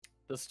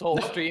The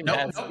Soul Stream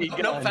has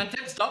begun. No,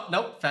 Phantom, stop.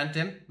 No,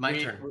 Phantom, my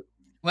turn.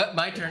 What?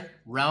 My turn.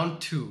 Round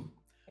 2.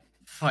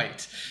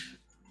 Fight.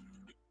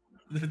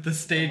 The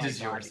stage is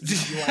yours.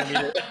 You want me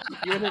to?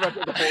 You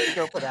interrupted the whole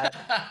intro for that.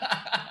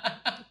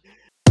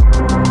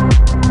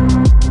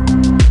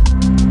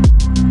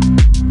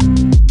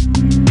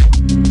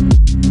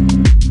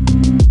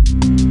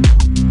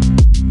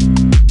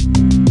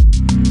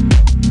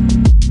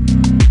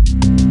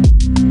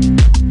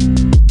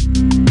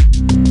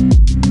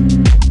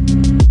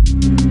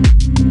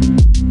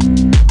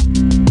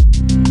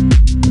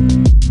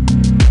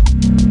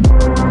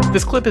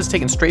 This clip is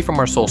taken straight from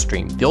our Soul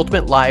Stream, the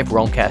ultimate live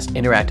Realmcast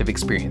interactive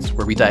experience,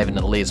 where we dive into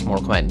the latest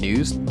Mortal Kombat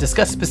news,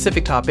 discuss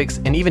specific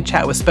topics, and even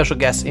chat with special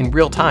guests in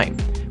real time.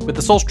 With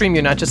the Soul Stream,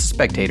 you're not just a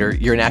spectator,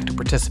 you're an active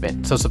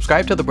participant, so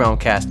subscribe to the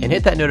Realmcast and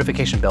hit that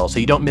notification bell so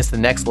you don't miss the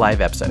next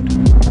live episode.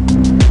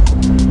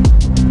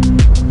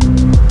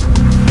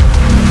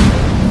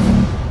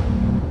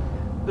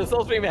 The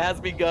Soul Stream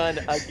has begun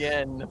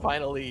again,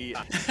 finally.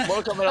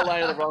 Mortal Kombat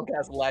Online of the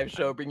Realmcast live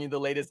show, bringing you the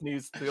latest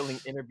news, thrilling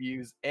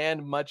interviews,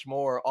 and much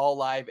more, all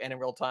live and in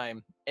real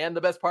time. And the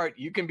best part,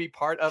 you can be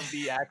part of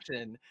the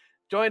action.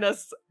 Join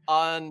us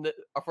for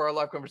our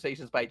live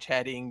conversations by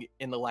chatting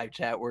in the live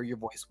chat where your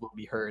voice will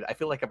be heard. I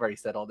feel like I've already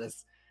said all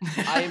this.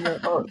 I am your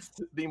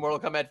host, the Mortal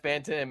Kombat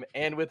Phantom,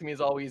 and with me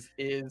as always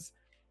is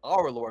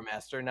our lore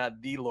master,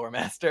 not the lore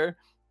master,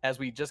 as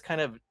we just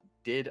kind of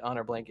did on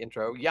our blank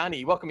intro.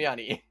 Yanni, welcome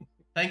Yanni.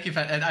 Thank you,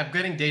 and I'm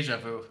getting deja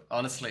vu,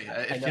 honestly.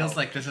 It feels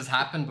like this has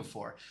happened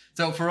before.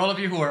 So for all of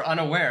you who are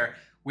unaware,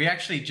 we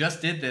actually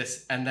just did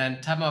this, and then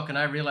Tabmok and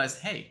I realized,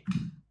 hey,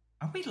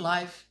 are we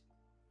live?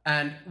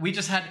 And we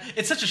just had,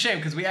 it's such a shame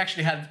because we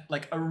actually had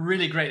like a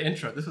really great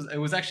intro. It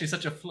was actually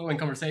such a flowing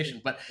conversation,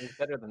 but it's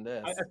better than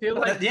this. I feel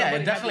like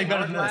definitely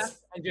better than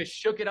this. And just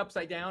shook it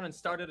upside down and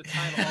started a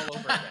time all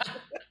over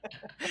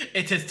again.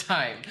 It is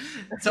time.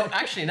 So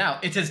actually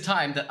now it is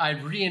time that I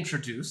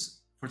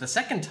reintroduce for the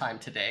second time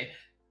today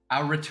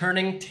our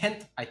returning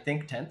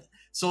 10th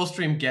Soul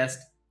Stream guest,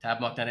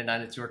 Tabmok99.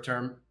 It's your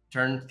turn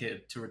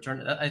to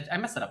return. I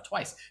messed that up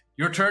twice.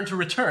 Your turn to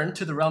return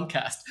to the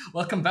Realmcast.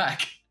 Welcome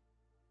back.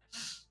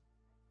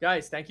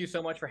 Guys, thank you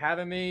so much for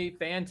having me.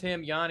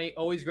 Phantom, Yanni,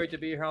 always great to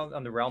be here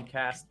on the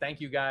Realmcast. Thank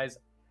you guys.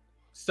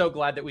 So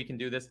glad that we can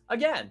do this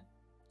again.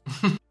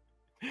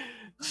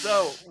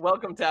 So,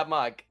 welcome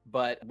Tabmok,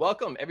 but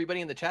welcome everybody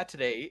in the chat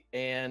today,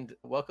 and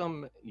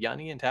welcome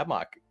Yanni and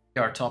Tabmok.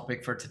 Our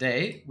topic for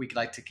today, we'd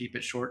like to keep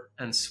it short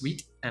and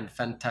sweet and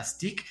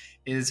fantastic,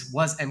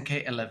 was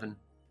MK11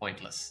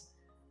 pointless?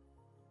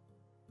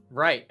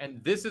 Right,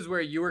 and this is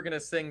where you were going to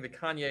sing the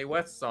Kanye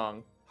West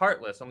song,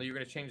 Heartless, only you're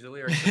going to change the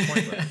lyrics to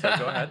Pointless, so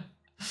go ahead.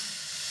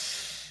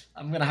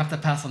 I'm going to have to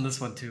pass on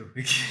this one too.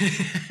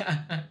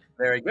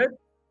 Very good.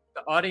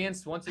 The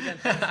audience, once again,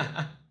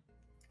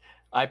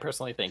 I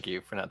personally thank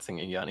you for not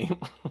singing, Yanni.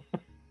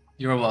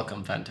 You're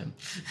welcome, Phantom.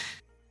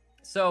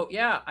 So,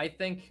 yeah, I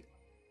think...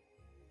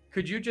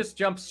 Could you just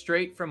jump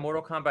straight from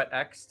Mortal Kombat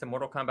X to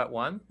Mortal Kombat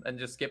 1 and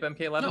just skip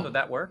MK11? No. Would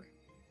that work?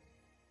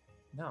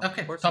 No.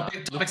 Okay. Of course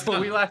Topic's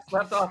not. We left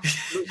off.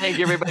 Thank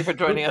you everybody for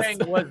joining us.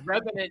 Was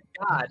Revenant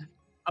God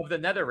of the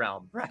Nether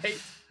Realm,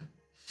 right?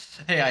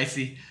 Hey, I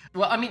see.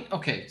 Well, I mean,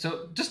 okay.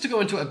 So just to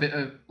go into a bit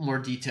more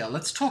detail,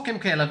 let's talk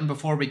MK11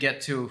 before we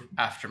get to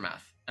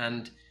Aftermath.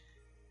 And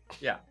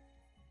yeah,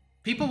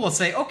 people will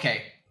say,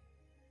 okay,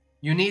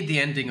 you need the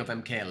ending of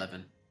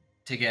MK11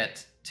 to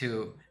get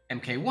to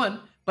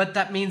MK1. But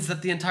that means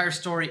that the entire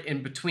story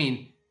in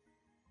between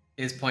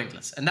is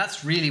pointless. And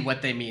that's really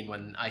what they mean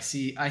when I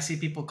see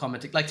people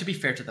commenting. Like, to be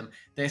fair to them,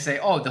 they say,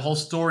 oh, the whole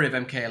story of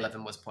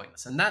MK11 was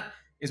pointless. And that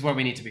is where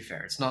we need to be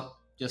fair. It's not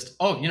just,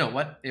 oh, you know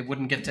what? It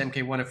wouldn't get to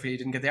MK1 if we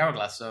didn't get the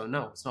Hourglass. So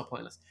no, it's not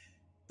pointless.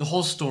 The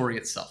whole story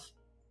itself.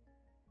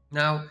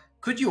 Now,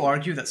 could you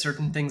argue that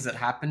certain things that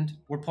happened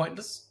were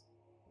pointless?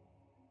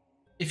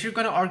 If you're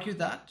going to argue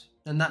that,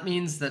 then that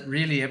means that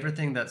really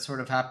everything that sort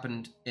of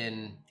happened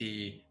in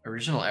the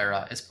original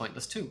era is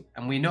pointless too.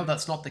 And we know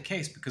that's not the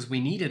case because we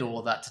needed all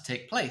of that to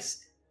take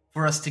place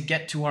for us to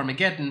get to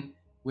Armageddon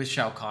with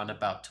Shao Kahn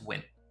about to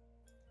win.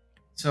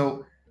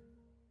 So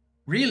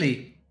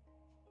really,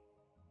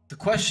 the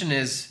question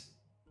is,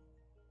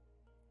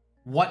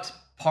 what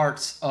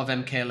parts of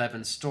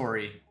MK11's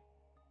story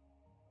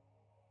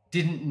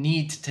didn't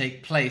need to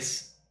take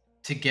place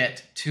to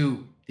get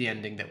to the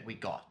ending that we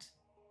got?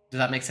 Does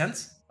that make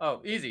sense? Oh,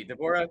 easy.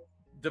 Devorah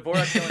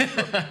killing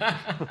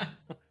Scorpion.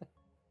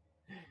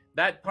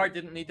 That part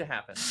didn't need to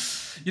happen.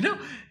 You know,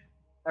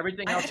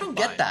 everything else. I don't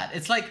get that.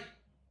 It's like,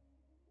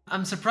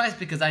 I'm surprised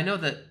because I know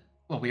that,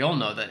 well, we all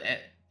know that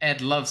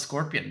Ed loves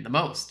Scorpion the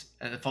most,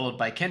 followed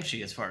by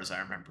Kenshi as far as I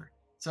remember.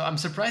 So I'm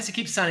surprised he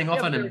keeps signing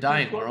off on him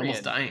dying or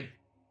almost dying.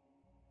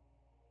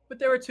 But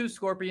there were 2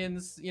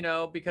 Scorpions, you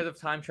know, because of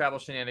time travel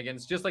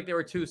shenanigans, just like there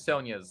were 2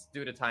 Sonyas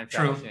due to time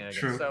travel shenanigans.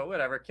 True. So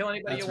whatever, kill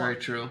anybody That's you want.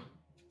 That's very true.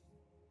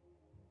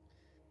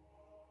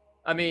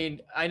 I mean,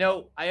 I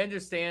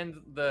understand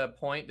the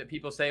point that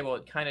people say, well,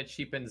 it kind of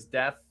cheapens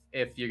death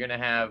if you're going to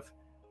have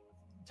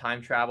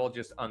time travel,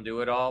 just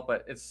undo it all.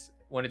 But it's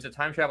when it's a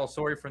time travel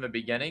story from the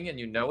beginning and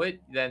you know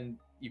it, then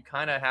you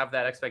kind of have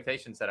that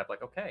expectation set up.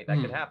 Like, okay, that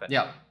could happen.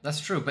 Yeah,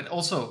 that's true. But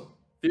also,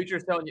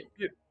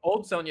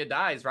 old Sonya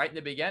dies right in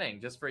the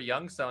beginning, just for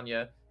young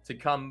Sonya to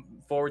come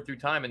forward through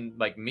time and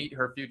like meet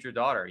her future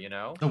daughter. You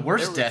know, the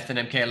worst death in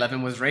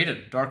MK11 was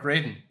Raiden, Dark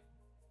Raiden.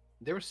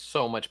 There was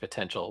so much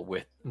potential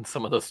with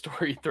some of those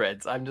story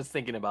threads. I'm just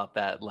thinking about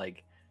that,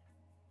 like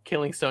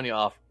killing Sonya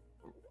off.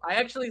 I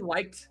actually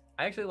liked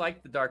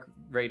the Dark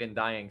Raiden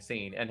dying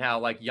scene and how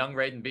like young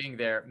Raiden being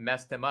there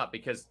messed him up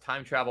because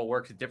time travel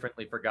works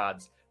differently for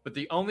gods. But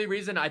the only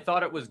reason I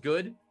thought it was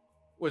good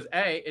was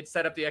it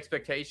set up the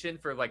expectation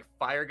for like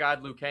Fire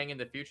God Liu Kang in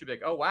the future. Be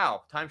like, oh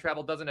wow, time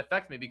travel doesn't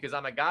affect me because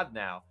I'm a god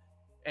now.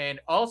 And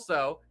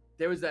also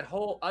there was that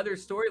whole other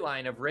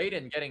storyline of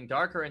Raiden getting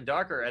darker and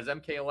darker as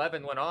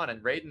MK11 went on,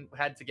 and Raiden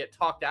had to get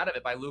talked out of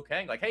it by Liu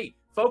Kang. Like, hey,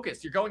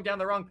 focus, you're going down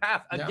the wrong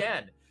path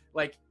again.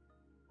 Like,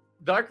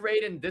 Dark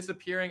Raiden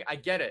disappearing, I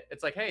get it.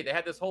 It's like, hey, they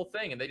had this whole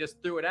thing and they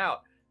just threw it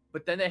out.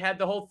 But then they had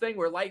the whole thing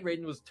where Light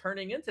Raiden was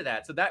turning into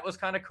that. So that was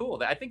kind of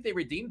cool. I think they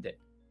redeemed it.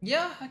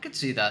 Yeah, I could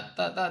see that.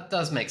 That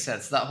does make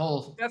sense.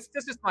 That's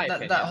just my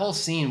opinion. That whole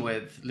scene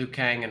with Liu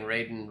Kang and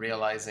Raiden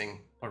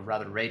realizing, or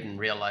rather Raiden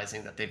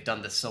realizing that they've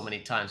done this so many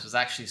times was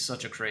actually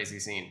such a crazy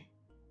scene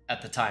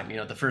at the time. You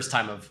know, the first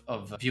time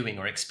of viewing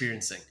or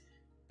experiencing.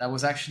 That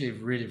was actually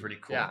really, really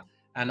cool. Yeah.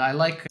 And I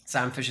like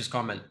Sam Fish's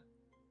comment.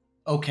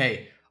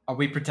 Okay, are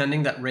we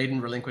pretending that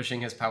Raiden relinquishing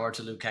his power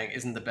to Liu Kang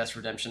isn't the best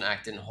redemption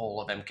act in whole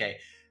of MK?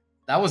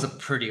 That was a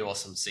pretty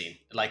awesome scene.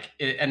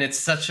 And it's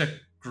such a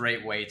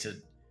great way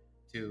to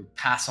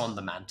pass on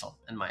the mantle,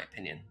 in my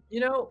opinion. You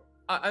know,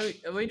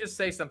 let me just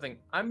say something.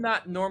 I'm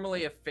not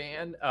normally a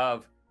fan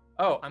of,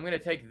 I'm going to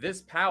take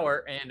this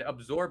power and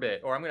absorb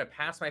it, or I'm going to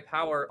pass my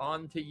power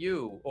on to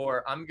you,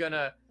 or I'm going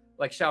to,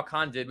 like Shao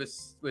Kahn did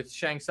with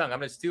Shang Tsung, I'm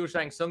going to steal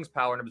Shang Tsung's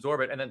power and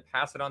absorb it and then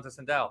pass it on to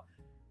Sindel.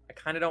 I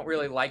kind of don't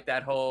really like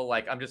that whole,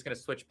 like, I'm just going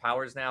to switch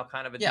powers now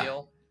kind of a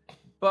deal.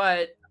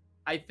 But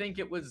I think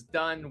it was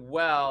done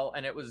well,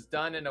 and it was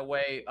done in a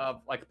way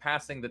of, like,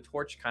 passing the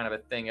torch kind of a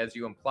thing, as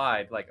you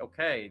implied. Like,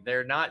 okay,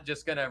 they're not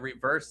just going to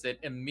reverse it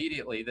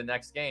immediately the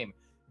next game.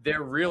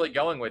 They're really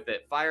going with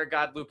it. Fire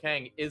God Liu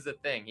Kang is a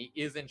thing. He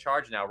is in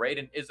charge now.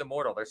 Raiden is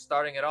immortal. They're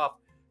starting it off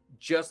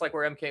just like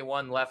where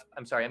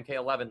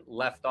MK11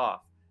 left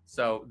off.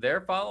 So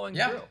they're following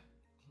through.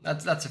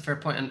 That's a fair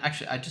point. And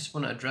actually, I just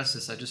want to address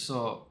this. I just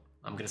saw,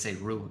 I'm going to say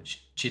Ru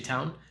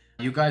Chitown.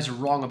 You guys are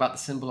wrong about the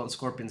symbol on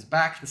Scorpion's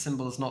back. The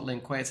symbol is not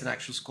Lin Kuei. It's an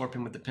actual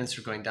scorpion with the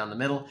pincer going down the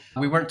middle.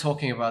 We weren't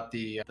talking about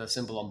the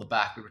symbol on the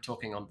back. We were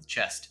talking on the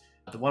chest.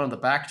 The one on the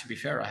back, to be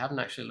fair, I haven't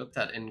actually looked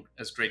at in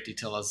as great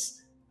detail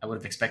as I would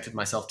have expected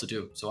myself to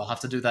do. So I'll have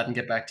to do that and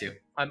get back to you.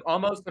 I'm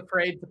almost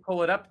afraid to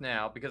pull it up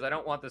now because I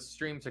don't want the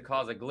stream to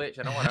cause a glitch.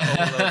 I don't want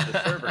to overload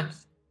the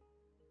servers.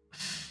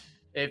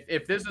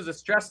 If this is a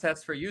stress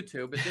test for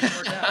YouTube, it didn't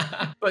work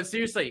out. But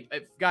seriously,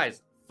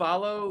 guys,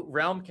 follow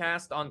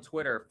Realmcast on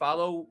Twitter.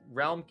 Follow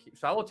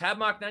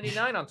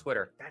Tabmock99 on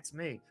Twitter. That's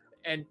me.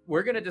 And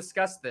we're going to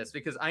discuss this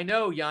because I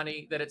know,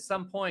 Yanni, that at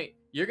some point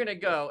you're going to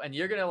go and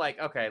you're going to like,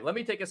 okay, let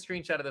me take a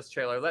screenshot of this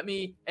trailer. Let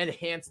me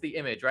enhance the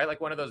image, right? Like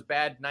one of those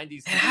bad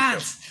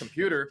 90s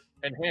computer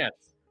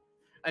enhance.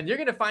 And you're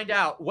going to find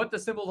out what the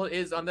symbol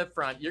is on the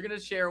front. You're going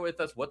to share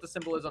with us what the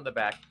symbol is on the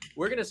back.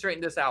 We're going to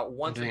straighten this out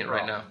once and for all.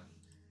 I'm doing it right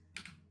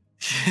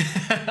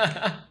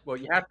now. Well,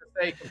 you have to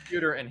say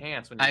computer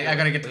enhance when you I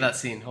gotta get to that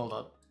scene. Hold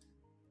on.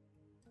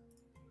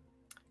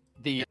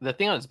 The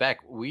thing on his back,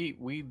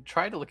 we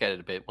tried to look at it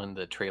a bit when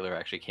the trailer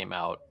actually came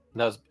out.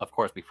 That was, of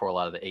course, before a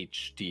lot of the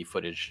HD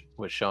footage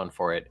was shown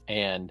for it,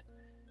 and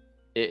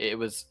it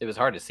was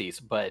hard to see.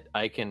 But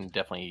I can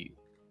definitely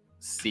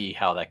see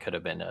how that could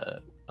have been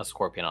a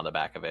scorpion on the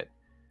back of it.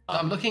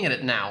 I'm looking at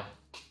it now.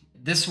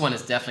 This one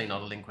is definitely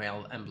not a Lin Kuei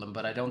emblem,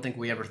 but I don't think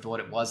we ever thought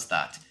it was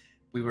that.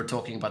 We were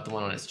talking about the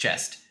one on his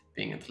chest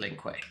being in Lin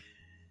Kuei.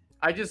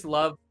 I just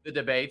love the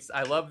debates.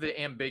 I love the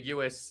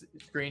ambiguous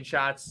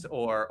screenshots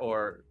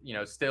or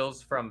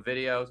stills from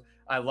videos.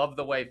 I love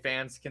the way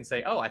fans can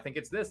say, "Oh, I think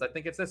it's this. I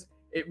think it's this."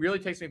 It really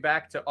takes me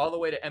back to all the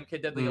way to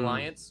MK Deadly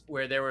Alliance,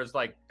 where there was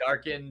like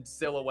darkened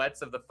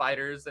silhouettes of the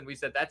fighters, and we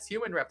said that's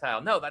human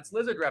reptile. No, that's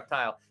lizard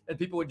reptile, and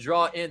people would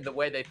draw in the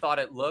way they thought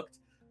it looked.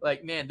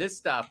 Like, man, this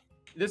stuff.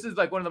 This is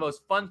like one of the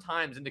most fun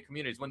times in the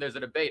communities when there's a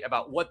debate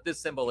about what this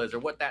symbol is or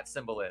what that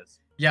symbol is.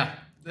 Yeah,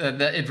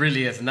 it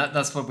really is. And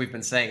that's what we've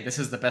been saying. This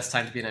is the best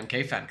time to be an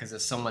MK fan because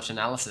there's so much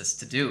analysis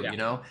to do, you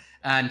know?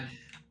 And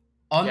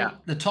on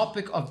the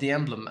topic of the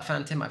emblem,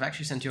 Phantom, I've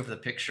actually sent you over the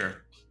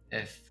picture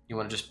if you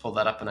want to just pull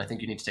that up, and I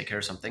think you need to take care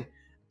of something.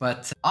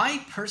 But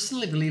I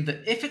personally believe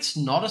that if it's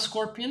not a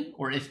scorpion,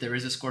 or if there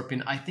is a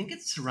scorpion, I think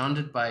it's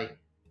surrounded by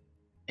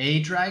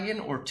a dragon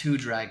or two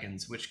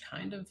dragons, which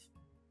kind of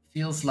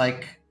feels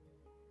like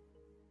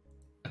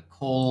a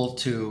call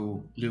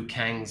to Liu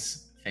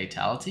Kang's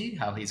fatality,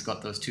 how he's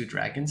got those two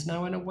dragons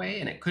now in a way,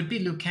 and it could be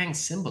Liu Kang's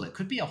symbol. It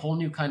could be a whole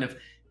new kind of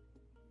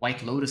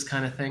White Lotus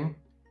kind of thing.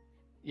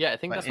 Yeah, I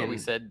think that's what we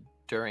said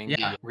during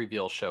the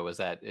reveal show, is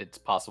that it's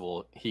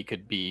possible he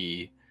could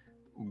be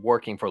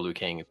working for Liu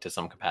Kang to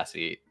some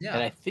capacity. Yeah.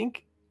 And I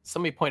think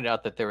somebody pointed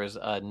out that there was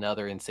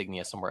another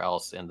insignia somewhere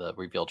else in the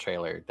reveal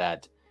trailer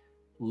that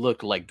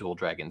looked like dual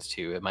dragons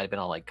too. It might have been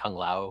on like Kung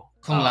Lao.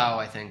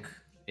 I think.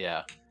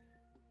 Yeah.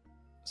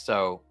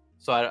 So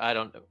I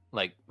don't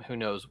like, who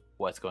knows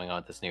what's going on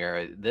with this new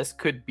era. This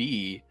could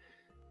be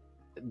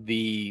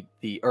the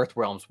Earth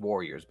Realms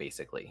warriors,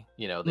 basically.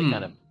 You know, they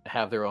kind of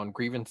have their own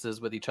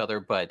grievances with each other,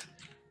 but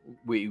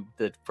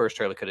the first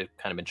trailer could have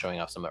kind of been showing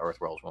off some of Earth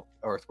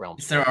Realms.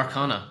 It's their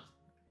Arcana.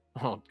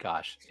 Oh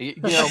gosh, you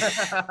know,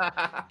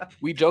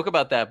 we joke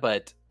about that,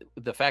 but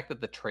the fact that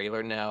the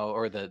trailer now,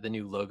 or the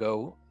new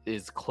logo,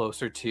 is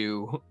closer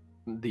to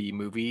the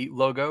movie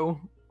logo,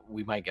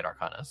 we might get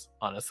Arcanas,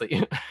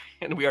 honestly.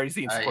 And we already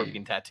seen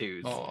Scorpion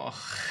tattoos. Oh.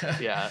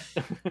 Yeah.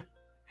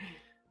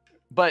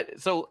 But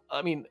so,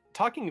 I mean,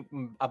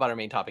 talking about our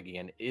main topic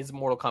again, is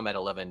Mortal Kombat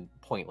 11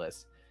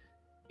 pointless?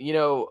 You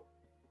know,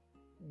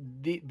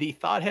 the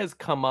thought has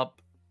come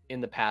up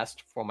in the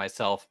past for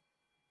myself: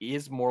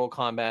 is Mortal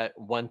Kombat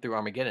 1 through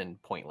Armageddon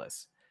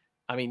pointless?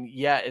 I mean,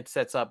 yeah, it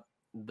sets up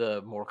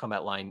the Mortal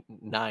Kombat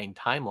 9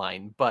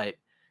 timeline, but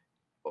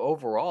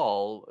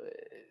overall,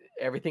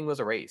 everything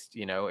was erased.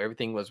 You know,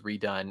 everything was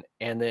redone,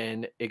 and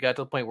then it got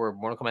to the point where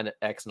Mortal Kombat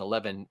X and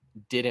 11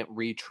 didn't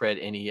retread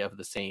any of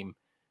the same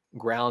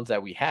grounds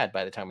that we had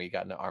by the time we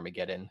got into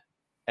Armageddon.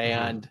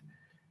 And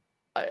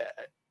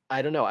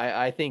I don't know.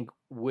 I think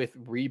with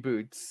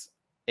reboots,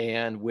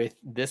 and with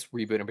this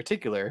reboot in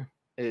particular,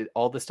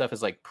 all this stuff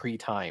is like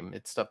pre-time.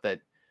 It's stuff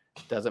that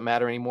doesn't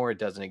matter anymore. It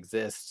doesn't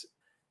exist.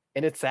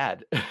 And it's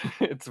sad.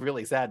 It's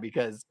really sad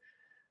because...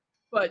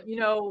 But, you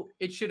know,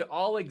 it should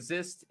all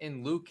exist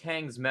in Liu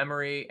Kang's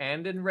memory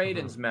and in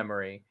Raiden's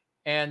memory.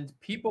 And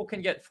people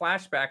can get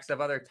flashbacks of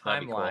other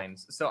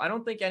timelines. Cool. So I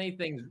don't think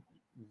anything's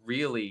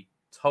really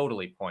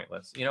totally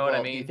pointless. You know what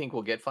I mean? Do you think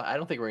we'll get... I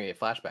don't think we're going to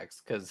get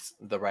flashbacks, because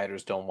the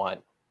writers don't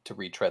want to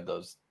retread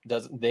those.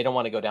 They don't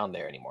want to go down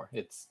there anymore.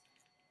 It's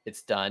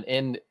done.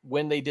 And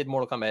when they did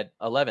Mortal Kombat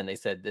 11, they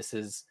said this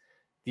is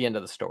the end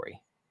of the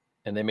story,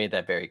 and they made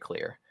that very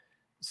clear.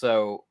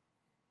 So,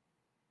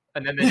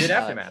 and then they did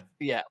Aftermath.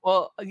 Yeah,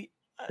 well,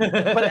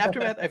 but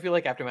Aftermath, I feel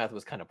like Aftermath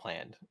was kind of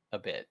planned a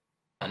bit.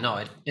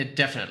 No, it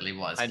definitely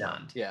was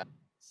planned. Yeah.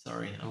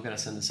 Sorry, I'm gonna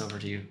send this over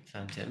to you,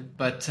 Phantom.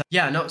 But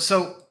yeah, no.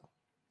 So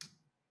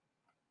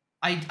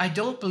I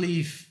don't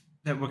believe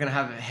that we're going to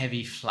have a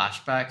heavy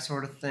flashback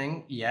sort of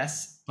thing.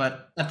 Yes.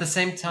 But at the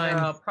same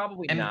time,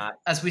 probably not.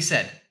 As we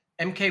said,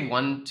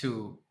 MK1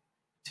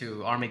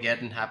 to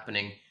Armageddon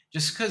happening,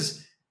 just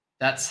because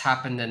that's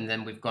happened and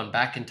then we've gone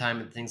back in time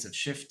and things have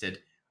shifted,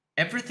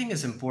 everything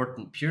is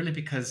important purely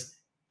because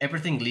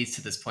everything leads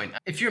to this point.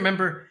 If you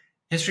remember,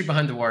 History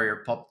Behind the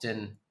Warrior popped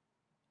in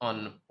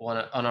on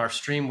our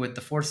stream with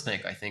the Fourth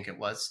Snake, I think it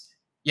was.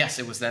 Yes,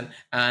 it was then.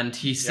 And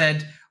he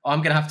said, I'm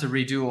going to have to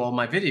redo all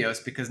my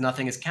videos because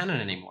nothing is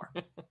canon anymore.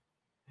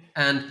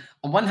 And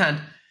on one hand,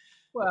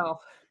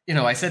 well, you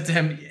know, I said to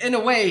him, in a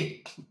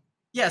way,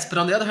 yes, but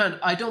on the other hand,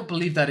 I don't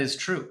believe that is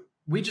true.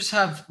 We just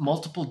have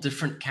multiple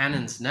different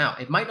canons now.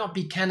 It might not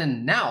be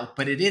canon now,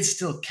 but it is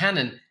still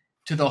canon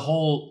to the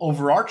whole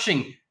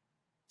overarching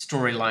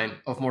storyline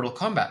of Mortal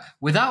Kombat.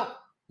 Without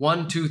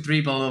 1, 2,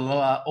 3, blah, blah,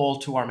 blah, all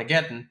to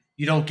Armageddon,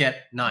 you don't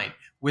get 9.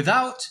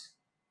 Without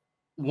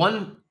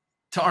 1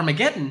 to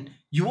Armageddon,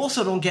 you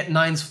also don't get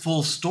 9's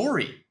full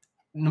story.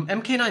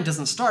 MK9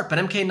 doesn't start, but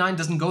MK9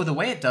 doesn't go the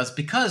way it does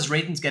because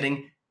Raiden's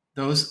getting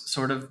those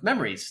sort of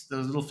memories,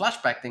 those little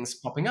flashback things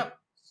popping up.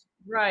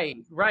 Right.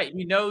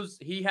 He knows,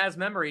 he has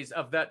memories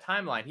of that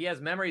timeline. He has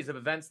memories of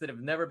events that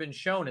have never been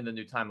shown in the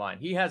new timeline.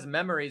 He has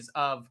memories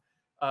of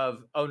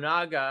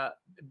Onaga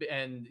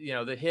and, you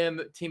know,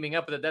 him teaming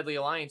up with the Deadly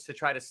Alliance to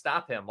try to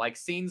stop him, like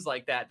scenes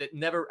like that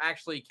never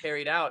actually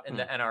carried out in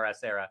the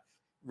NRS era.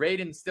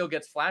 Raiden still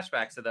gets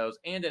flashbacks of those,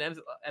 and in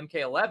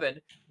MK11,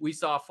 we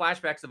saw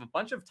flashbacks of a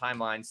bunch of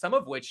timelines, some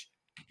of which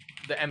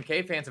the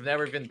MK fans have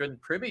never even been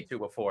privy to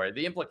before.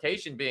 The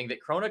implication being that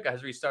Kronika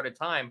has restarted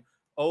time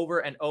over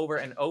and over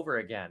and over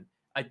again.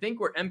 I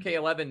think where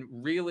MK11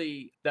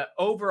 really, the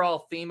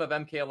overall theme of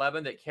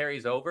MK11 that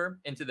carries over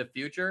into the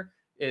future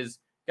is,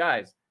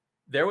 guys,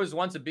 there was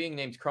once a being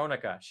named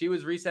Kronika. She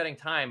was resetting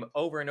time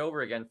over and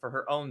over again for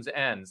her own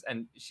ends,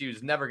 and she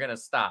was never going to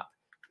stop.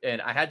 And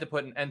I had to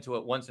put an end to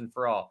it once and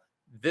for all.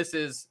 This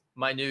is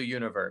my new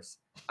universe.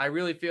 I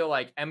really feel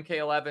like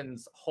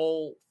MK11's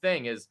whole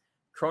thing is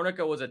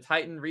Kronika was a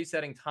Titan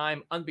resetting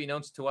time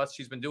unbeknownst to us.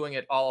 She's been doing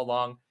it all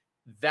along.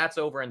 That's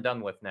over and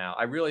done with now.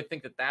 I really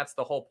think that that's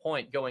the whole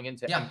point going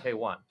into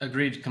MK1.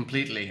 Agreed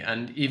completely.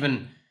 And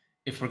even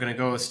if we're going to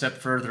go a step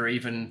further,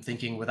 even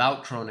thinking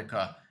without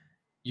Kronika,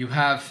 you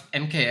have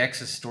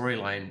MKX's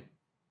storyline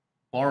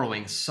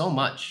borrowing so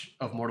much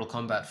of Mortal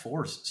Kombat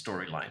 4's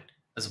storyline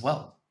as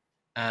well.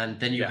 And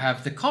then you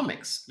have the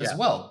comics as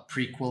well,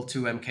 prequel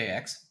to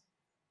MKX.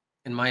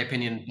 In my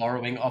opinion,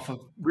 borrowing off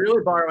of...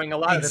 Really borrowing a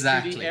lot of the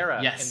 2D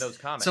era in those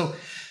comics. So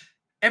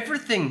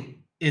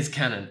everything is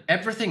canon.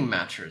 Everything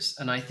matters.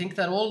 And I think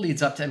that all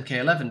leads up to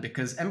MK11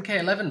 because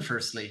MK11,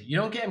 firstly, you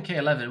don't get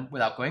MK11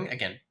 without going,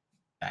 again,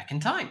 back in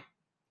time.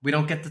 We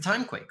don't get the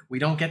time quake. We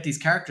don't get these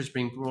characters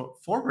being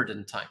brought forward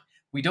in time.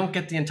 We don't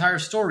get the entire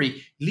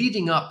story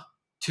leading up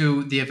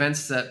to the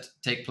events that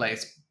take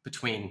place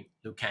between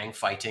Liu Kang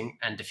fighting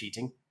and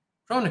defeating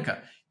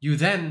Kronika. You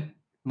then,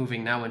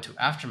 moving now into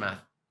Aftermath,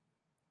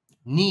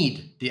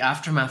 need the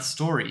Aftermath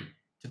story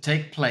to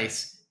take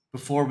place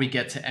before we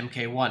get to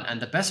MK1. And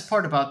the best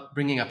part about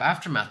bringing up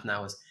Aftermath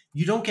now is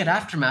you don't get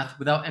Aftermath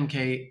without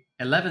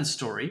MK11's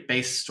story,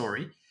 base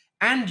story,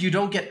 and you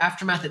don't get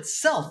Aftermath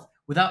itself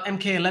without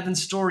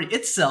MK11's story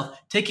itself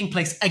taking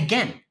place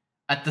again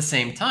at the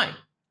same time.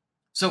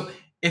 So,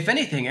 if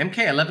anything,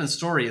 MK11's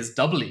story is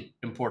doubly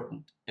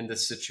important in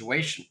this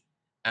situation.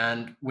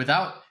 And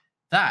without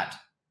that,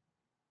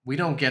 we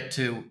don't get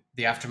to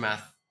the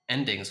Aftermath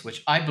endings,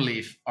 which I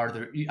believe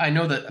are I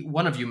know that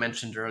one of you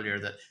mentioned earlier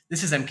that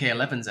this is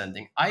MK11's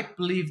ending. I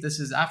believe this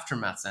is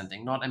Aftermath's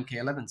ending, not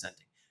MK11's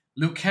ending.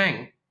 Liu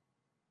Kang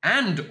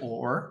and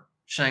or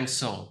Shang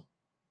Tsung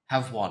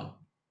have won.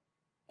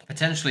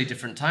 Potentially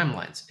different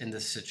timelines in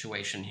this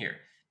situation here.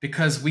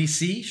 Because we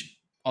see,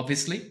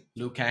 obviously,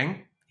 Liu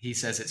Kang, he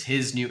says it's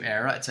his new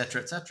era,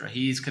 etc., etc.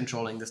 He's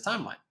controlling this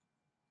timeline.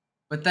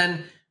 But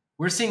then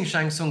we're seeing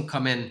Shang Tsung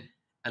come in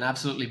and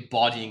absolutely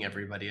bodying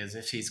everybody as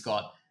if he's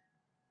got,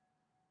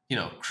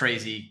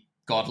 crazy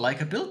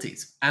godlike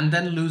abilities, and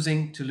then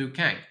losing to Liu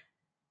Kang.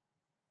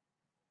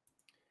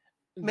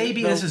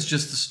 Maybe this is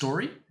just the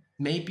story.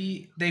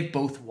 Maybe they've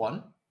both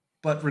won.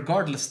 But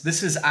regardless,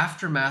 this is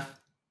Aftermath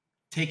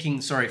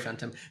taking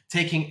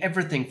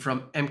everything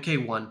from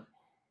MK1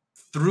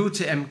 through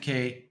to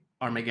MK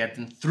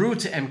Armageddon, through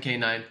to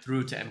MK9,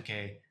 through to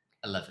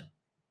MK11.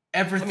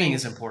 Everything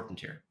is important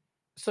here.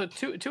 So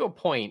to a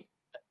point,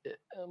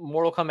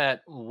 Mortal Kombat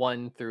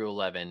 1 through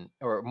 11,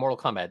 or Mortal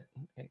Kombat,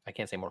 I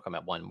can't say Mortal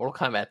Kombat 1, Mortal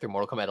Kombat through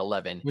Mortal Kombat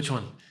 11. Which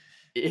one?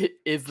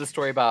 Is the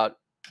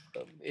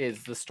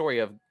story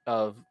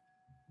of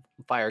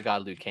Fire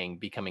God Liu Kang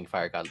becoming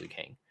Fire God Liu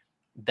Kang.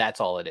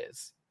 That's all it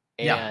is.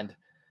 And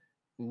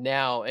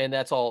now, and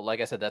that's all,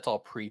 like I said, that's all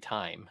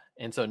pre-time.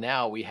 And so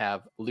now we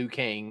have Liu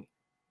Kang,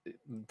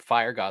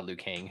 Fire God Liu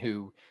Kang,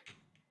 who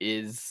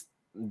is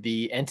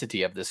the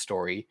entity of this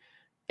story.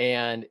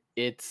 And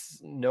it's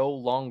no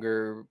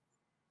longer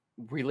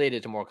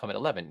related to Mortal Kombat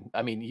 11.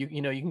 I mean, you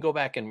can go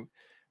back and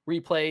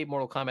replay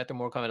Mortal Kombat to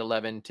Mortal Kombat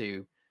 11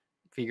 to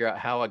figure out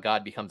how a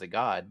god becomes a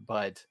god.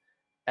 But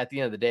at the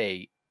end of the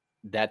day,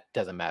 that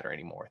doesn't matter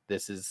anymore.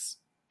 This is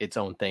its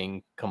own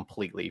thing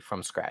completely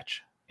from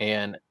scratch.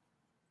 And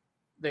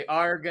they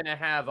are going to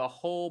have a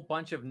whole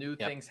bunch of new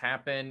things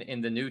happen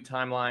in the new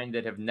timeline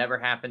that have never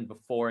happened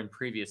before in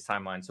previous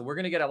timelines. So we're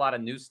going to get a lot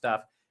of new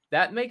stuff.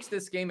 That makes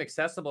this game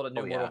accessible to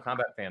new Mortal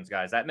Kombat fans,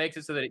 guys. That makes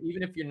it so that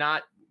even if you're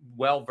not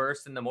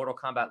well-versed in the Mortal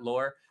Kombat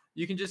lore,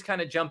 you can just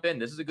kind of jump in.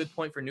 This is a good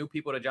point for new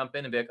people to jump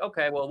in and be like,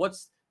 okay, well,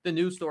 what's the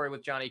new story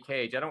with Johnny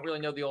Cage? I don't really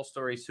know the old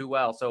stories too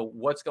well. So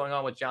what's going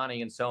on with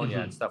Johnny and Sonya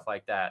and stuff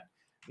like that?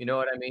 You know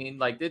what I mean?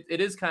 Like,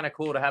 it is kind of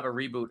cool to have a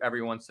reboot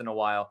every once in a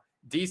while.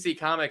 DC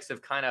Comics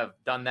have kind of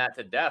done that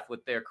to death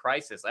with their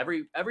Crisis.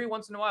 Every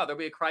once in a while, there'll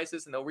be a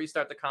Crisis and they'll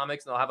restart the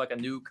comics and they'll have like a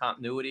new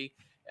continuity.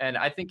 And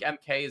I think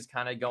MK is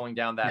kind of going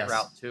down that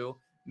route too.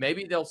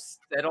 Maybe they'll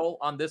settle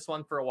on this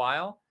one for a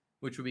while,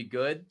 which would be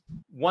good.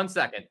 1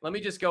 second. Let me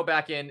just go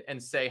back in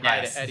and say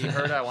hi to Eddie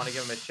Herta. I want to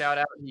give him a shout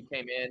out. He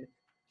came in.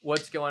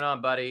 What's going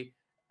on, buddy?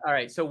 All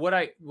right. So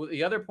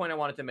the other point I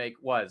wanted to make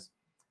was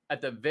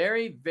at the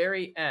very,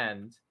 very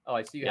end. Oh,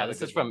 I see you have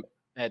this is from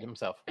Ed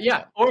himself.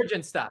 Yeah.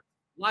 Origin stuff.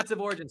 Lots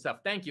of origin stuff.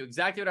 Thank you.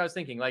 Exactly what I was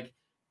thinking. Like,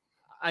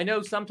 I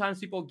know sometimes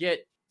people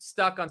get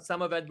stuck on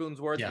some of Ed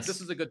Boon's words, but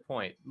this is a good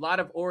point. A lot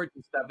of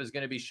origin stuff is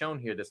going to be shown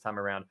here this time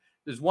around.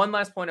 There's one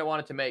last point I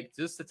wanted to make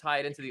just to tie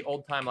it into the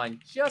old timeline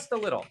just a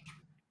little.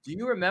 Do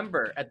you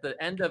remember at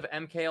the end of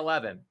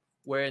MK11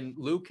 when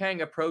Liu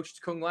Kang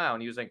approached Kung Lao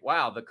and he was like,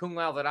 wow, the Kung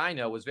Lao that I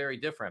know was very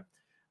different.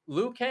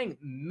 Liu Kang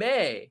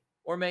may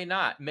or may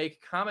not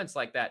make comments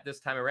like that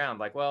this time around.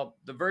 Like, well,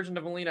 the version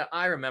of Melina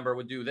I remember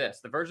would do this.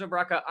 The version of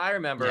Baraka I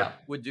remember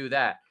would do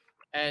that.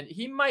 And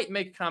he might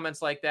make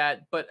comments like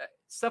that, but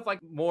stuff like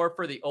more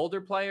for the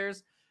older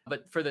players.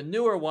 But for the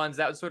newer ones,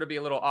 that would sort of be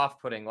a little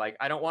off-putting. Like,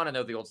 I don't want to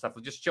know the old stuff.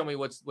 Just show me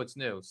what's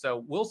new.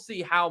 So we'll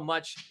see how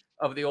much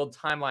of the old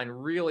timeline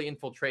really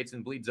infiltrates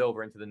and bleeds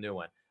over into the new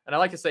one. And I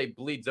like to say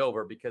bleeds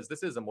over because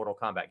this is a Mortal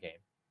Kombat game.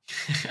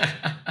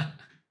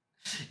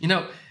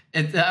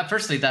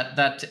 Firstly,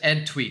 that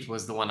Ed tweet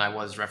was the one I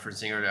was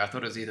referencing earlier. I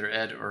thought it was either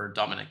Ed or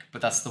Dominic,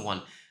 but that's the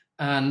one.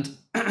 And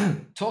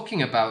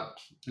talking about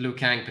Liu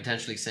Kang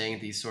potentially saying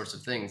these sorts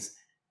of things,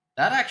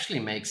 that actually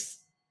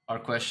makes our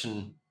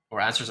question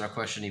or answers our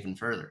question even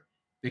further.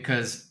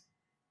 Because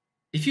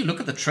if you look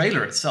at the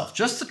trailer itself,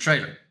 just the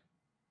trailer,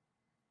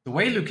 the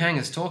way Liu Kang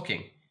is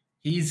talking,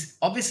 he's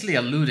obviously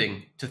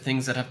alluding to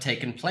things that have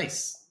taken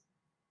place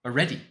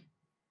already.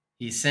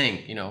 He's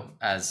saying,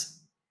 as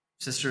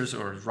sisters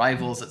or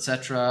rivals,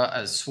 etc.,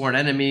 as sworn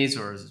enemies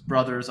or as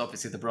brothers.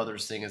 Obviously, the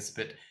brothers thing is a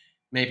bit,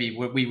 maybe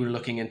we were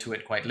looking into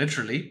it quite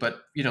literally,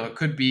 but, it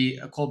could be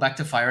a callback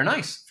to Fire and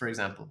Ice, for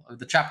example,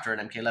 the chapter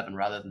in MK11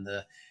 rather than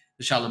the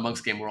Shaolin Monks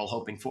game we're all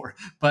hoping for.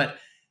 But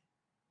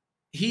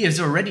he is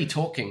already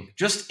talking,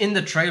 just in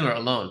the trailer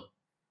alone,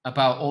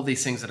 about all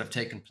these things that have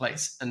taken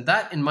place. And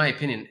that, in my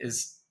opinion,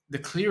 is the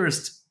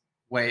clearest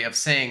way of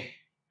saying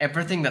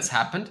everything that's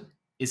happened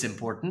is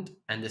important,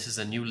 and this is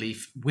a new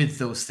leaf with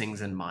those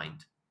things in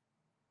mind.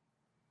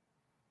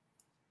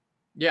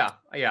 Yeah,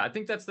 I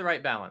think that's the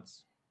right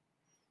balance.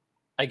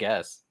 I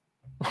guess.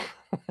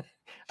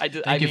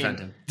 Thank you,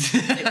 Phantom.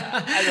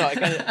 I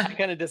know. I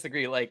kind of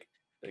disagree. Like,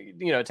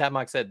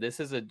 Tabmock said, this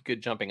is a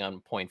good jumping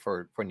on point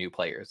for new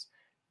players,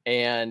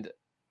 and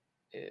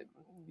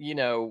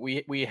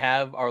we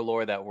have our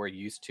lore that we're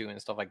used to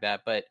and stuff like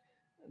that. But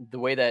the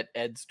way that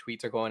Ed's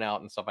tweets are going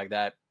out and stuff like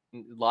that,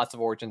 lots of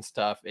origin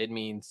stuff, it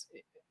means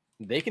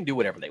they can do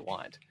whatever they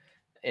want,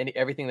 and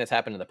everything that's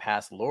happened in the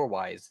past, lore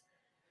wise,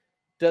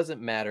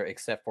 doesn't matter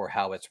except for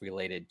how it's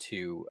related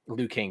to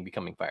Liu Kang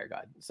becoming Fire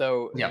God.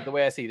 So the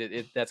way I see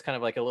it, that's kind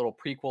of like a little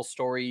prequel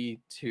story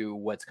to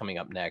what's coming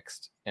up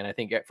next. And I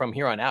think from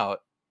here on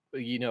out,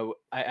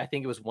 I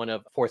think it was one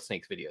of Fourth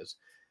Snake's videos.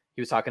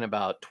 He was talking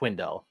about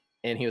Twindell,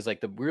 and he was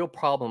like, the real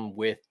problem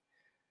with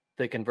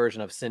the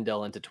conversion of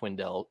Sindel into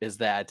Twindell is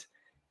that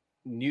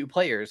new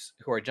players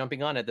who are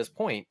jumping on at this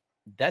point,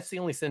 that's the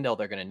only Sindel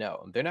they're going to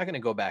know. They're not going to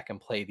go back and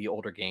play the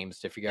older games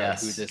to figure out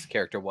who this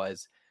character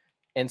was.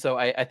 And so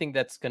I think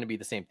that's going to be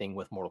the same thing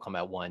with Mortal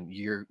Kombat 1.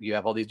 You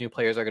have all these new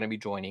players are going to be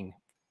joining,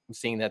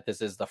 seeing that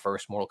this is the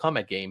first Mortal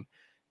Kombat game,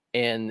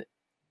 and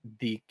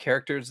the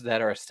characters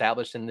that are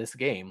established in this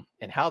game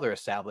and how they're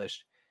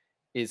established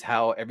is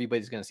how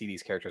everybody's going to see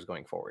these characters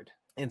going forward.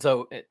 And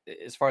so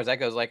as far as that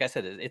goes, like I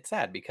said, it's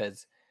sad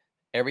because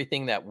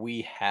everything that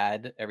we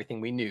had, everything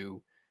we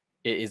knew,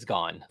 is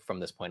gone from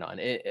this point on.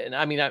 And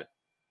I mean,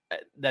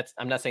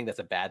 I'm not saying that's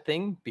a bad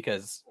thing,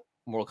 because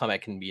Mortal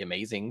Kombat can be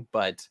amazing,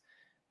 but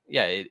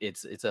yeah,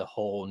 it's a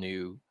whole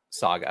new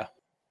saga.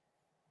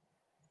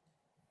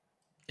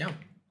 Yeah,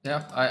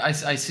 I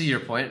see your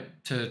point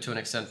to an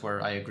extent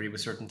where I agree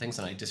with certain things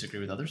and I disagree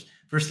with others.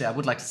 Firstly, I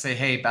would like to say,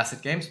 hey,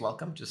 Bassett Games,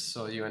 welcome. Just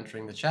saw you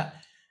entering the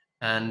chat,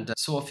 and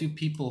saw a few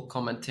people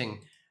commenting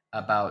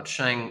about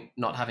Shang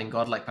not having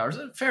godlike powers.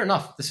 Fair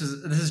enough. This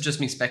is just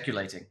me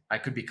speculating. I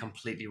could be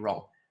completely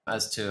wrong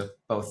as to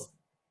both.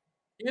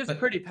 He is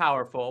pretty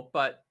powerful,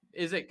 but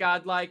is it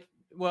godlike?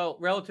 Well,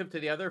 relative to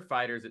the other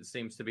fighters, it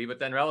seems to be, but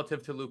then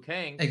relative to Liu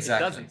Kang, it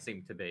doesn't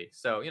seem to be.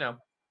 So,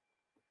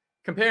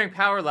 comparing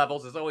power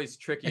levels is always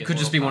tricky. It could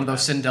just be one of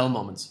those Sindel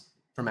moments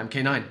from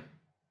MK9.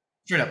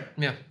 Straight up.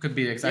 Yeah, could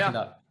be exactly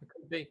that. It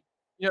could be.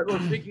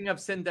 Speaking of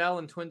Sindel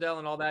and Twindell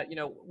and all that,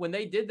 when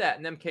they did that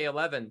in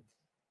MK11,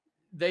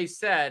 they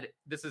said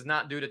this is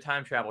not due to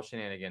time travel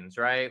shenanigans,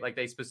 right? Like,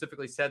 they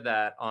specifically said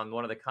that on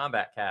one of the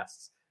Kombat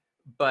casts.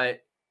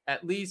 But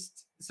at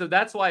least, so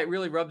that's why it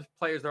really rubs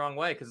players the wrong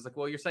way, because it's like,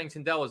 well, you're saying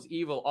Sindel was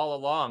evil all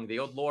along. The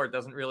old lore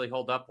doesn't really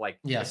hold up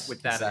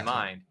with that in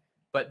mind.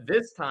 But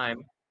this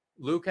time,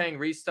 Liu Kang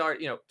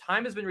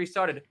time has been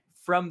restarted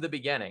from the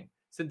beginning.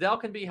 Sindel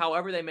can be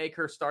however they make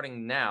her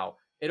starting now.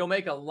 It'll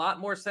make a lot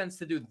more sense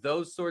to do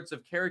those sorts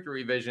of character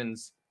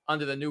revisions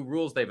under the new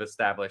rules they've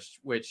established,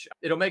 which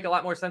it'll make a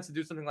lot more sense to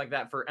do something like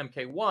that for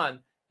MK1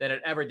 than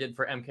it ever did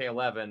for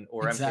MK11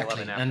 or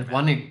MK11 after. And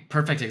one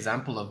perfect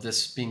example of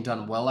this being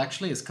done well,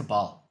 actually, is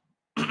Cabal.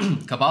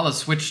 Cabal has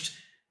switched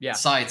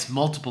sides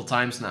multiple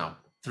times now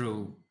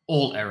through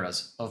all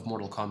eras of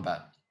Mortal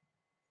Kombat.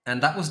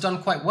 And that was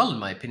done quite well, in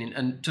my opinion,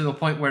 and to a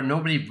point where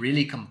nobody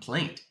really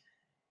complained.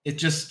 It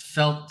just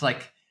felt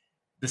like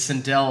the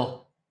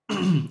Sindel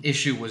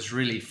issue was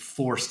really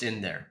forced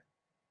in there.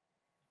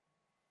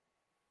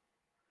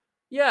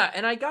 Yeah,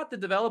 and I got the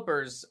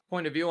developers'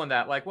 point of view on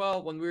that. Like,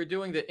 well, when we were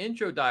doing the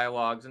intro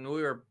dialogues and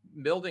we were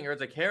building her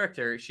as a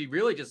character, she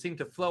really just seemed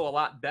to flow a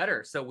lot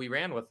better, so we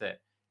ran with it.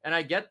 And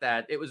I get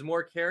that. It was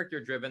more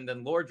character-driven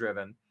than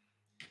lore-driven.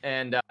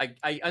 And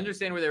I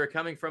understand where they were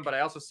coming from, but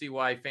I also see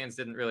why fans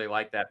didn't really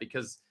like that,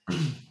 because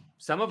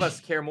some of us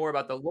care more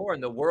about the lore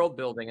and the world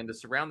building and the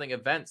surrounding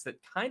events that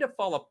kind of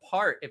fall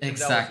apart if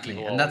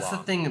exactly. And that's the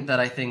thing that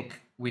I think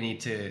we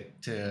need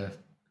to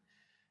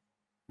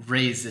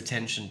raise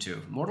attention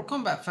to. Mortal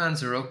Kombat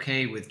fans are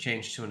okay with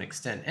change to an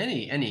extent.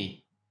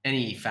 Any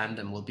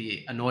fandom will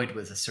be annoyed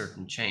with a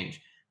certain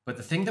change. But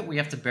the thing that we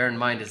have to bear in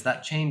mind is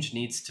that change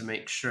needs to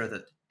make sure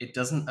that it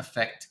doesn't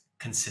affect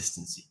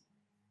consistency.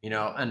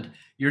 And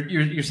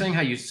you're saying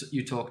how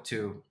you talk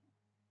to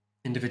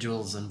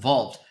individuals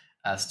involved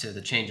as to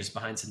the changes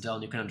behind Sindel,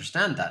 and you can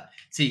understand that.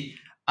 See,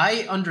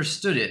 I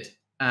understood it,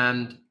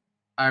 and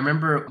I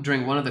remember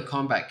during one of the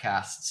Kombat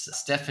casts,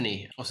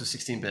 Stephanie, also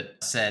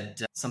 16-bit, said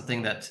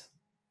something that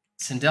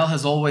Sindel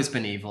has always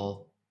been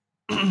evil,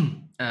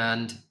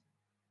 and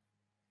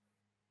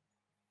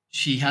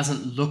she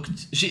hasn't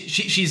looked...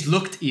 She's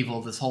looked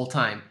evil this whole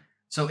time,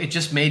 so it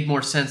just made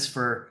more sense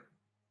for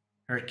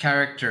her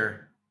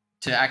character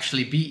to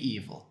actually be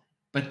evil.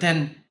 But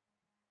then...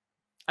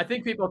 I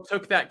think people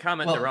took that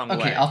comment the wrong way.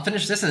 Okay, I'll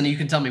finish this and then you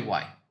can tell me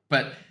why.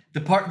 But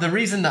the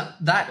reason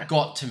that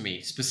got to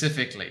me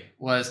specifically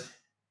was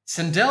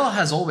Sindel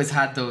has always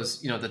had those,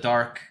 the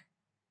dark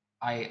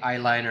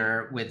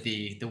eyeliner with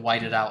the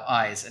whited out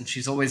eyes, and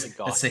she's always,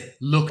 let's say,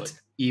 looked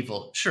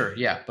evil. Sure,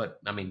 yeah, but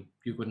I mean,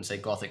 you wouldn't say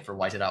gothic for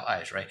whited out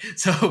eyes, right?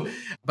 So,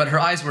 but her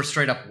eyes were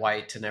straight up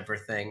white and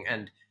everything,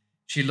 and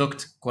she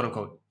looked quote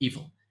unquote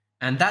evil.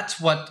 And that's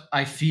what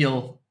I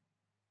feel,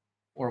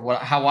 or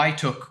how I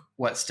took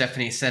what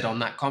Stephanie said on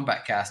that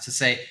Kombat cast to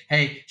say,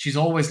 hey, she's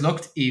always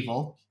looked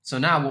evil. So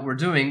now what we're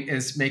doing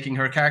is making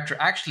her character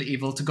actually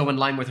evil to go in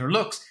line with her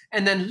looks.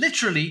 And then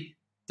literally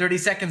 30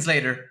 seconds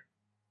later,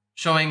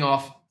 showing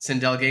off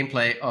Sindel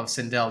gameplay of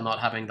Sindel not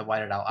having the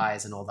whited out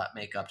eyes and all that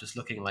makeup, just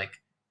looking like...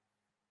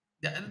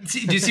 Do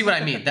you see what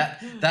I mean?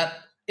 That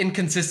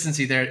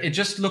inconsistency there, it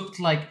just looked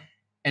like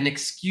an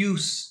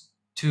excuse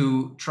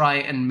to try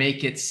and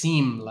make it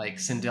seem like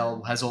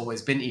Sindel has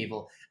always been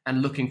evil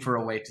and looking for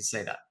a way to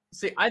say that.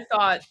 See, I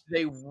thought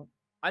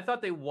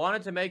they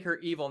wanted to make her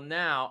evil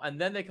now, and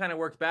then they kind of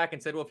worked back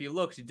and said, well, if you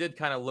look, she did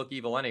kind of look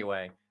evil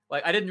anyway.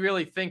 Like, I didn't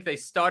really think they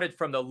started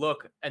from the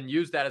look and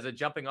used that as a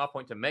jumping off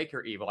point to make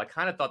her evil. I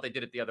kind of thought they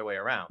did it the other way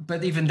around.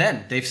 But even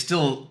then, they've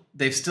still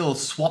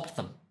swapped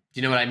them. Do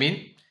you know what I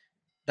mean?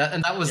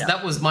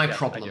 That was my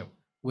problem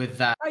with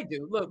that. I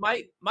do. Look,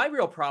 my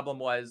real problem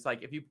was,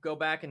 like, if you go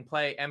back and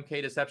play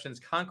MK Deception's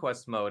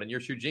Conquest mode and you're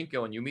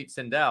Shujinko and you meet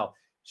Sindel,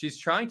 she's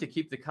trying to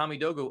keep the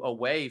Kamidogu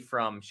away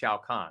from Shao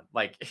Kahn.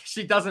 Like,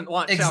 she doesn't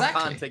want Shao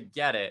Kahn to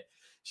get it.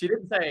 She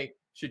didn't say,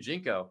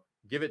 Shujinko,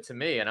 give it to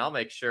me and I'll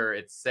make sure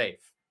it's safe.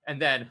 And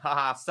then,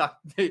 haha, sucker,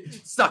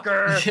 it's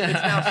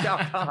now Shao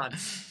Kahn.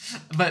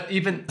 But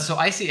even, so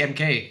I see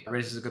MK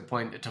raises a good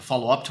point to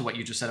follow up to what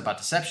you just said about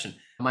Deception.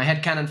 My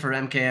headcanon for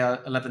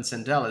MK11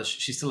 Sindel is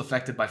she's still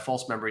affected by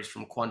false memories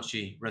from Quan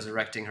Chi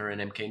resurrecting her in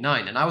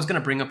MK9. And I was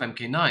going to bring up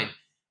MK9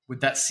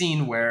 with that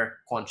scene where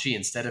Quan Chi,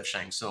 instead of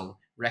Shang Tsung,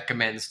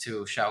 recommends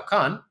to Shao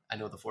Kahn, I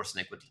know the Force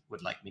Snake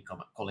would like me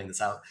calling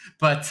this out,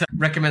 but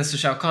recommends to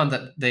Shao Kahn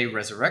that they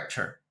resurrect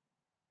her.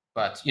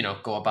 But, you know,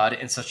 go about it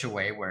in such a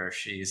way where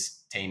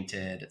she's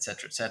tainted,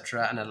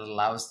 etc., and it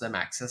allows them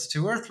access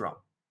to Earthrealm.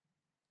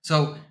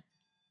 So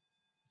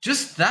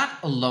just that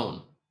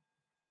alone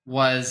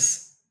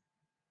was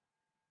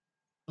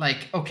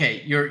like,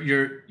 okay,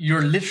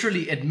 you're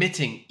literally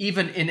admitting,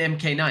 even in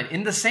MK9,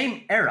 in the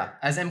same era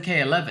as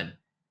MK11,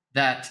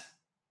 that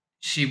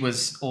she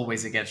was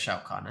always against Shao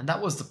Kahn, and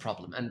that was the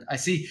problem. And I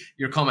see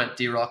your comment,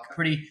 D-Rock,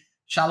 pretty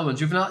shallow and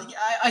juvenile.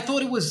 I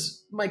thought it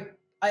was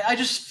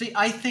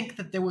I think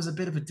that there was a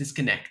bit of a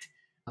disconnect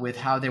with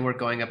how they were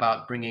going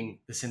about bringing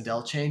the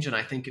Sindel change, and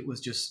I think it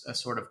was just a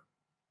sort of,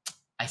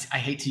 I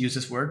hate to use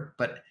this word,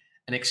 but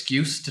an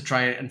excuse to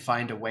try and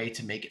find a way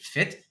to make it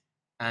fit.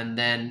 And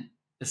then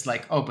it's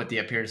like, oh, but the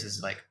appearance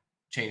is like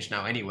changed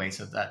now anyway,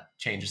 so that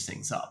changes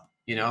things up,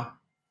 you know?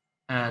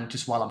 And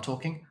just while I'm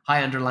talking,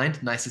 hi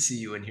Underlined, nice to see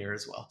you in here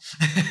as well.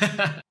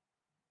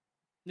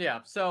 Yeah,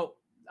 so,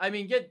 I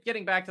mean,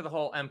 getting back to the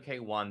whole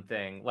MK1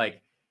 thing,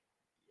 like,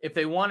 if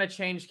they want to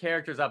change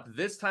characters up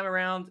this time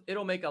around,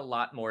 it'll make a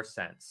lot more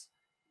sense.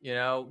 You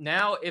know,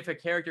 now if a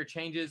character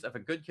changes, if a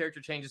good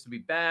character changes to be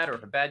bad, or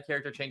if a bad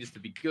character changes to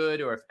be good,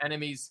 or if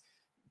enemies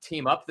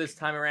team up this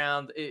time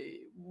around,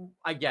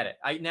 I get it.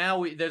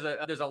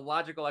 There's a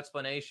logical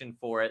explanation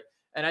for it.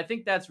 And I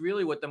think that's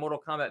really what the Mortal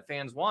Kombat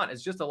fans want,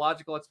 is just a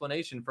logical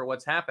explanation for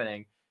what's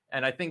happening.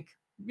 And I think,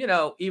 you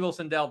know, Evil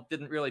Sindel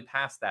didn't really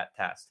pass that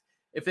test.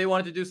 If they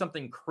wanted to do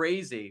something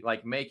crazy,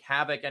 like make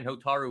Havoc and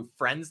Hotaru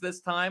friends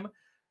this time,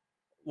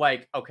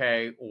 like,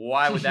 okay,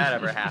 why would that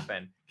ever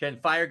happen? Can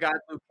Fire God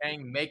Liu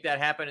Kang make that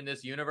happen in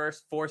this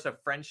universe? Force a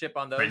friendship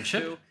on those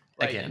two?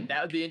 Like, again,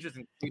 that would be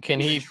interesting. Can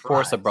he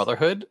force a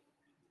brotherhood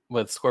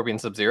with Scorpion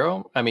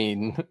Sub-Zero? I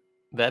mean,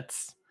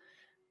 that's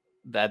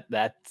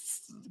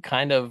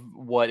kind of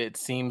what it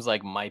seems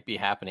like might be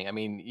happening. I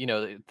mean, you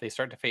know, are they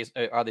starting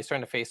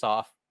to face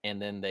off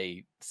and then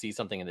they see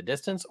something in the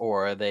distance,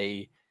 or are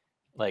they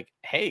like,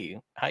 hey,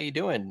 how you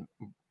doing,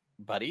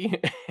 buddy?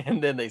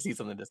 And then they see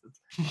something in the distance.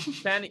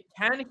 Can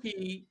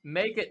he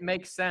make it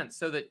make sense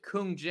so that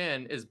Kung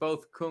Jin is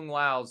both Kung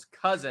Lao's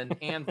cousin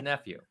and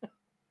nephew?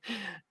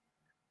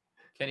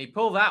 Can he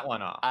pull that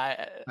one off?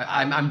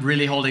 I'm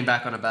really holding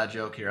back on a bad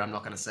joke here. I'm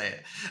not going to say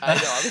it. I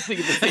know. I was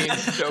thinking the same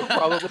joke,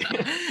 probably.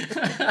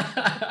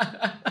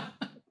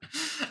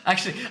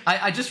 Actually,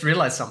 I just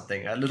realized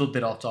something, a little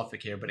bit off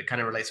topic here, but it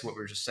kind of relates to what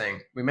we were just saying.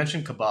 We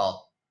mentioned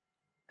Cabal,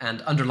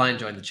 and Underline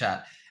joined the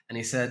chat, and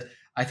he said,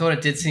 I thought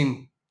it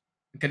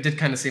did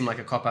kind of seem like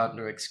a cop-out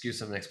or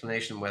excuse of an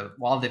explanation, where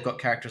while they've got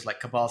characters like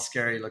Cabal,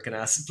 scary looking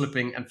ass,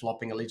 flipping and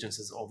flopping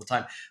allegiances all the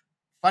time.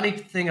 Funny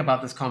thing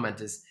about this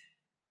comment is,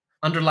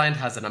 Underlined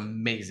has an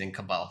amazing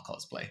Cabal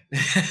cosplay.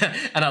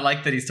 And I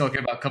like that he's talking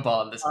about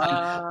Cabal in this.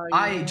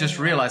 I just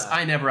realized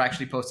I never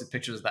actually posted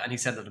pictures of that, and he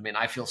sent them to me, and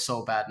I feel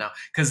so bad now,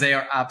 because they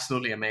are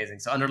absolutely amazing.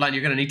 So Underlined,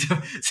 you're going to need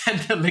to send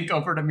the link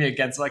over to me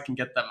again so I can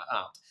get them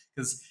out,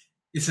 because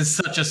this is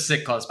such a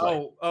sick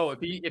cosplay.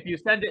 If you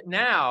send it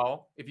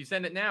now,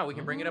 we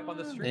can bring it up on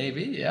the stream.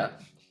 Maybe, yeah.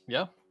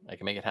 Yeah, I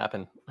can make it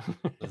happen.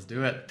 Let's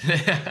do it.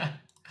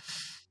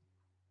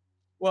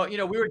 Well, you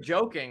know, we were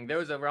joking. There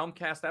was a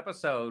Realmcast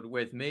episode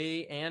with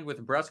me and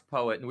with Brusque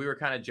Poet, and we were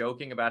kind of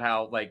joking about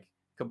how, like,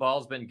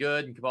 Cabal's been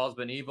good and Cabal's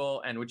been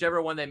evil, and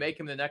whichever one they make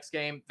him the next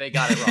game, they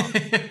got it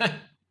wrong.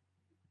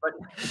 But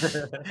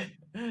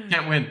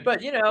Can't win.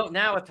 But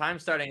now with time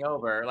starting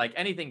over, like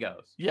anything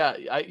goes. Yeah,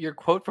 your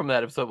quote from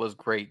that episode was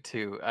great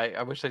too.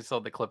 I wish I saw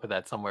the clip of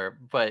that somewhere,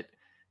 but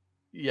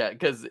yeah,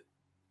 because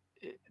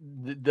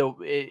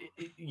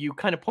you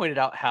kind of pointed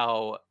out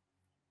how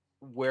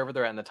wherever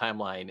they're at in the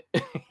timeline,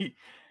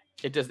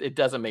 it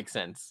doesn't make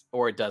sense,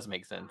 or it does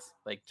make sense.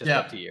 Like just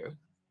up to you.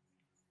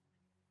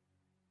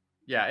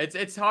 Yeah,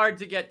 it's hard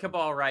to get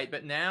Cabal right,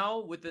 but now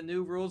with the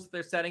new rules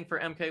they're setting for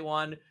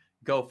MK1,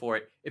 go for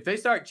it. If they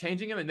start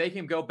changing him and making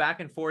him go back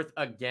and forth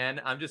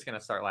again, I'm just gonna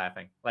start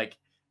laughing. Like,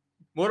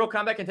 Mortal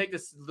Kombat can take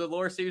the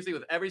lore seriously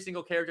with every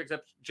single character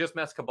except just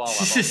mess Cabal up.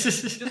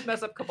 Just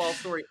mess up Cabal's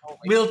story.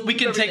 We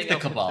can take the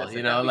Cabal,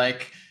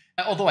 like.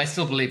 Although I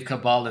still believe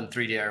Cabal in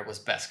 3DR was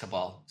best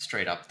Cabal,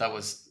 straight up. That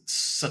was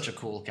such a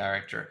cool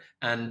character.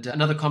 And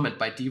another comment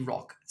by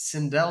D-Rock.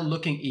 Sindel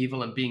looking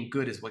evil and being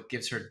good is what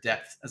gives her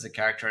depth as a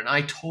character. And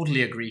I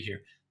totally agree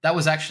here. That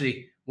was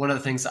actually one of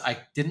the things that I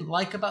didn't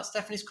like about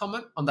Stephanie's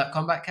comment on that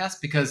Kombat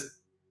cast, because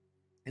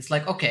it's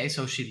like, okay,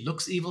 so she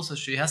looks evil, so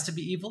she has to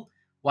be evil.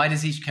 Why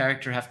does each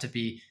character have to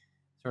be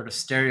sort of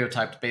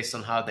stereotyped based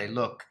on how they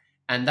look?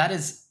 And that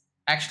is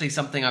actually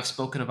something I've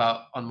spoken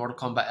about on Mortal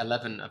Kombat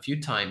 11 a few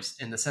times,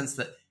 in the sense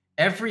that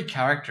every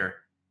character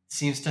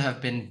seems to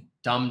have been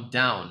dumbed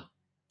down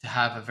to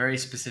have a very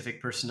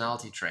specific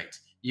personality trait.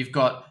 You've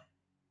got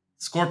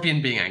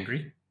Scorpion being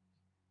angry.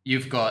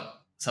 You've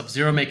got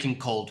Sub-Zero making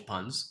cold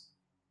puns.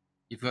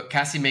 You've got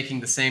Cassie making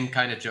the same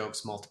kind of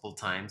jokes multiple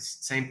times.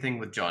 Same thing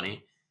with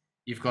Johnny.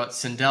 You've got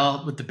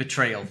Sindel with the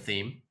betrayal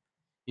theme.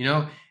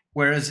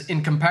 Whereas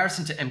in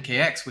comparison to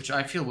MKX, which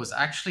I feel was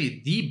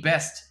actually the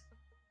best,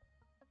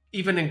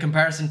 even in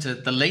comparison to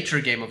the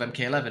later game of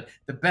MK11,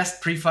 the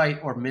best pre-fight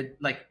or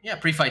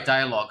pre-fight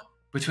dialogue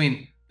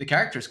between the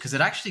characters, because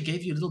it actually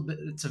gave you little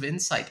bits of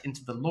insight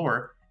into the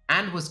lore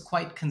and was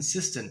quite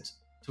consistent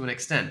to an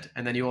extent.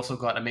 And then you also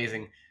got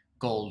amazing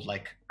gold,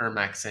 like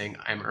Ermac saying,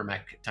 "I'm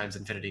Ermac times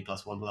infinity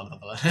plus one," blah, blah,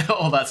 blah,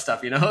 all that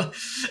stuff,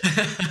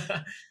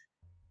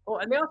 Well,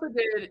 and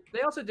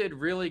they also did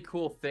really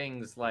cool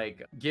things,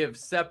 like give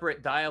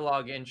separate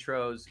dialogue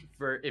intros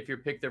for if you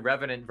pick the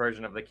Revenant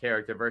version of the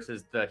character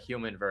versus the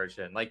human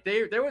version. Like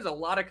there was a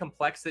lot of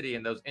complexity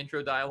in those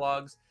intro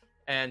dialogues,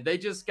 and they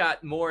just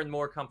got more and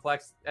more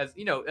complex as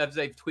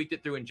they've tweaked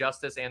it through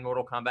Injustice and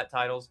Mortal Kombat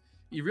titles.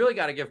 You really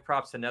got to give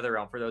props to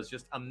NetherRealm for those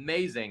just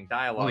amazing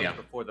dialogues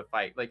before the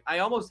fight. Like, I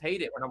almost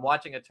hate it when I'm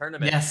watching a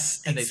tournament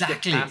and they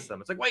skip past them.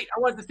 It's like, wait, I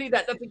wanted to see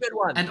that. That's a good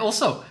one. And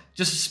also,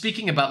 just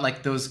speaking about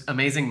like those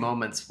amazing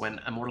moments when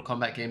a Mortal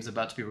Kombat game is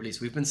about to be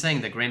released, we've been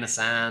saying the grain of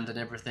sand and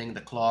everything,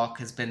 the clock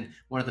has been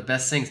one of the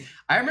best things.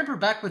 I remember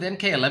back with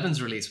MK11's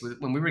release,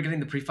 when we were getting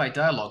the pre-fight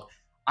dialogue,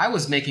 I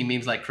was making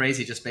memes like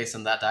crazy just based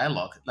on that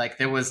dialogue. Like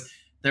there was,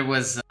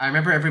 I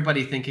remember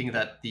everybody thinking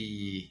that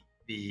the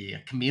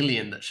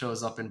chameleon that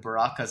shows up in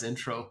Baraka's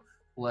intro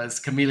was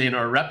chameleon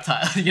or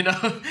reptile,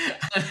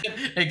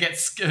 it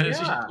gets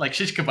like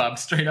shish kebab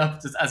straight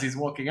up just as he's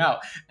walking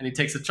out, and he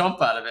takes a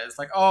chomp out of it. It's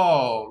like,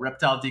 oh,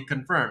 reptile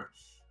deconfirmed.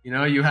 We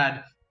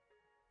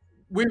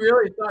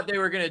really thought they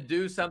were going to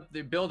do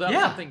something, build up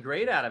something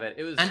great out of it.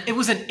 It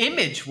was an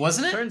image,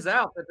 wasn't it? Turns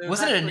out that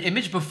wasn't it an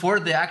image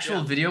before the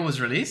actual video was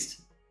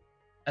released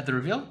at the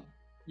reveal?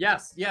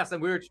 Yes, and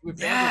fans were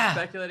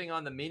speculating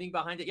on the meaning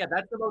behind it. Yeah,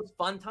 that's the most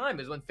fun time,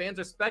 is when fans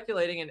are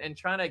speculating and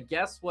trying to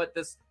guess what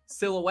this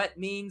silhouette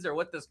means or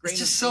what this grain. It's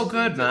just so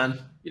good, man.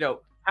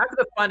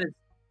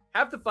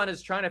 Half the fun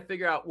is trying to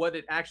figure out what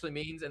it actually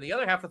means, and the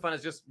other half of the fun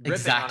is just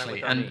ripping on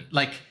it. And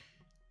like,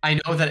 I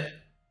know that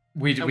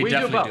we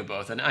definitely do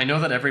both, and I know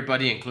that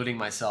everybody, including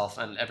myself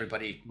and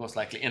everybody most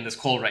likely in this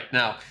call right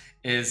now,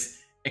 is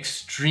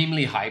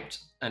extremely hyped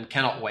and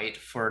cannot wait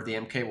for the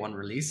MK1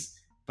 release.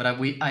 But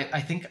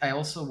I think I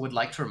also would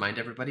like to remind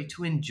everybody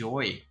to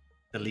enjoy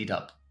the lead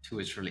up to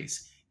its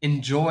release.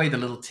 Enjoy the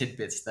little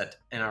tidbits that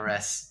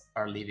NRS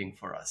are leaving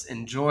for us.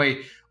 Enjoy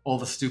all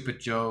the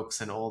stupid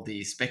jokes and all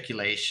the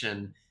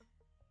speculation,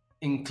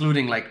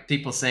 including like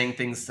people saying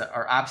things that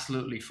are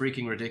absolutely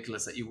freaking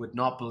ridiculous that you would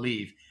not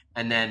believe.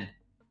 And then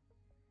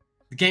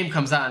the game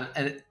comes out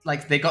and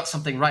like they got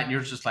something right, and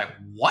you're just like,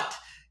 what?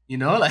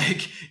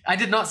 Like I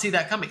did not see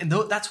that coming. And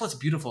that's what's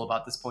beautiful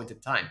about this point in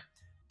time.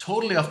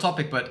 Totally off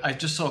topic, but I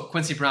just saw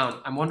Quincy Brown.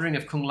 I'm wondering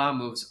if Kung Lao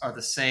moves are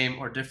the same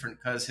or different,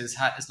 because his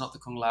hat is not the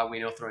Kung Lao we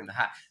know throwing the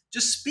hat.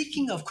 Just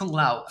speaking of Kung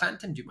Lao,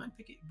 Phantom, do you mind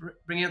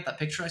bringing up that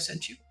picture I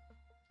sent you?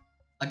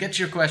 I'll get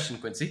to your question,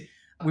 Quincy.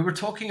 We were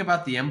talking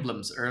about the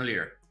emblems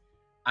earlier.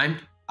 I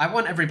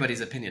want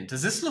everybody's opinion.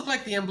 Does this look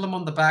like the emblem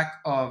on the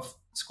back of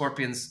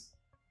Scorpion's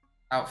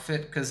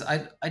outfit? Because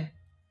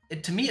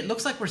to me, it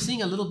looks like we're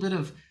seeing a little bit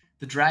of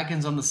the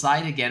dragons on the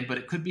side again, but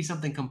it could be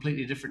something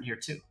completely different here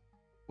too.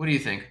 What do you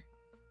think?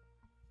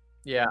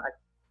 Yeah,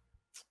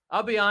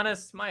 I'll be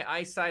honest, my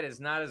eyesight is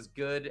not as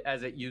good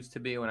as it used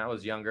to be when I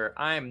was younger.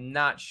 I am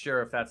not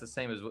sure if that's the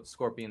same as what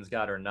Scorpion's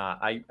got or not.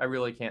 I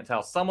really can't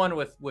tell. Someone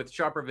with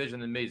sharper vision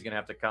than me is going to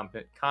have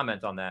to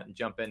comment on that and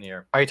jump in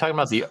here. Are you talking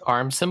about the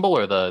arm symbol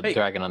or the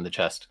dragon on the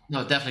chest?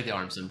 No, definitely the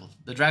arm symbol.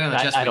 The dragon on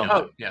the chest. I don't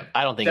know. Yeah,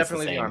 I don't think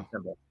Definitely it's the the same. arm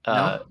symbol.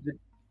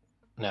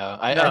 No,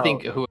 I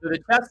think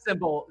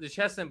the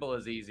chest symbol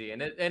is easy,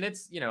 and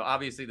it's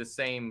obviously the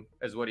same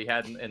as what he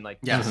had in like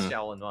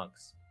Shaolin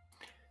monks.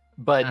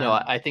 But no,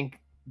 I think.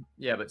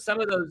 Yeah, but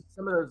some of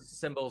those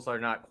symbols are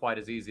not quite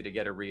as easy to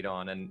get a read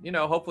on, and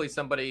hopefully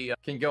somebody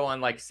can go on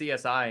like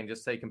CSI and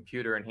just say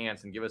computer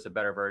enhanced and give us a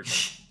better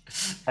version.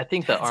 I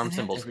think the arm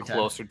symbol is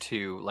closer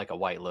to like a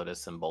White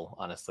Lotus symbol,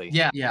 honestly.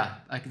 Yeah,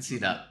 I can see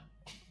that.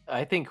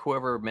 I think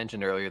whoever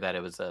mentioned earlier that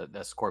it was a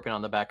scorpion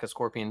on the back of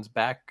Scorpion's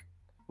back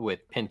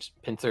with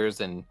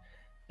pincers and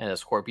a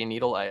scorpion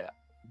needle.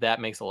 That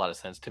makes a lot of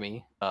sense to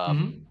me. I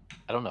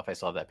don't know if I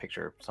saw that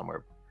picture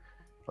somewhere.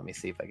 Let me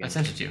see if I can. I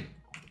sent it to you.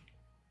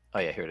 Oh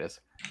yeah, here it is.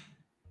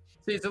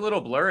 See, it's a little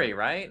blurry,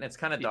 right? And it's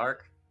kind of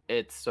dark.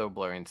 It's so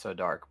blurry and so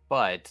dark,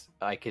 but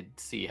I could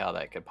see how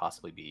that could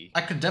possibly be. I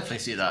could definitely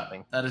see that.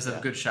 That is a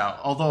good shout.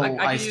 Although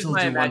I still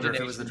do wonder if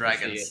it was the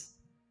dragons.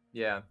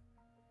 Yeah,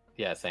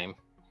 same.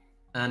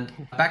 And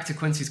back to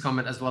Quincy's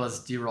comment as well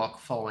as D-Rock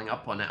following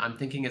up on it, I'm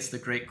thinking it's the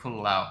great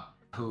Kung Lao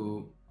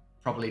who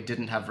probably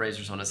didn't have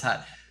razors on his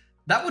hat.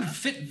 That would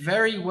fit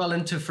very well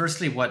into,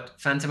 firstly,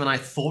 what Phantom and I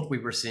thought we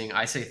were seeing.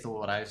 I say thought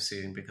what I was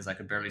seeing because I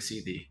could barely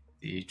see the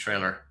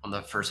trailer on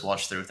the first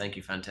watch through. Thank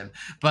you, Phantom.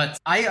 But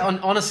I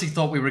honestly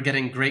thought we were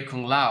getting Great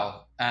Kung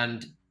Lao,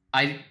 and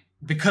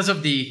because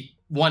of the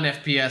 1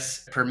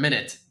 FPS per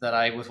minute that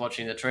I was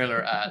watching the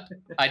trailer at,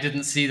 I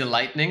didn't see the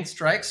lightning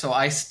strike, so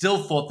I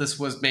still thought this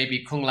was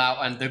maybe Kung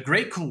Lao and the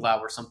Great Kung Lao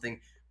or something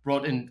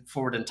brought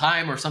forward in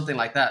time or something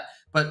like that.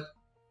 But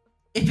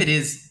if it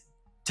is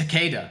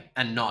Takeda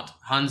and not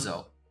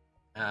Hanzo,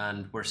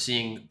 and we're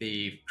seeing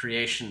the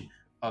creation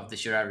of the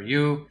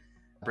Shiraryu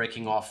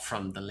breaking off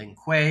from the Lin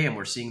Kuei, and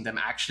we're seeing them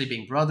actually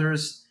being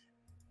brothers,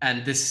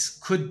 and this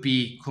could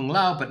be Kung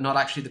Lao, but not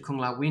actually the Kung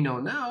Lao we know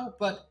now,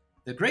 but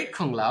the Great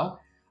Kung Lao.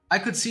 I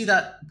could see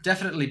that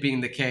definitely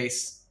being the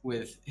case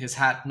with his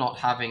hat not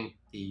having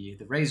the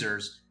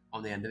razors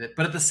on the end of it.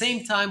 But at the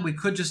same time, we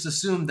could just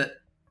assume that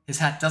his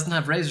hat doesn't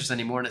have razors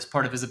anymore and it's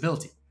part of his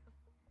ability.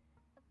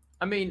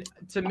 I mean,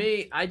 to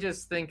me, I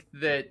just think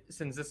that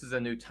since this is a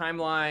new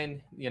timeline,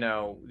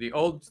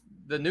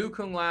 the new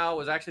Kung Lao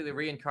was actually the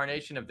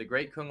reincarnation of the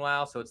Great Kung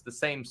Lao, so it's the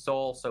same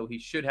soul, so he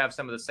should have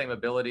some of the same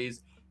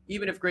abilities.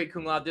 Even if Great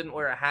Kung Lao didn't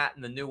wear a hat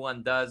and the new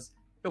one does,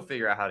 he'll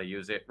figure out how to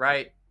use it,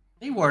 right?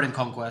 He wore it in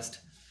Conquest.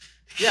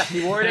 Yeah,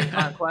 he wore it in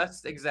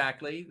Conquest,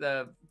 exactly.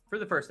 For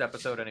the first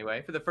episode,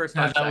 anyway. For the first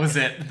time. That was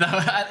it.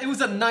 It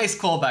was a nice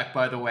callback,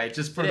 by the way,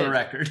 just for the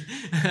record.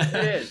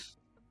 It is.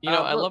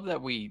 I love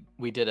that we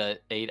did a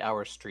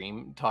 8-hour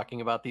stream talking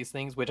about these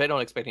things, which I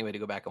don't expect anybody to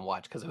go back and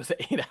watch because it was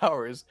 8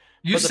 hours.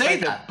 You say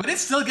that, but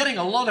it's still getting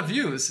a lot of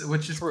views,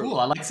 which is cool.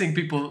 I like seeing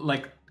people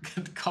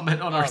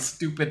comment on our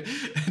stupid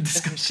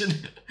discussion.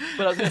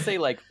 But I was gonna say,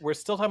 we're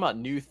still talking about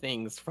new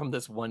things from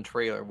this one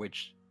trailer,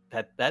 which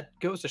that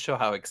goes to show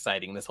how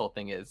exciting this whole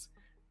thing is.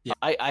 Yeah.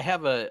 I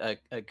have a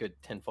good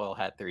tinfoil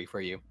hat theory for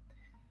you.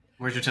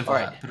 Where's your tinfoil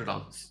hat? Put it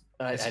on.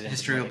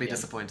 History will be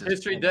disappointed.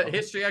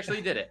 History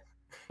actually did it.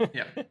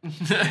 Yeah.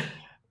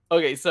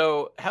 Okay,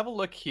 so have a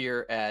look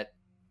here at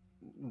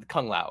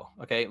Kung Lao.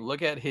 Okay,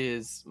 look at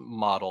his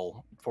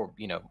model for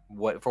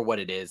what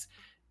it is.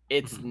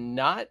 It's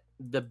not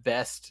the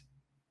best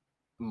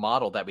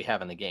model that we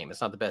have in the game.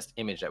 It's not the best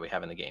image that we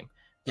have in the game.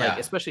 Yeah.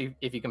 Especially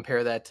if you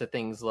compare that to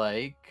things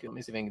like, let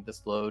me see if I can get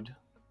this load.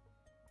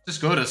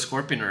 Just go to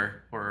Scorpion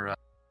or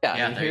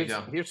there you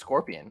go. Here's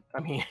Scorpion.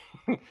 I mean,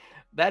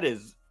 that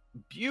is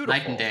beautiful.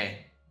 Night and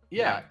day.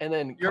 Yeah. And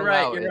then you're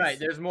right.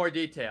 There's more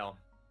detail.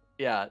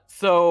 Yeah.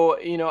 So,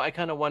 I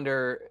kind of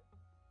wonder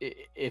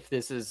if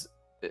this is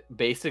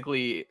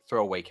basically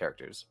throwaway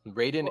characters.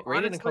 Raiden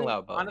and Kung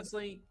Lao both.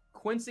 Honestly,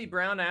 Quincy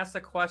Brown asked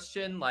a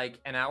question like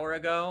an hour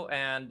ago,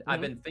 and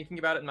I've been thinking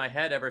about it in my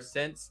head ever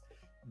since.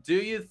 Do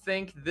you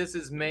think this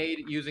is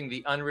made using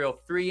the Unreal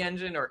 3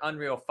 engine or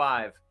Unreal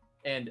 5?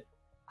 And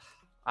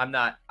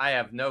I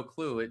have no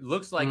clue. It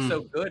looks like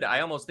so good.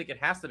 I almost think it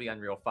has to be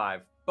Unreal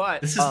 5.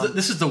 But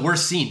this is the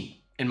worst scene,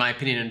 in my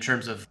opinion, in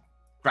terms of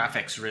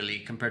graphics, really,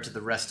 compared to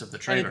the rest of the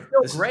trailer.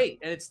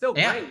 It's still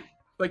great.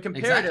 But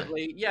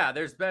comparatively,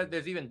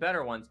 there's even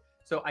better ones.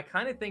 So I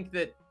kind of think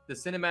that the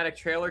cinematic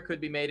trailer could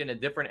be made in a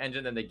different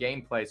engine than the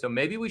gameplay. So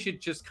maybe we should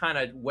just kind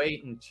of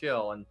wait and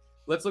chill and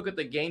let's look at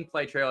the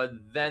gameplay trailer,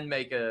 then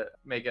make a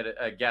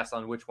guess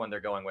on which one they're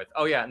going with.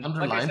 Oh yeah, and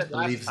Underlined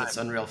believes it's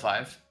Unreal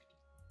 5.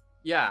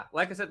 Yeah,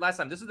 like I said last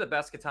time, this is the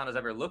best Katana's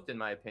ever looked, in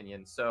my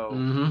opinion. So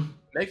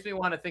makes me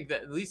want to think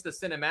that at least the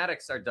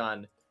cinematics are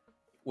done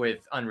with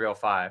Unreal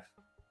 5.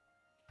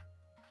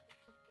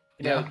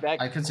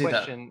 I can see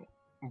that.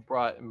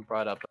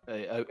 Brought up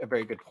a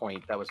very good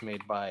point that was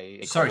made by.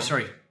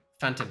 Sorry,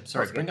 Phantom.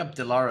 Sorry, bring up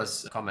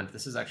Dilara's comment.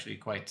 This is actually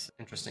quite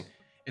interesting.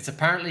 It's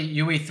apparently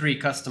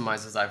UE3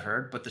 customizes, I've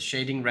heard, but the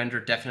shading render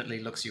definitely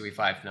looks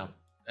UE5 now.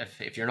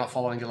 If you're not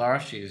following Dilara,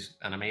 she's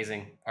an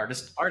amazing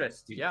artist.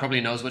 She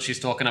probably knows what she's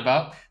talking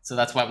about. So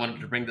that's why I wanted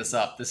to bring this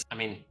up.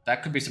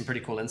 That could be some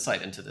pretty cool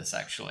insight into this,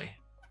 actually.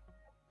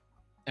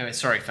 Anyway,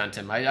 sorry,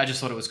 Phantom. I just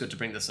thought it was good to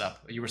bring this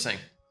up. You were saying?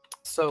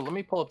 So let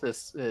me pull up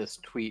this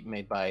tweet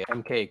made by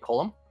MK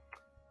Colum.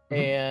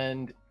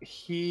 And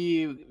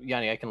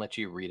Yanni, I can let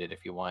you read it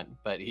if you want,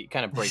 but he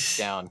kind of breaks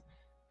down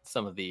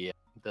some of the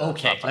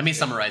okay, let me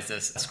summarize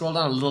this. Scroll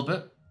down a little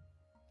bit.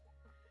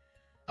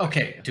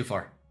 Okay, too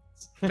far.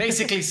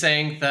 Basically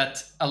saying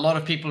that a lot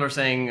of people are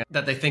saying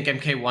that they think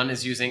MK1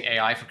 is using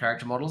AI for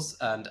character models.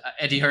 And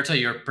Eddie Herta,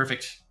 you're a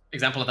perfect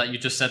example of that. You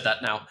just said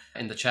that now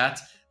in the chat.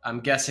 I'm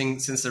guessing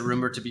since they're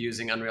rumored to be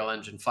using Unreal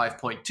Engine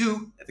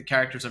 5.2, the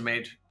characters are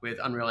made with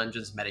Unreal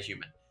Engine's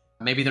MetaHuman.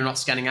 Maybe they're not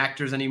scanning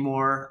actors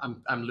anymore.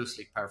 I'm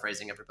loosely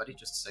paraphrasing everybody,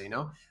 just so you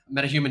know.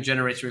 MetaHuman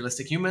generates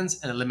realistic humans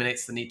and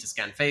eliminates the need to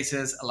scan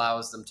faces,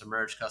 allows them to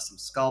merge custom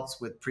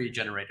sculpts with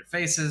pre-generated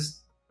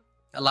faces,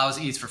 allows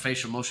ease for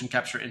facial motion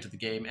capture into the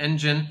game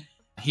engine.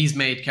 He's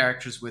made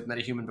characters with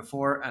MetaHuman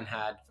before and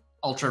had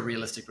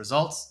ultra-realistic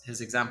results.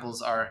 His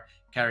examples are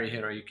Kari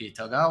Hiroyuki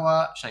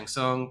Togawa, Shang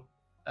Tsung,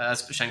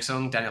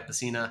 Daniel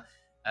Pacina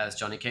as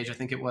Johnny Cage, I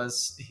think it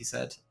was, he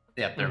said.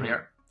 Yeah, there we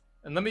are.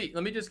 And let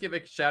me just give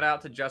a shout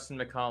out to Justin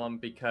McCollum,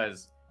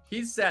 because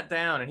he's sat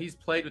down and he's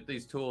played with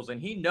these tools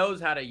and he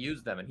knows how to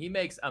use them and he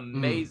makes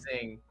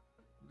amazing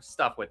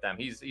stuff with them.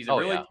 He's a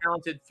really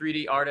talented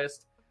 3D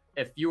artist.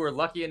 If you were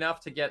lucky enough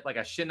to get like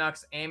a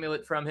Shinnok's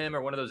amulet from him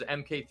or one of those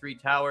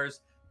MK3 towers,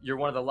 you're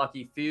one of the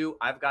lucky few.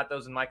 I've got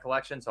those in my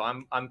collection, so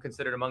I'm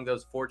considered among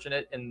those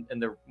fortunate in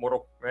the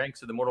Mortal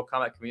ranks of the Mortal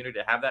Kombat community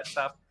to have that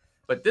stuff.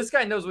 But this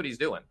guy knows what he's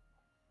doing.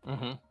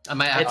 I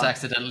might have to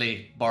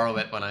accidentally borrow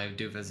it when I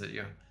do visit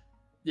you.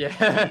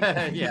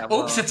 Yeah, yeah.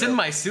 Well, oops, it's in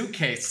my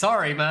suitcase.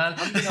 Sorry, man.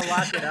 I'm gonna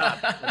lock it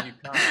up when you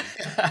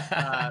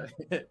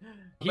come.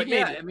 But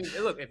yeah, I mean,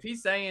 look, if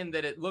he's saying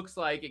that it looks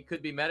like it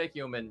could be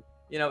MetaHuman,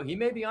 he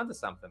may be onto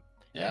something.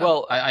 Yeah.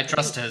 Well, I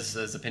trust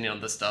his opinion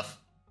on this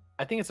stuff.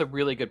 I think it's a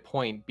really good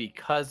point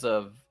because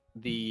of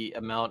the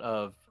amount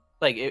of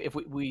if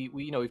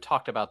we've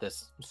talked about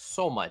this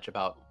so much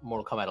about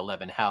Mortal Kombat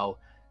 11, how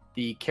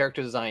the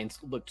character designs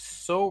looked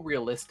so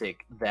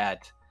realistic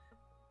that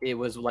it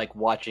was like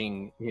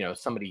watching,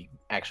 somebody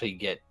actually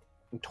get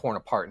torn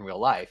apart in real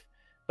life.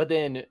 But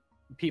then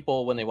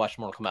people, when they watched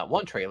Mortal Kombat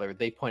 1 trailer,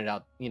 they pointed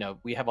out,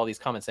 we have all these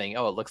comments saying,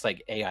 oh, it looks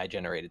like AI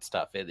generated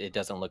stuff. It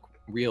doesn't look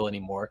real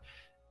anymore.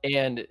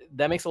 And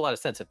that makes a lot of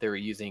sense if they were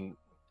using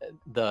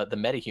the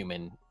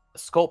MetaHuman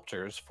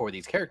sculptors for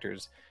these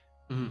characters.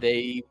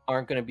 They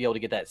aren't going to be able to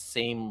get that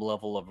same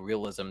level of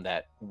realism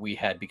that we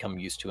had become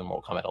used to in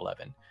Mortal Kombat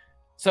 11.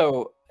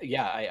 So,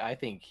 yeah, I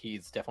think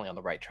he's definitely on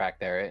the right track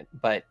there.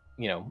 But,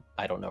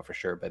 I don't know for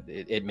sure, but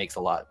it makes a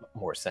lot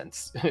more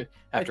sense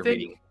after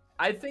reading.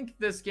 I think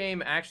this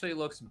game actually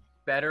looks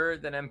better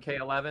than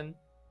MK11.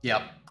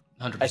 Yep,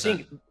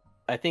 100%.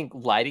 I think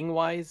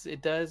lighting-wise,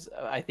 it does.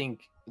 I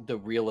think the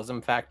realism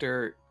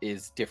factor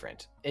is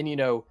different. And,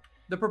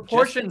 the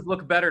proportions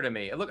look better to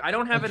me. Look, I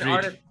don't have an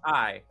artist's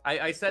eye.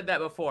 I said that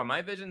before.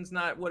 My vision's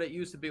not what it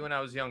used to be when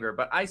I was younger,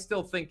 but I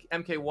still think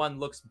MK1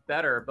 looks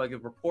better. Like the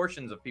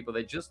proportions of people,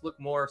 they just look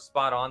more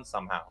spot on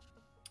somehow.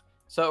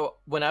 So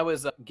when I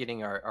was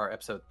getting our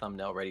episode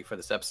thumbnail ready for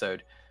this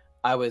episode,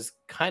 I was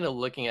kind of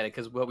looking at it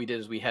because what we did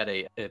is we had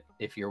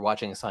if you're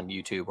watching us on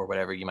YouTube or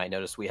whatever, you might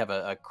notice we have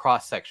a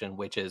cross section,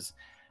 which is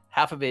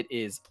half of it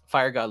is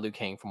Fire God Liu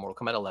Kang from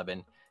Mortal Kombat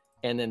 11.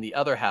 And then the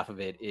other half of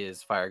it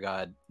is Fire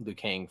God Liu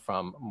Kang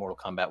from Mortal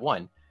Kombat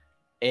 1.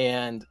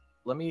 And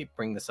let me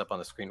bring this up on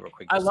the screen real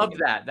quick. I love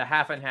that, the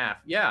half and half.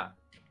 Yeah.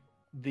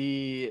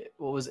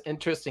 What was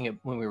interesting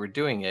when we were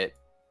doing it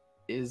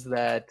is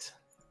that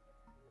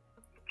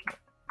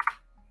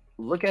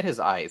look at his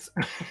eyes.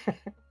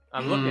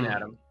 I'm looking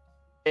at him.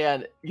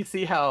 And you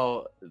see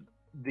how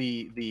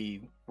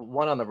the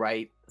one on the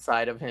right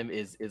side of him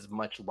is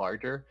much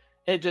larger.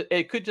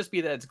 It could just be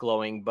that it's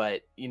glowing,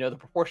 but the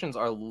proportions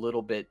are a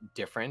little bit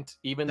different,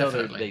 even though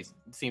they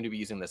seem to be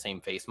using the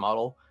same face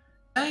model.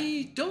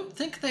 I don't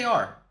think they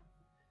are.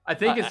 I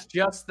think it's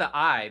just the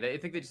eye. I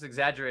think they just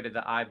exaggerated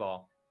the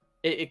eyeball.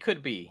 It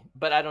could be,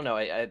 but I don't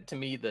know. To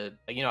me,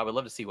 I would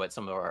love to see what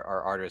some of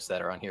our artists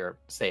that are on here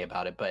say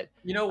about it. But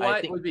you know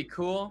what would be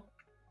cool?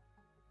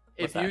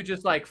 If you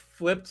just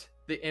flipped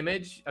the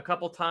image a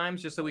couple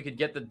times just so we could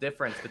get the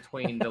difference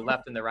between the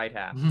left and the right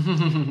half.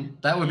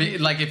 That would be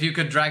if you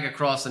could drag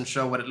across and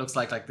show what it looks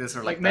like this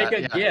or make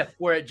a GIF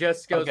where it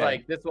just goes this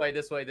way,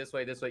 this way, this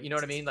way, this way. You know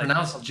what I mean?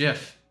 Pronounced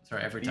GIF.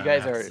 Sorry, every time. You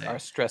guys are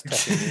stress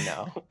testing me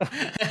now.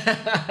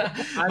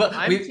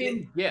 I'm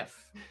team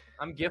GIF.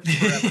 I'm GIF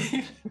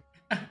forever.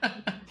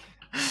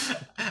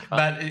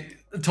 But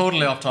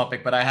totally off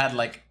topic, but I had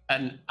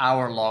an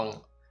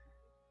hour-long,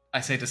 I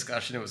say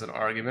discussion, it was an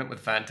argument with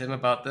Phantom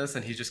about this,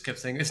 and he just kept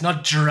saying, it's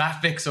not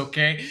graphics,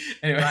 okay?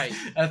 Anyway,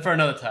 for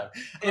another time.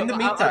 In the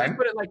meantime... I'll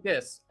put it like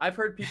this. I've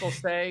heard people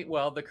say,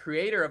 well, the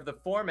creator of the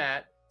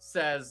format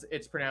says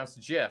it's pronounced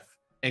GIF.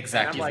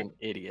 Exactly. He's like, an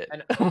idiot.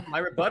 And my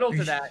rebuttal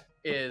to that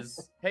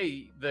is,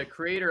 hey, the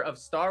creator of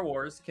Star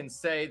Wars can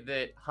say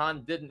that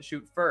Han didn't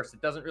shoot first.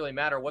 It doesn't really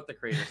matter what the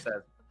creator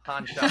says.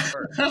 Han shot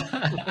first,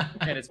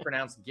 and it's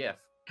pronounced GIF.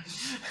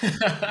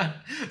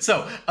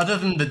 So, other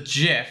than the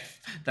GIF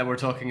that we're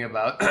talking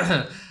about,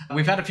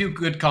 we've had a few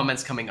good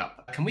comments coming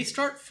up. Can we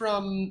start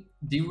from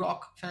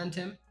D-Rock Fan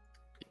Tim?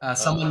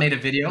 Someone made a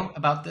video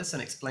about this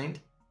and explained.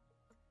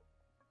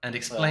 Nope,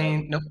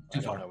 too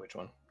I far. don't know which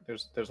one.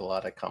 There's a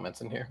lot of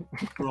comments in here.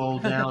 Scroll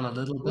down a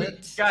little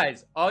bit.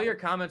 Guys, all your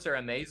comments are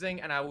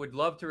amazing, and I would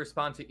love to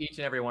respond to each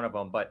and every one of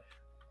them. But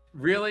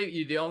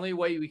really, the only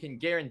way we can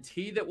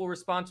guarantee that we'll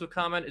respond to a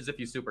comment is if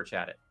you super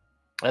chat it.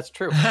 That's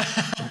true.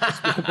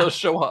 They'll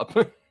show up.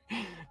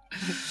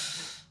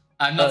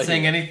 I'm not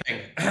saying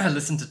anything.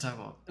 Listen to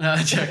Tomo. No,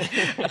 joke.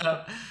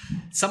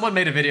 Someone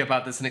made a video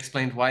about this and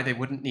explained why they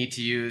wouldn't need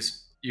to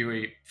use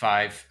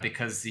UE5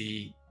 because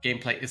the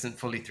gameplay isn't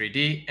fully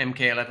 3D.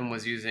 MK11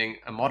 was using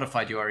a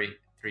modified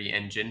UE3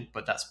 engine,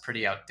 but that's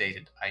pretty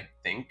outdated, I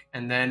think.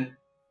 And then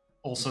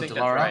also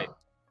Delara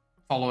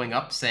following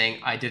up saying,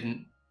 I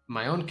didn't,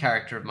 my own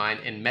character of mine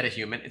in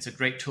MetaHuman, it's a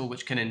great tool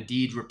which can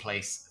indeed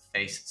replace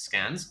face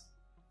scans.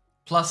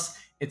 Plus,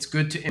 it's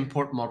good to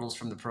import models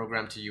from the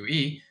program to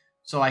UE,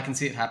 so I can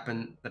see it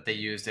happen that they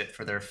used it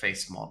for their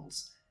face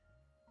models.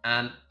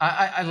 And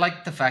I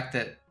like the fact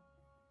that,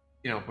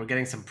 we're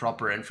getting some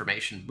proper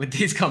information with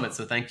these comments,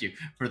 so thank you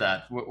for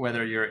that.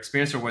 Whether you're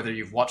experienced or whether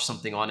you've watched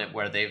something on it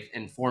where they've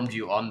informed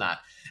you on that.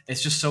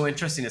 It's just so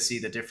interesting to see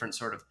the different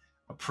sort of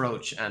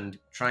approach and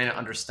trying to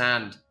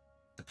understand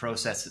the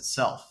process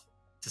itself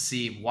to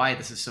see why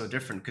this is so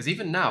different. Because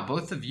even now,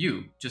 both of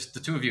you, just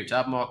the two of you,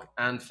 Tabmock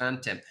and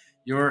Phantom,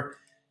 you're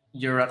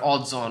at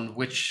odds on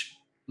which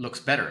looks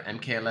better,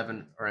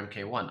 MK11 or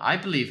MK1. I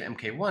believe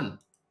MK1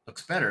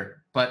 looks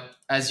better, but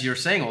as you're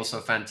saying also,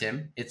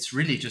 Phantom, it's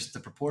really just the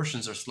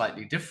proportions are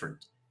slightly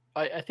different.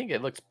 I think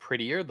it looks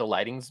prettier. The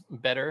lighting's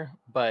better,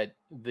 but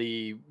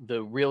the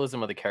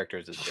realism of the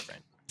characters is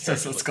different.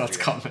 Says Scott's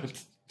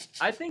comment.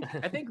 I think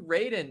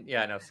Raiden.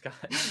 Yeah, no, Scott.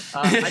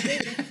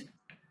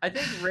 I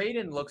think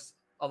Raiden looks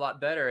a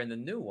lot better in the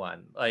new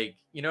one. Like,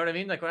 you know what I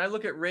mean? Like when I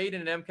look at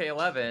Raiden and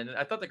MK11,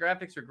 I thought the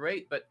graphics were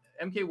great, but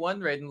MK1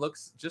 Raiden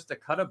looks just a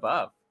cut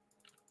above.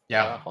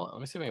 Yeah. Hold on.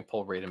 Let me see if I can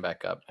pull Raiden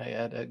back up. I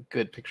had a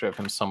good picture of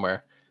him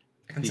somewhere.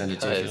 I can send it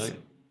to you.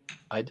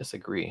 I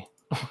disagree.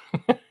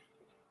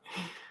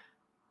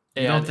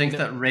 You don't think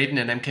that Raiden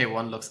in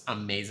MK1 looks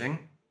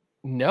amazing?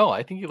 No,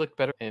 I think he looked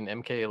better in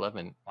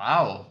MK11.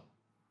 Wow.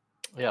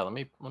 Yeah, let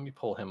me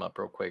pull him up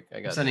real quick.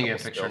 I'm sending you a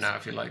picture now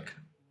if you like.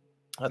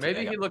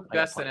 Maybe he looked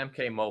best in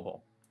MK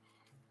Mobile.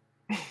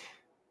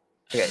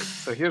 Okay,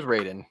 so here's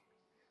Raiden,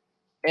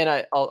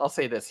 and I'll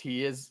say this: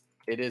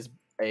 it is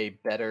a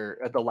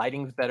better. The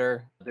lighting's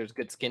better. There's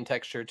good skin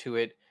texture to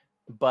it,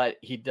 but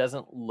he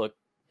doesn't look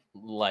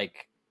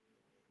like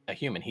a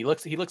human. He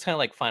looks kind of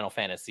like Final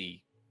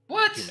Fantasy.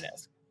 What?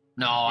 Human-esque.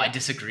 No, yeah. I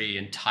disagree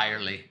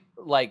entirely.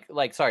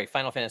 Sorry,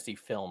 Final Fantasy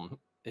film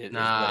is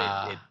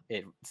what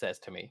it says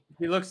to me.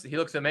 He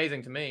looks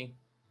amazing to me.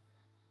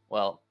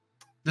 Well,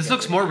 this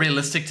looks more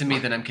realistic to me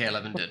than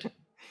MK11 did.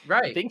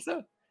 Right? You think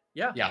so?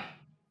 Yeah. Yeah.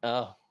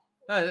 Oh.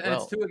 And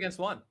it's 2 against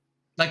 1.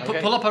 Like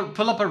pull up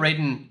a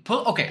Raiden.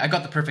 Okay, I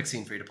got the perfect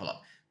scene for you to pull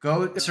up.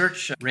 Go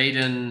search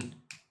Raiden,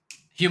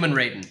 human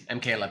Raiden,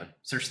 MK11.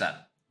 Search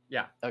that.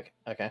 Yeah. Okay.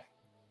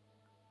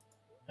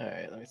 All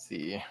right. Let me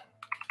see.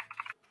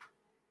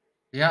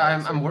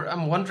 Yeah,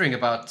 I'm wondering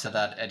about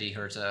that Eddie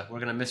Herta. We're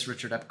gonna miss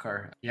Richard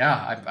Epcar.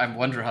 Yeah, I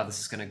wonder how this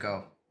is gonna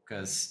go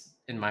because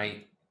in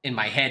my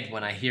head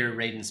when I hear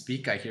Raiden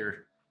speak, I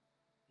hear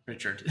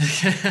Richard.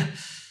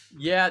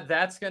 Yeah,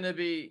 that's gonna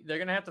be. They're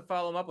gonna have to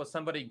follow him up with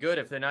somebody good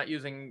if they're not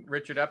using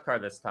Richard Epcar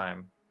this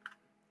time.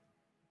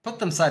 Put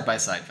them side by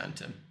side,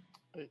 Phantom.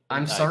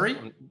 I'm sorry.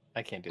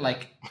 I can't do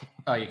that.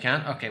 Oh, you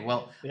can't? Okay,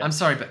 well, yeah. I'm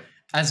sorry, but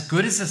as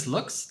good as this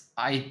looks,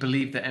 I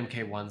believe the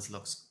MK1's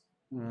looks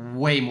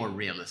way more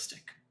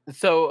realistic.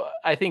 So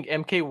I think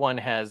MK1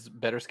 has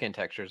better skin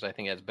textures. I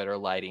think it has better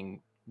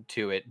lighting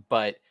to it,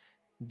 but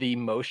the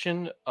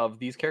motion of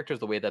these characters,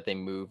 the way that they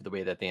move, the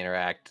way that they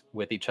interact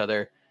with each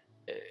other,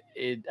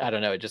 I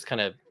don't know. It just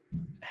kind of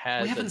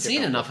has. We haven't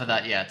seen enough of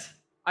that yet.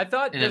 I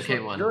thought this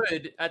MK1 looked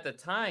good at the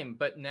time,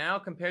 but now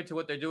compared to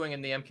what they're doing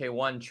in the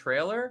MK1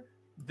 trailer,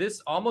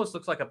 this almost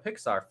looks like a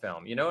Pixar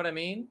film. You know what I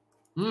mean?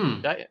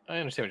 I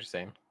understand what you're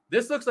saying.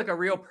 This looks like a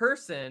real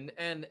person,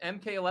 and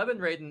MK11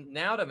 Raiden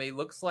now to me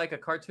looks like a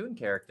cartoon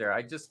character.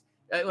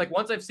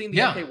 Once I've seen the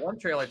MK1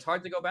 trailer, it's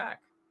hard to go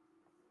back.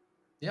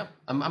 Yeah,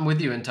 I'm with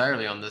you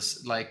entirely on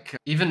this. Like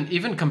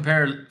even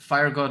compare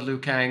Fire God Liu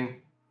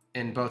Kang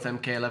in both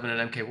MK11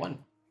 and MK1.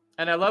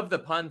 And I love the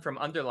pun from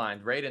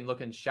Underlined, Raiden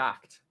looking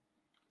shocked.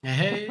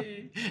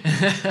 Hey.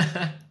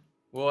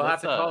 We'll have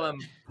to call him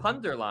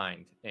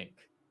Punderlined Inc.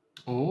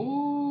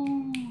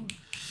 Ooh.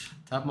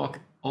 Tabmock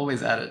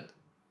always at it.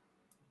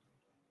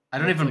 I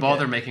don't even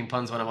bother making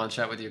puns when I'm on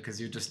chat with you because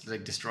you just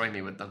destroy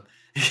me with them.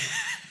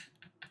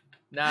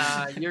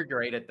 Nah, you're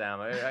great at them.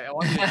 I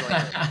want you to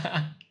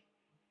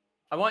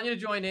join I want you to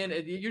join in.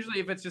 Usually,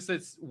 if it's just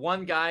this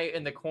one guy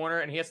in the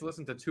corner and he has to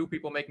listen to two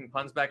people making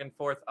puns back and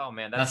forth, oh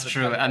man, That's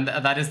true, and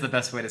that is the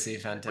best way to see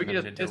Phantom. We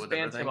can just piss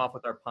Phantom off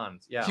with our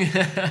puns.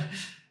 Yeah.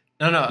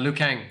 No, Liu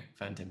Kang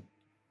Phantom.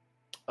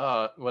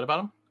 What about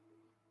him?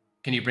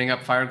 Can you bring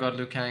up Fire God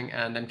Liu Kang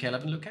and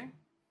MK11 Liu Kang?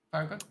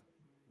 Fire God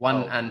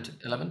 1 and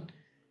 11.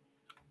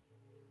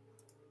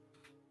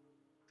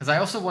 Because I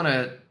also want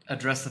to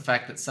address the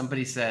fact that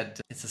somebody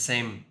said it's the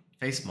same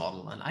face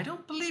model, and I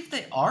don't believe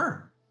they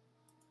are.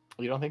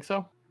 You don't think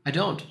so? I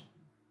don't.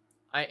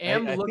 I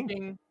am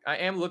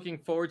looking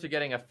forward to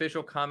getting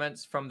official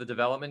comments from the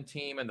development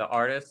team and the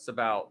artists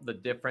about the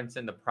difference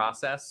in the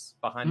process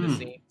behind the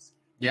scenes.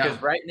 Because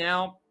right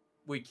now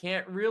we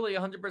can't really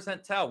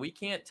 100% tell. We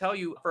can't tell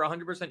you for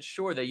 100%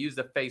 sure they used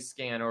a face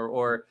scan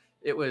or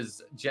it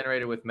was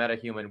generated with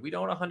MetaHuman. We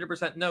don't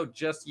 100% know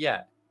just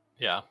yet.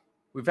 Yeah.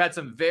 We've had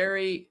some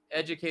very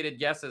educated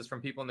guesses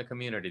from people in the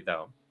community,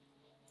 though.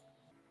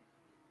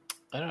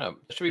 I don't know.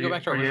 Should we go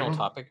back to our original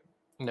topic?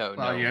 No.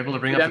 Are you able to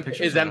bring up the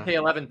pictures? Is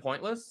MK11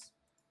 pointless?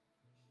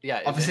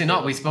 Yeah. Obviously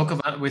not. We've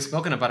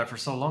spoken about it for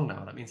so long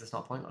now. That means it's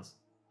not pointless.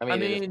 I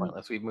mean, it is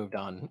pointless. We've moved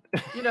on.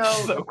 You know,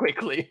 so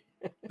quickly.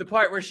 The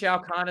part where Shao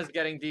Kahn is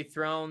getting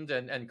dethroned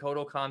and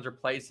Kotal Khan's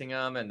replacing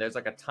him, and there's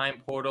like a time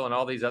portal, and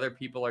all these other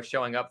people are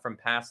showing up from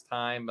past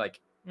time.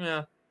 Like,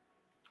 yeah,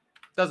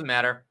 doesn't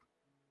matter.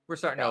 We're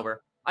starting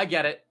over. I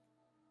get it.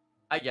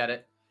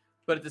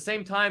 But at the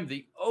same time,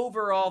 the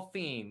overall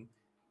theme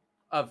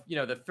of, you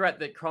know, the threat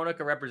that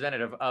Kronika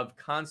represented of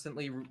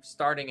constantly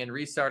starting and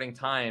restarting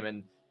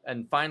time,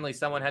 and finally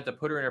someone had to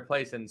put her in her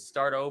place and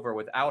start over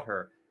without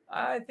her.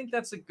 I think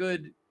that's a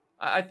good.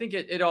 I think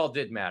it all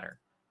did matter.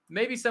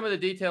 Maybe some of the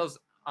details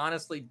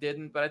honestly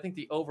didn't, but I think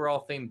the overall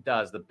theme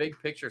does. The big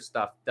picture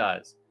stuff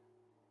does.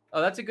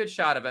 Oh, that's a good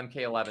shot of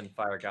MK11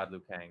 Fire God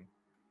Liu Kang.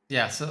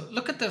 Yeah, so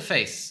look at the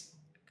face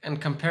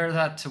and compare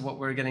that to what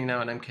we're getting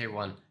now in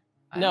MK1.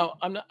 No,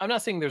 I'm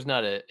not saying there's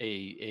not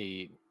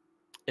a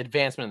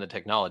advancement in the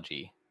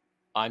technology.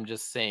 I'm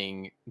just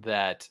saying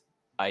that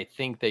I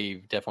think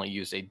they've definitely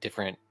used a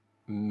different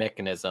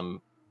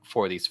mechanism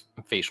for these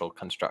facial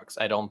constructs.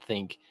 I don't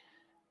think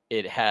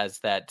it has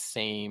that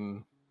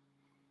same.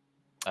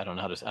 I don't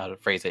know how to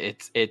phrase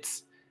it.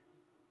 It's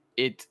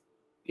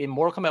in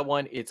Mortal Kombat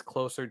 1, it's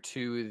closer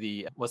to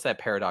the what's that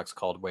paradox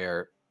called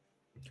where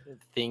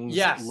things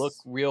look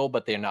real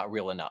but they're not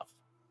real enough.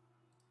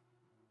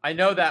 I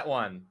know that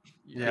one.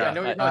 Yeah, I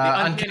know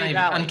the Uncanny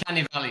Valley.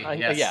 Uncanny Valley.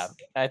 Yes. Yeah,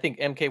 I think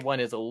MK1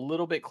 is a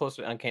little bit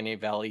closer to Uncanny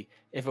Valley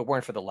if it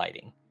weren't for the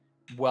lighting.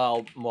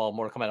 While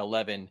Mortal Kombat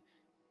 11,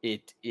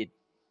 it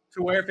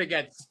to where if it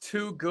gets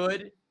too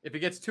good. If it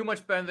gets too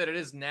much better than it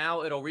is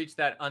now, it'll reach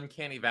that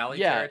Uncanny Valley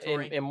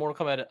territory. And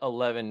Mortal Kombat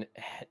 11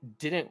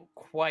 didn't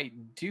quite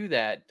do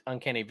that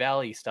Uncanny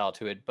Valley style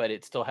to it, but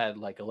it still had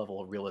like a level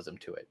of realism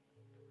to it.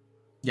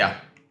 Yeah.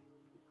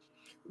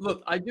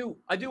 Look, I do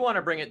want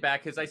to bring it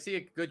back because I see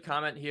a good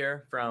comment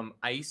here from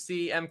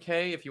Icy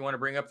MK. If you want to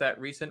bring up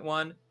that recent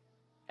one,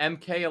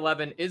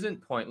 MK11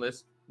 isn't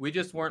pointless. We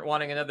just weren't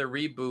wanting another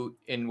reboot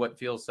in what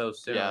feels so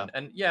soon. Yeah.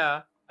 And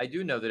yeah, I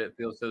do know that it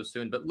feels so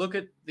soon, but look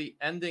at the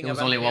ending. There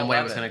was only one way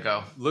it was going to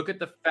go. Look at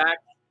the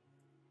fact.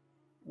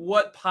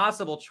 What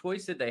possible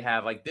choice did they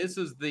have? Like, this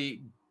is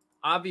the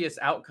obvious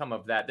outcome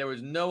of that. There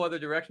was no other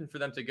direction for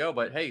them to go.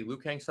 But hey, Liu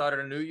Kang started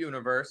a new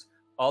universe.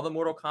 All the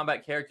Mortal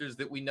Kombat characters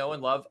that we know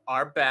and love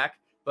are back,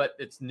 but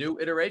it's new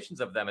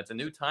iterations of them. It's a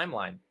new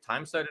timeline.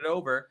 Time started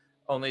over,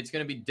 only it's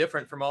going to be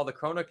different from all the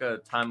Kronika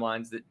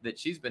timelines that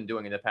she's been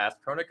doing in the past.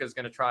 Kronika is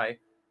going to try.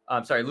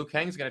 Liu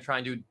Kang's going to try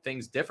and do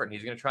things different.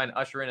 He's going to try and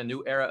usher in a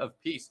new era of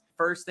peace.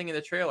 First thing in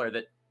the trailer,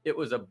 that it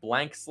was a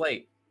blank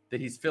slate that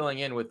he's filling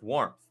in with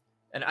warmth.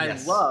 And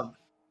Yes.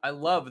 I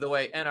love the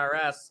way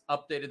NRS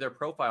updated their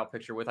profile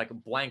picture with like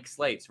blank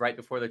slates right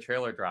before the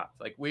trailer dropped.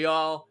 Like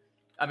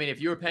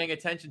if you were paying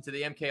attention to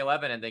the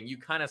MK11 ending, you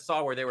kind of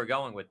saw where they were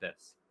going with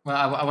this. Well,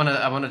 I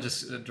want to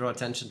just draw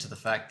attention to the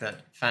fact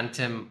that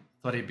Phantom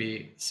thought he'd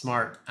be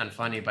smart and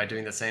funny by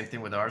doing the same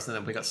thing with ours, and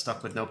then we got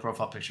stuck with no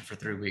profile picture for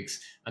 3 weeks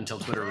until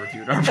Twitter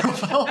reviewed our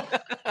profile.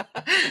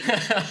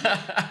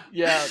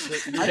 Yeah,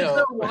 I don't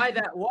know why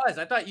that was.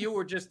 I thought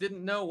you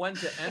didn't know when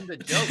to end the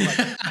joke,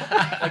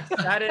 like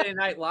Saturday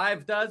Night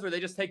Live does, where they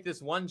just take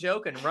this one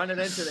joke and run it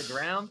into the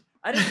ground.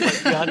 I didn't know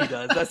what Yanni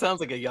does. That sounds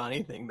like a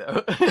Yanni thing,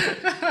 though.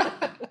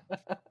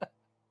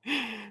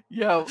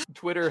 Yeah,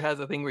 Twitter has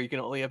a thing where you can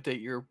only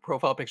update your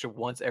profile picture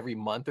once every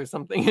month or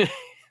something.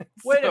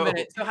 Wait a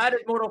minute. So how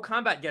did Mortal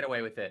Kombat get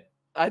away with it?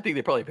 I think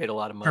they probably paid a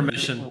lot of money.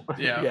 Permission.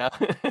 Yeah.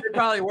 They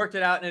probably worked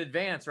it out in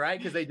advance, right?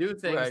 Because they do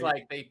things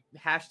like they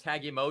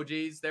hashtag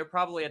emojis. They're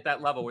probably at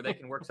that level where they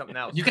can work something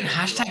out. You can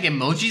hashtag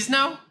emojis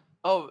now?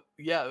 Oh,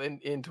 yeah.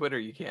 In Twitter,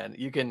 you can.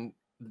 You can.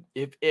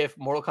 If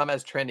Mortal Kombat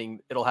is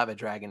trending, it'll have a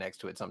dragon next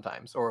to it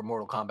sometimes, or a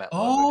Mortal Kombat.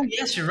 Oh,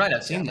 yes, you're right.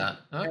 I've seen that.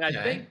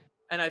 Okay.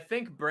 And I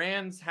think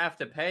brands have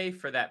to pay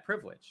for that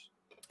privilege.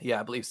 Yeah,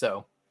 I believe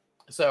so.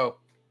 So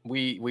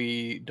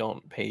we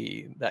don't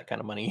pay that kind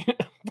of money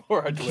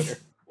for our Twitter.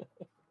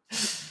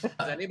 Has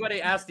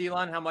anybody asked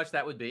Elon how much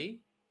that would be?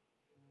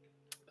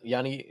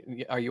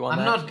 Yanni, are you on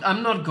I'm that? not.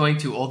 I'm not going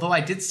to. Although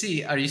I did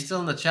see. Are you still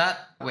in the chat?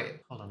 Wait,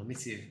 hold on. Let me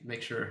see.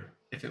 Make sure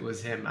if it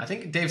was him. I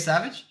think Dave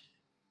Savage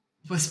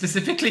was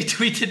specifically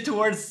tweeted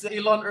towards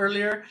Elon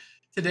earlier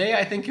today.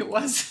 I think it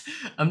was.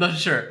 I'm not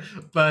sure,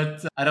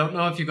 but I don't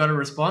know if you got a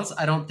response.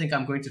 I don't think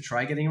I'm going to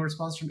try getting a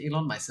response from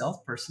Elon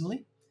myself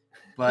personally.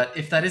 But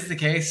if that is the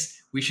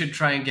case, we should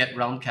try and get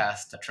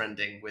Roundcast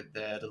trending with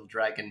the little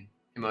dragon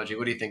emoji.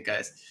 What do you think,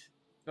 guys?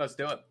 Let's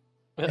do it.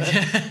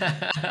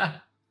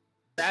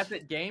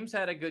 Facet Games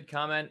had a good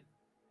comment.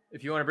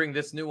 If you want to bring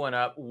this new one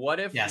up, what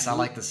if? Yes, I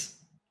like this.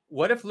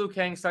 What if Liu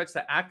Kang starts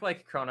to act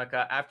like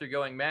Kronika after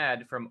going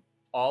mad from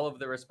all of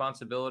the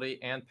responsibility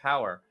and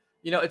power?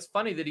 You know, it's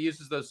funny that he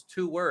uses those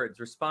two words,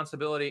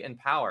 responsibility and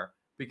power,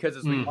 because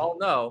as we all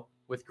know,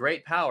 with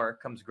great power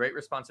comes great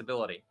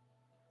responsibility.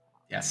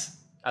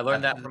 Yes. I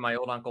learned that from my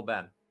old Uncle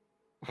Ben.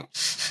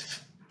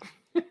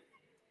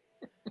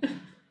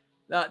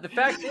 The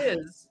fact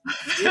is,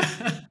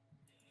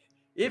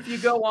 if you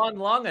go on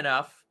long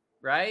enough,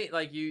 right?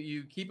 Like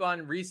you keep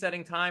on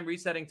resetting time,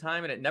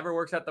 and it never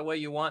works out the way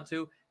you want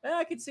to.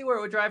 I could see where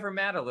it would drive her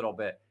mad a little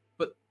bit.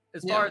 But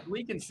as far as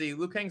we can see,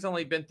 Liu Kang's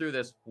only been through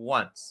this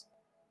once.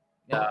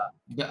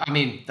 I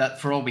mean,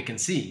 that for all we can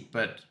see,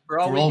 but for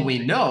all we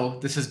know,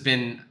 this has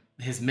been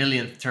his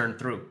millionth turn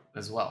through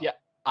as well. Yeah,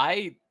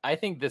 I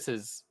think this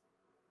is.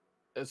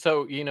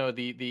 So, you know,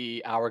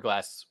 the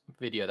hourglass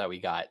video that we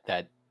got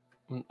that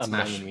a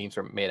million memes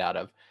were made out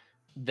of,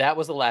 that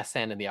was the last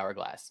sand in the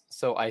hourglass.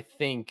 So I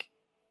think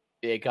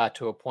it got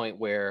to a point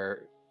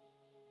where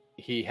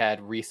he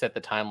had reset the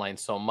timeline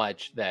so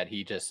much that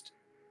he just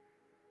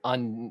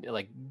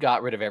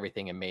got rid of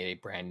everything and made a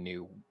brand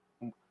new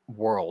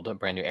world, a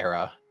brand new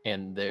era.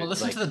 And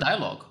listen to the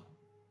dialogue.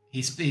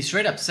 He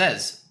straight up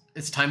says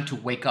it's time to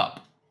wake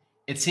up.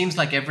 It seems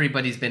like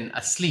everybody's been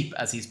asleep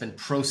as he's been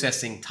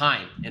processing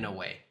time in a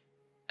way.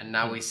 And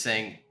now he's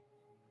saying,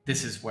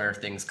 this is where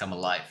things come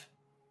alive.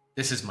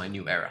 This is my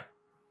new era.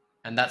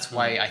 And that's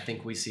why I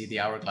think we see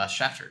the hourglass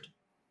shattered.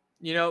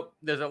 You know,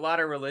 there's a lot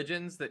of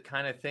religions that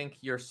kind of think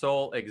your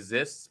soul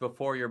exists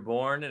before you're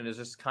born and is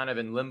just kind of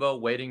in limbo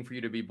waiting for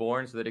you to be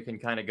born so that it can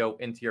kind of go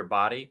into your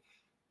body.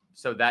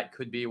 So that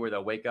could be where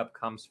the wake up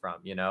comes from,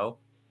 you know?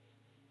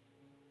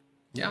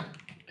 Yeah.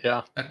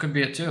 Yeah. That could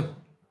be it too.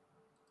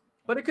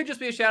 But it could just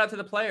be a shout out to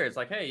the players.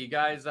 Like, hey, you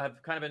guys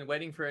have kind of been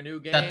waiting for a new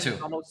game. That too.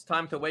 It's almost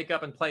time to wake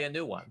up and play a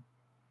new one.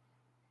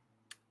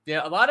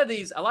 Yeah, a lot of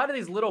these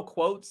little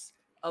quotes,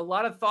 a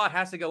lot of thought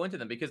has to go into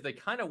them because they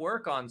kind of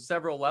work on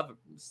several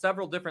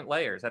different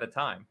layers at a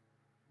time.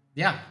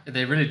 Yeah,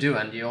 they really do.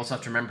 And you also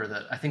have to remember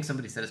that I think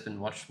somebody said it's been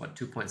watched,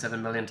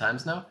 2.7 million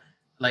times now?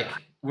 Like,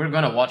 we're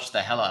going to watch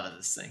the hell out of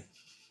this thing.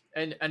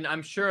 And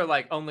I'm sure,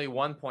 like, only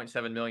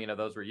 1.7 million of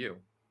those were you.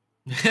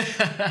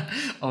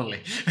 Only.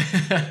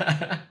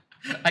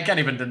 I can't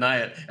even deny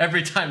it.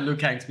 Every time Liu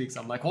Kang speaks,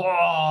 I'm like,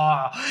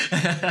 whoa!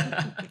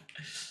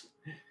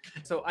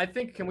 So I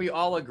think, can we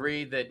all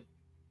agree that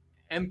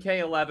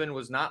MK11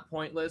 was not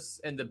pointless?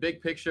 In the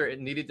big picture, it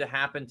needed to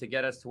happen to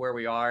get us to where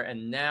we are,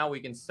 and now we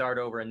can start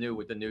over anew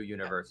with the new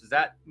universe. Is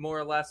that more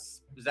or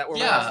less? Is that where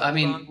we're I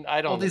mean, on?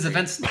 I don't. All these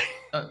events.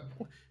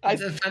 I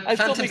still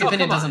Phantom's think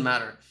opinion doesn't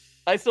matter.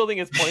 I still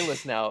think it's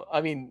pointless now.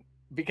 I mean,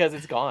 because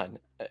it's gone.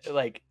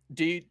 Like,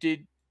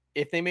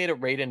 if they made a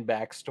Raiden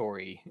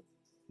backstory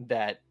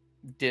that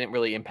didn't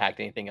really impact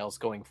anything else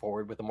going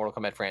forward with the Mortal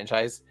Kombat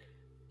franchise,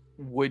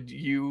 would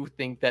you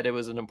think that it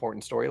was an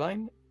important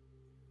storyline?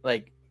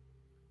 Like,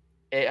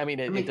 I mean,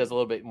 it does a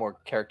little bit more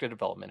character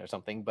development or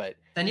something, but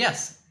then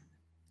yes.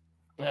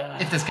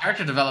 If there's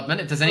character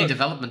development, if there's any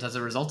development as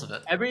a result of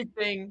it,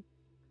 everything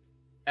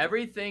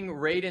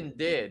Raiden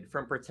did,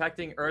 from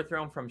protecting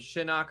Earthrealm from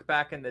Shinnok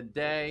back in the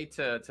day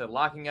to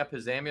locking up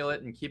his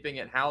amulet and keeping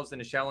it housed in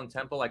a Shaolin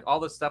temple, like all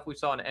the stuff we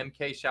saw in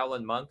MK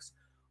Shaolin Monks,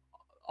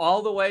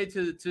 all the way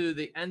to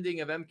the ending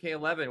of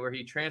MK11 where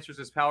he transfers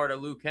his power to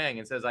Liu Kang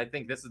and says, I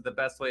think this is the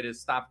best way to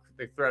stop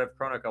the threat of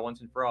Kronika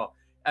once and for all.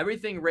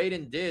 Everything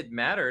Raiden did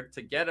mattered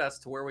to get us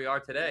to where we are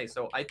today.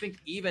 So I think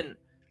even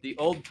the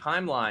old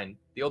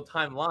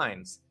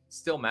timelines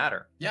still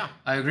matter. Yeah,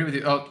 I agree with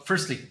you.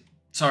 Firstly,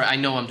 sorry, I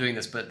know I'm doing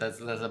this, but there's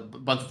a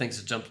bunch of things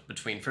to jump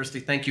between. Firstly,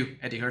 thank you,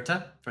 Eddie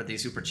Herta, for the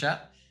super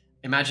chat.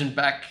 Imagine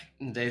back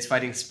in the days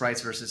fighting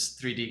sprites versus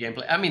 3D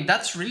gameplay. I mean,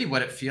 that's really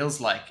what it feels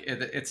like.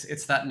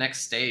 It's that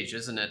next stage,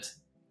 isn't it?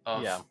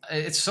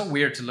 It's so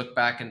weird to look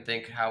back and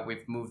think how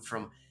we've moved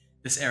from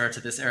this era to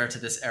this era to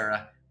this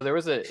era. There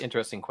was an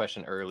interesting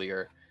question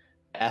earlier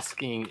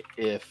asking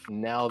if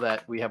now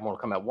that we have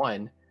Mortal Kombat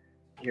 1,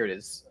 here it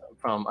is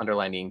from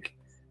Underline Inc.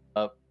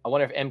 I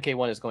wonder if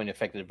MK1 is going to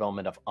affect the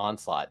development of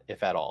Onslaught,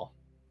 if at all.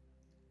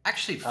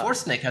 Actually,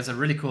 Forsnake has a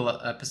really cool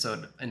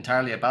episode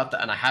entirely about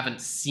that, and I haven't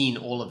seen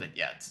all of it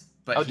yet.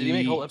 But did he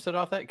make a whole episode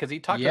off that? Because he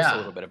talked to us a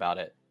little bit about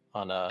it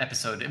on a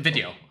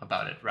video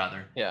about it,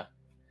 rather. Yeah,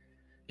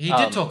 he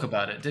did talk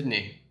about it, didn't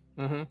he?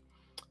 Mm-hmm.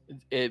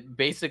 It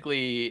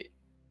basically,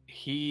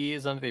 he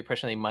is under the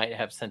impression they might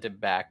have sent it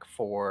back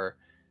for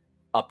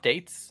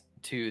updates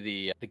to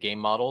the game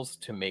models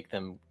to make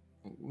them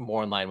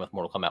more in line with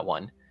Mortal Kombat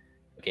 1.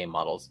 game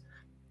models.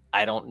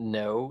 I don't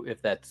know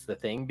if that's the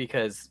thing,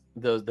 because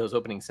those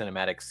opening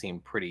cinematics seem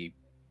pretty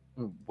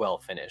well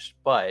finished.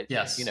 But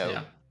Yes, you know,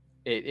 yeah.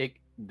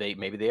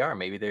 maybe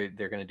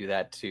they're going to do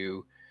that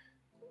to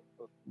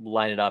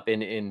line it up.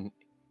 In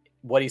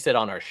what he said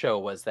on our show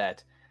was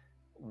that,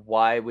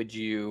 why would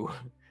you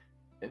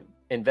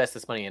invest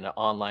this money in an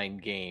online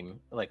game,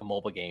 like a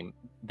mobile game,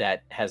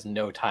 that has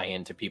no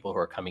tie-in to people who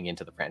are coming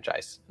into the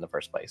franchise in the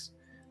first place?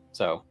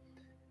 So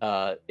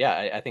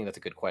I think that's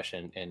a good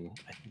question, and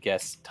I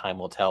guess time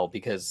will tell,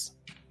 because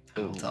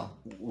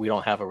we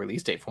don't have a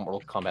release date for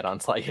Mortal Kombat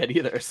Onslaught yet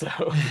either. So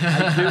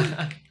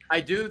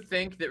I do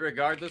think that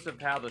regardless of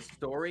how the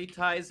story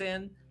ties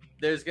in,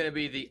 there's going to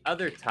be the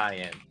other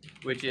tie-in,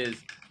 which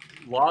is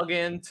log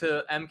in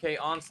to MK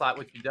Onslaught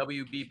with your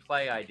WB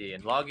Play ID,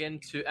 and log in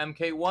to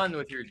MK1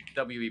 with your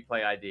WB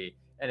Play ID.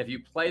 And if you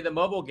play the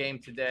mobile game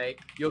today,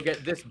 you'll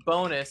get this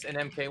bonus in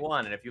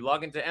MK1. And if you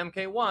log into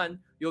MK1,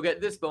 you'll get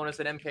this bonus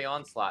in MK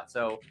Onslaught.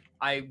 So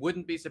I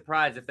wouldn't be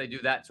surprised if they do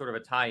that sort of a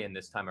tie-in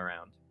this time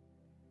around.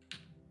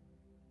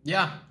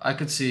 Yeah, I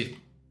could see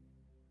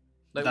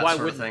like that why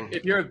sort would of thing.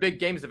 If you're a big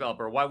games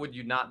developer, why would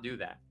you not do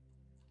that?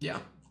 Yeah,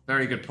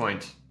 very good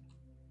point.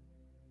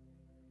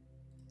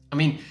 I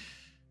mean,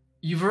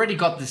 you've already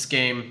got this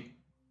game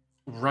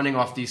running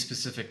off these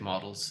specific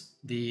models.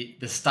 The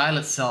style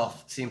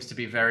itself seems to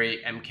be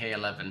very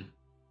MK11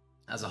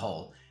 as a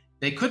whole.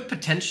 They could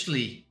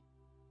potentially,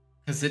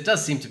 because it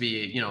does seem to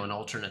be, an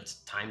alternate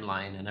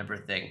timeline and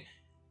everything,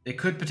 they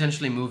could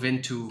potentially move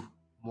into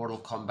Mortal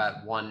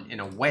Kombat 1 in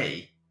a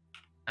way,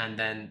 and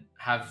then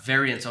have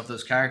variants of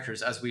those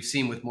characters, as we've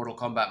seen with Mortal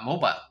Kombat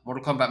Mobile.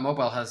 Mortal Kombat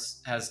Mobile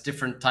has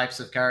different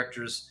types of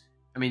characters.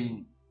 I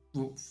mean,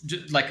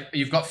 like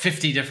you've got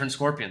 50 different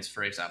Scorpions,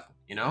 for example,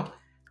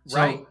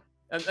 Right.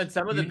 And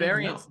some of the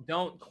variants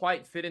don't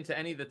quite fit into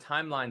any of the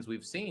timelines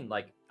we've seen,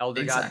 like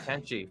Elder God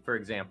Tenchi, for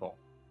example,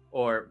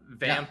 or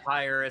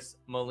Vampirus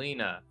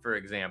Molina, for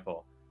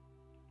example.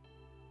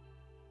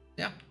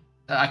 Yeah.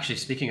 Actually,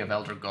 speaking of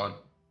Elder God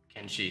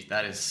Kenshi,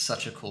 that is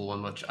such a cool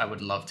one, which I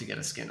would love to get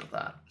a skin of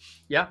that.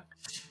 Yeah.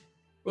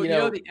 Well,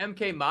 the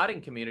MK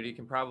modding community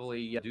can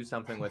probably do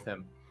something with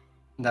him.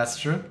 That's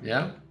true.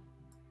 Yeah.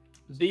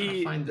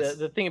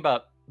 The thing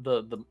about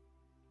the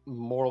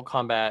Mortal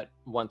Kombat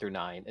 1 through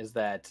 9 is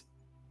that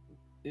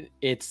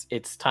it's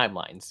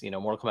timelines.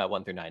 Mortal Kombat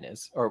 1 through 9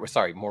 is, or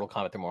sorry, Mortal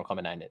Kombat through Mortal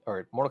Kombat 9,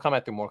 or Mortal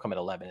Kombat through Mortal Kombat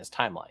 11 is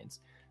timelines.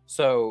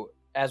 So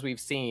as we've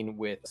seen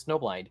with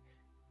Snowblind,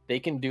 they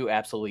can do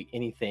absolutely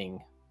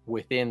anything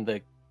within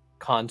the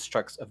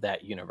constructs of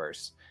that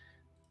universe.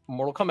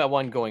 Mortal Kombat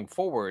 1 going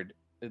forward,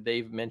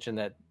 they've mentioned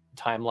that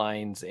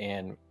timelines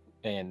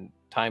and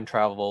time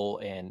travel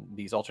and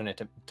these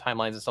alternate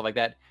timelines and stuff like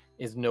that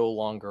is no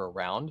longer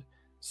around.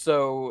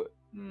 So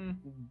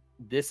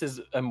this is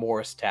a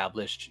more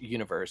established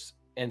universe.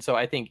 And so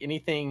I think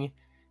anything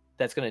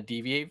that's going to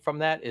deviate from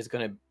that is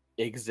going to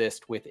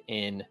exist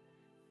within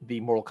the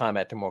Mortal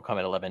Kombat to Mortal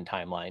Kombat 11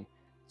 timeline.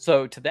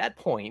 So to that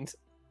point,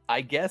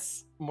 I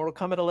guess Mortal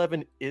Kombat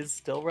 11 is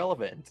still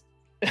relevant.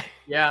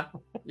 Yeah.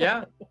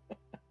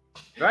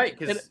 Right,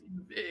 because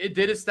it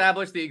did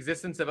establish the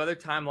existence of other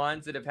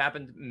timelines that have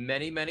happened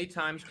many, many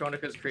times.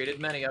 Chronica's created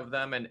many of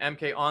them, and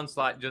MK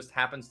Onslaught just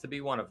happens to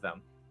be one of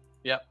them.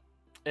 Yep.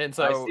 And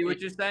so I see what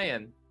you're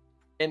saying.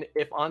 And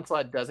if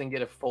Onslaught doesn't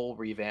get a full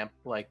revamp,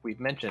 like we've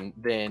mentioned,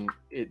 then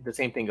the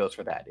same thing goes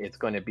for that. It's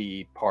going to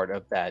be part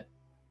of that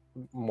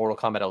Mortal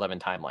Kombat 11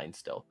 timeline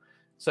still.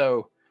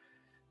 So,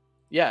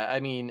 yeah, I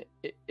mean,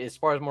 as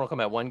far as Mortal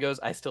Kombat 1 goes,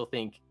 I still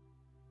think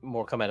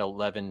Mortal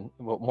Kombat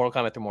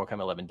through Mortal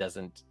Kombat 11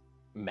 doesn't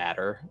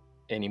matter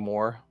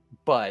anymore.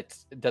 But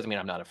it doesn't mean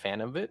I'm not a fan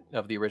of it,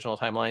 of the original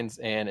timelines,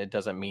 and it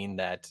doesn't mean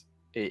that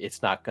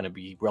it's not going to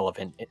be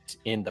relevant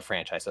in the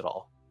franchise at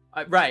all.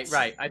 Right.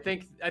 I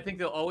think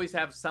they'll always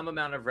have some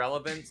amount of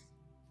relevance.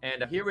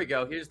 And here we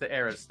go. Here's the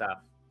era stuff.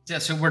 Yeah,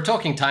 so we're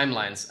talking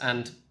timelines,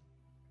 and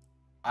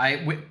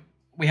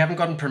we haven't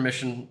gotten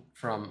permission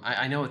from.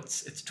 I know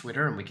it's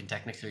Twitter, and we can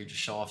technically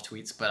just show off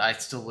tweets, but I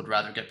still would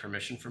rather get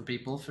permission from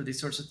people for these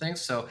sorts of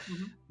things. So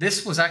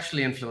this was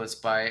actually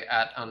influenced by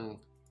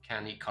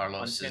Uncanny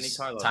Carlos'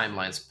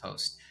 timelines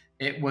post.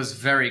 It was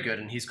very good,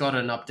 and he's got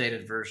an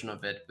updated version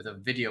of it with a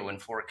video in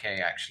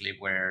 4K actually,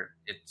 where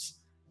it's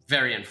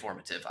very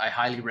informative. I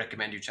highly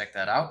recommend you check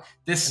that out.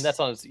 And that's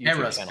on his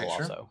YouTube channel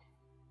picture, also.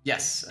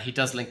 Yes, he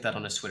does link that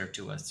on his Twitter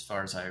too, as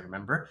far as I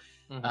remember.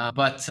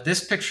 But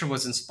this picture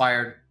was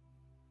inspired,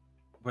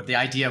 but the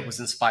idea was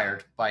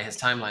inspired by his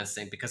timelines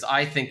thing, because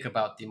I think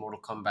about the Mortal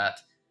Kombat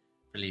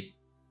really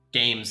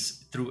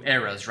games through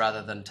eras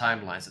rather than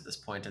timelines at this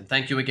point. And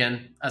thank you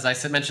again. As I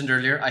mentioned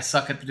earlier, I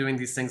suck at doing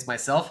these things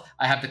myself.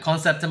 I have the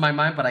concept in my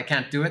mind, but I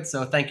can't do it.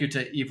 So thank you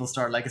to Evil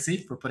Star Legacy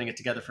for putting it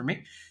together for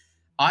me.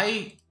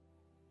 I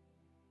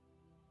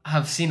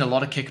have seen a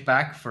lot of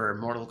kickback for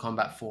Mortal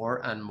Kombat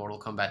 4 and Mortal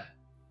Kombat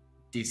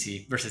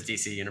DC versus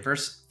DC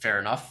Universe. Fair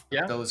enough.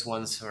 Yeah. Those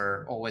ones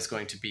are always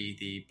going to be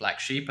the black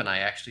sheep, and I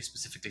actually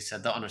specifically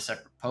said that on a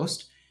separate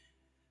post.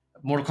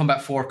 Mortal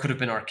Kombat 4 could have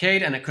been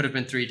arcade and it could have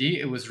been 3D.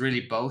 It was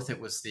really both. It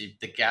was the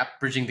gap,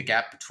 bridging the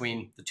gap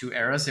between the two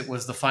eras. It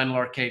was the final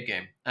arcade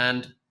game.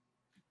 And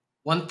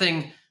one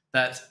thing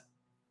that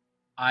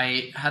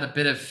I had a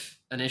bit of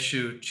an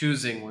issue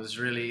choosing was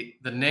really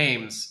the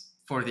names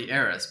for the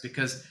eras,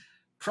 because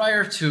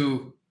prior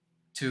to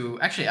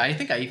actually, I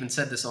think I even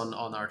said this on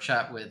our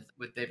chat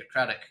with David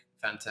Craddock,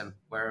 Phantom,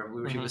 where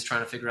he was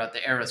trying to figure out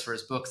the eras for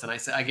his books, and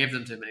I gave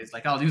them to him, and he's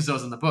like, I'll use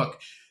those in the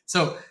book.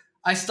 So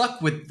I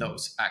stuck with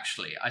those,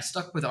 actually. I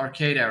stuck with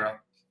arcade era,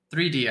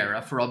 3D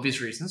era, for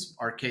obvious reasons.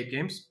 Arcade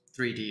games,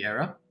 3D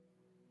era,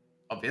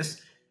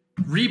 obvious.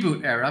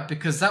 Reboot era,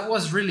 because that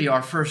was really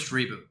our first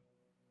reboot.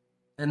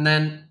 And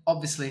then,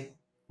 obviously,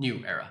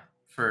 new era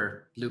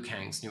for Liu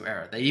Kang's new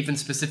era. They even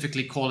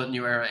specifically call it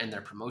new era in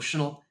their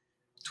promotional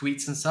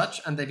tweets and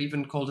such, and they've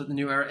even called it the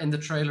new era in the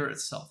trailer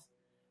itself.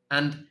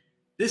 And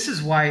this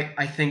is why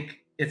I think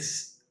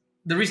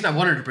the reason I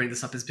wanted to bring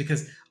this up is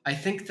because I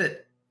think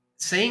that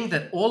saying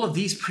that all of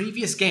these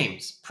previous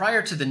games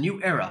prior to the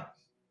new era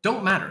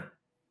don't matter.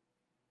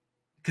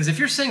 Because if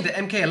you're saying that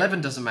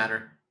MK11 doesn't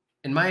matter,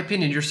 in my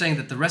opinion, you're saying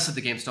that the rest of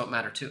the games don't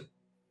matter too.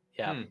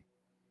 Yeah.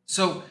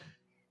 So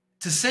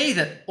to say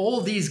that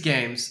all these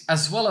games,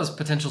 as well as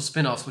potential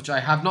spin-offs, which I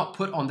have not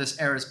put on this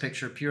era's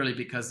picture purely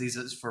because these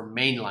are for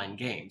mainline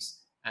games.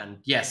 And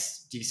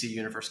yes, DC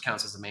Universe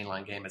counts as a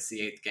mainline game. It's the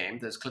 8th game.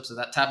 There's clips of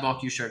that.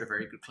 Tabmock, you shared a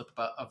very good clip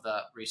of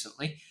that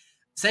recently.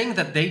 Saying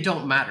that they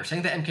don't matter,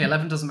 saying that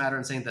MK11 doesn't matter,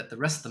 and saying that the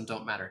rest of them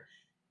don't matter,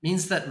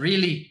 means that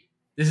really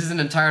this is an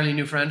entirely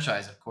new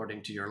franchise,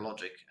 according to your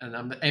logic. And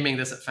I'm aiming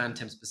this at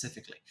Phantom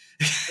specifically.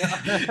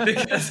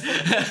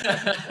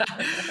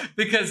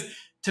 because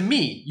to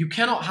me, you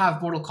cannot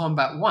have Mortal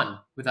Kombat 1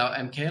 without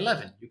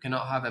MK11. You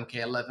cannot have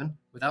MK11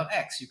 without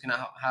X. You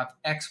cannot have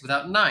X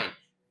without 9,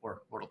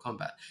 or Mortal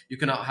Kombat. You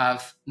cannot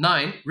have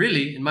 9,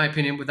 really, in my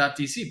opinion, without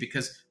DC,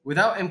 because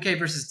without MK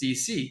versus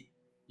DC,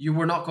 you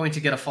were not going to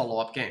get a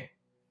follow-up game.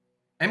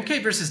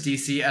 MK versus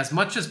DC, as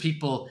much as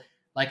people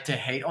like to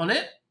hate on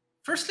it,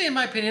 firstly, in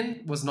my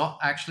opinion, was not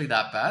actually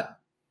that bad.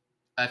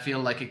 I feel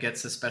like it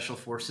gets a Special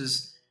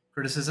Forces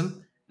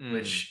criticism,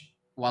 which,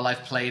 while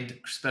I've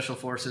played Special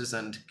Forces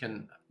and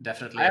can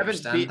definitely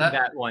understand beaten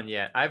that one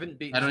yet. I haven't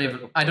beaten.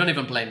 I don't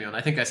even blame you, and I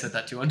think I said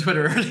that to you on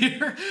Twitter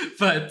earlier.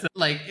 But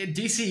like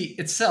DC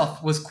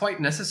itself was quite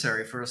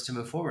necessary for us to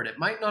move forward. It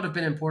might not have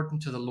been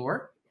important to the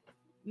lore.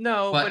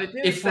 No, but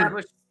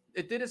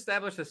it did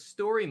establish a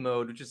story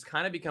mode, which has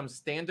kind of become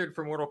standard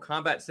for Mortal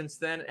Kombat since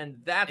then, and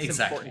that's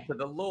important to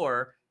the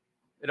lore.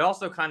 It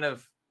also kind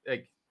of,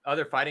 like,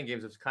 other fighting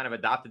games have kind of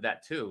adopted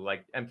that too.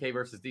 Like MK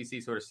versus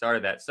DC sort of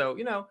started that. So,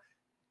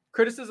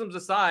 criticisms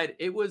aside,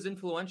 it was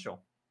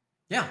influential.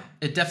 Yeah,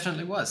 it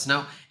definitely was.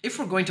 Now, if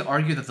we're going to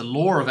argue that the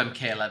lore of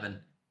MK11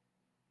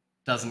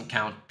 doesn't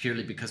count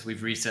purely because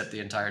we've reset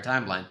the entire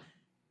timeline,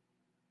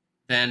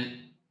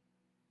 then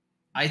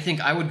I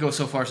think I would go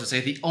so far as to say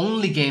the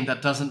only game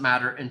that doesn't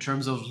matter in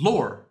terms of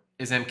lore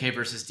is MK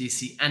versus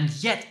DC. And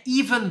yet,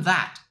 even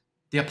that,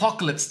 the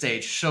Apocalypse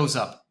stage shows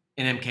up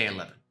in MK11.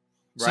 Right.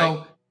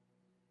 So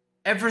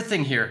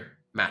everything here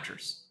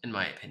matters, in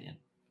my opinion.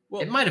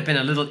 Well, it might have been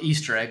a little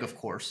Easter egg, of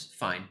course,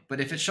 fine. But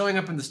if it's showing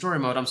up in the story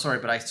mode, I'm sorry,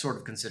 but I sort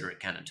of consider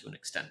it canon to an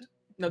extent.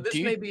 No, this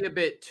may be a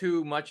bit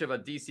too much of a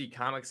DC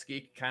Comics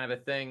geek kind of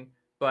a thing.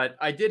 But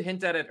I did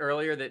hint at it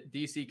earlier that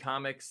DC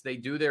Comics, they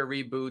do their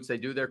reboots, they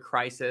do their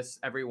Crisis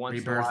every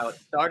once in a while. It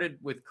started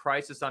with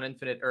Crisis on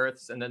Infinite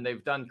Earths, and then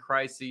they've done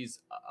Crises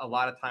a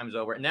lot of times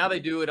over. And now they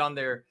do it on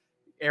their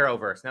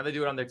Arrowverse. Now they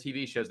do it on their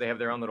TV shows. They have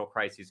their own little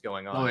crises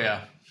going on. Oh,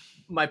 yeah.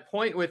 My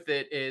point with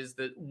it is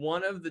that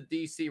one of the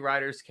DC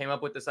writers came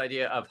up with this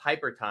idea of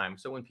hyper time.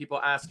 So when people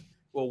ask,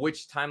 well,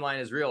 which timeline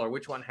is real, or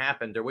which one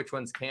happened, or which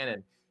one's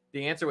canon,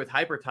 the answer with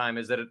hyper time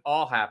is that it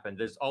all happened.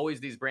 There's always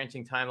these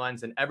branching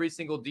timelines, and every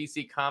single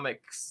DC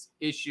Comics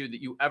issue that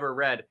you ever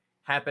read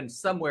happened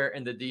somewhere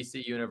in the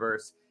DC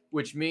universe,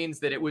 which means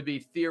that it would be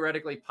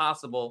theoretically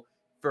possible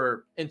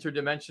for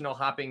interdimensional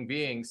hopping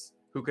beings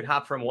who could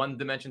hop from one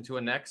dimension to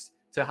a next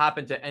to hop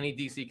into any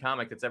DC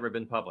comic that's ever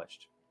been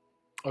published.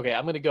 Okay,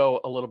 I'm going to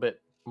go a little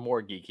bit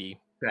more geeky.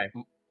 Okay.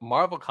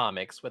 Marvel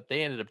Comics, what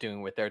they ended up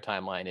doing with their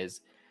timeline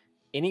is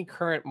any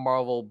current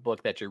Marvel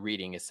book that you're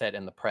reading is set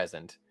in the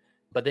present,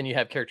 but then you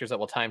have characters that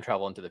will time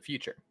travel into the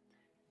future.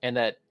 And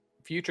that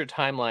future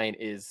timeline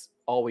is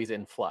always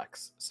in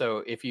flux.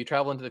 So if you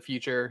travel into the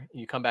future,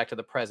 you come back to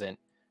the present,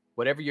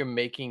 whatever you're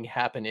making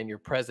happen in your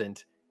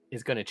present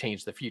is going to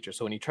change the future.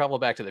 So when you travel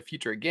back to the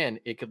future again,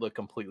 it could look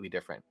completely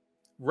different.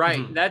 Right.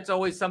 Mm-hmm. That's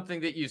always something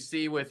that you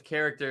see with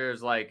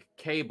characters like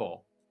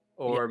Cable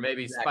or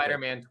maybe exactly.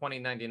 Spider-Man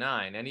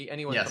 2099,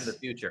 anyone from the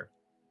future.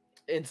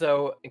 And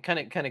so kind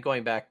of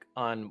going back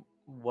on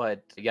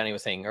what Yanni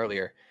was saying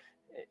earlier,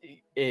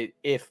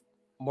 if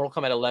Mortal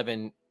Kombat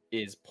 11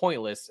 is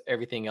pointless,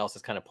 everything else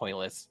is kind of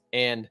pointless.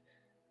 And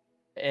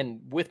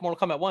with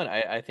Mortal Kombat 1,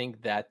 I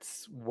think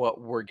that's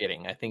what we're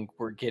getting. I think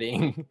we're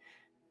getting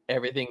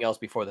everything else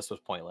before this was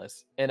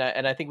pointless. And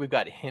I think we've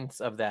got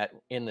hints of that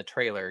in the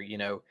trailer. You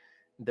know,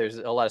 there's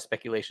a lot of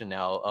speculation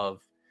now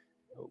of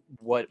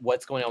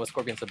what's going on with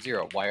Scorpion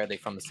Sub-Zero? Why are they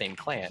from the same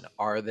clan?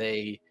 Are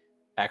they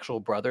actual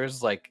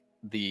brothers like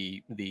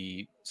the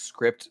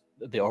script,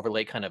 the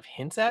overlay kind of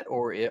hints at,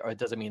 or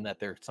does it mean that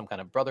they're some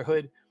kind of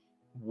brotherhood?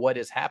 What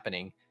is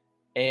happening?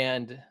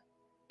 And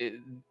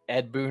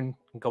Ed Boon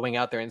going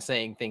out there and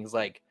saying things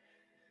like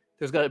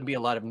there's got to be a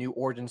lot of new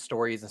origin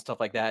stories and stuff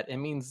like that. It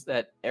means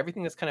that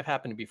everything that's kind of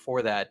happened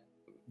before that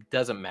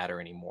doesn't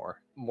matter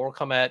anymore.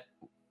 Mortal Kombat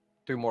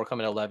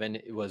 11,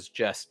 it was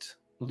just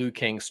Liu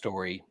Kang's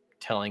story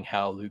telling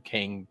how Liu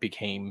Kang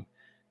became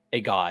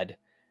a god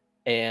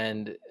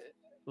and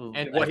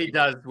what he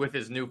does with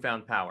his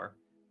newfound power.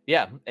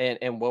 Yeah,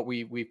 and what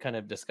we've kind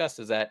of discussed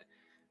is that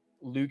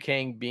Liu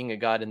Kang being a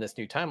god in this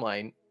new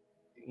timeline,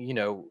 you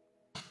know,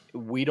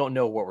 we don't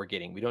know what we're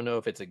getting. We don't know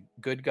if it's a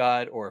good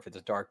god or if it's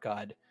a dark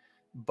god,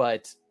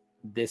 but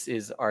this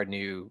is our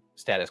new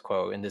status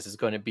quo, and this is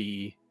going to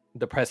be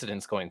the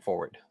precedence going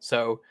forward.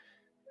 So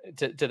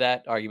to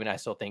that argument, I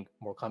still think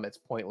Mortal Kombat's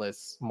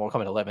pointless. Mortal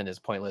Kombat 11 is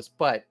pointless,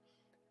 but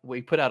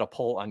we put out a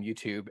poll on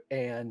YouTube,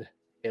 and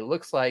it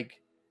looks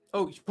like...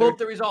 Oh, pull up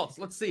the results.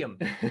 Let's see them.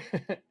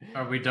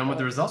 Are we done with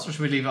the results, or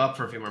should we leave it up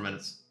for a few more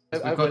minutes?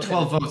 We've got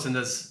 12 votes, and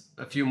there's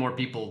a few more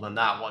people than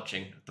that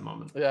watching at the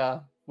moment.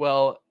 Yeah,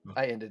 well,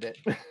 I ended it.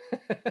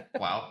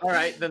 Wow. All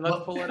right, then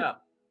let's pull it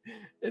up.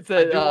 It's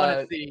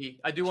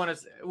I do want to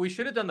see. We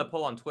should have done the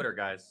poll on Twitter,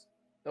 guys.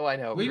 Oh, I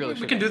know. We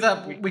can do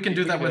that. We can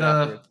do that with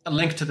a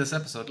link to this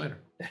episode later.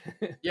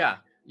 Yeah.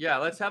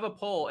 Let's have a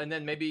poll, and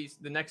then maybe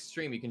the next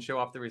stream you can show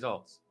off the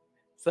results.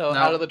 So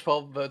out of the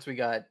 12 votes we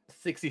got,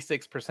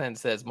 66%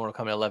 says Mortal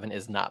Kombat 11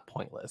 is not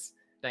pointless.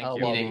 Thank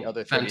you. While the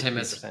other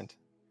 33% is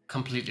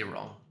completely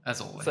wrong,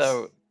 as always.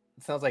 So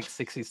it sounds like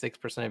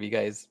 66% of you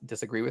guys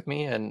disagree with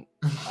me, and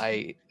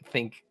I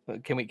think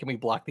can we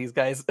block these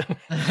guys?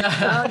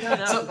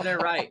 No. So, they're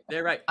right.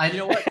 You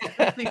know what?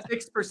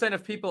 66%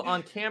 of people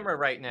on camera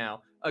right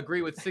now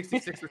agree with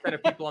 66%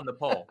 of people on the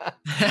poll.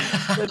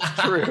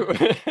 That's true.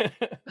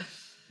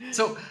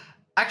 So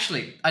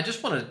actually, I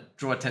just want to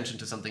draw attention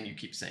to something you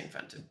keep saying,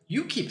 Phantom.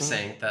 You keep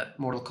saying that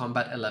Mortal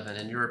Kombat 11,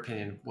 in your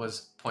opinion,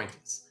 was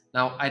pointless.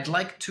 Now, I'd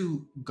like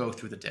to go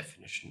through the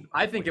definition.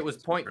 I think it was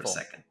pointful. For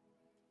a second.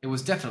 It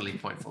was definitely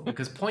pointful,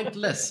 because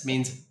pointless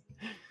means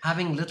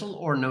having little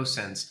or no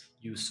sense,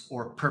 use,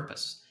 or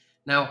purpose.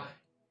 Now,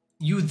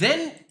 you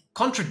then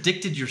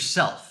contradicted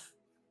yourself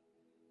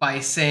by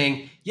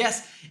saying,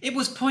 yes, it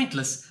was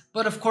pointless,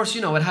 but of course,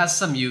 it has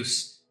some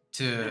use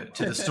to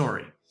the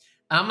story.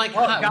 I'm like,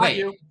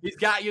 wait. He's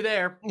got you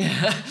there.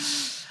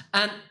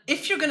 And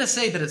if you're going to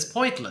say that it's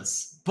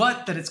pointless,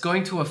 but that it's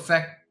going to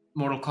affect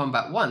Mortal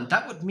Kombat 1,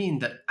 that would mean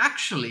that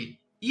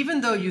actually,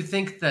 even though you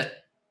think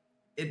that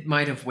it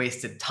might have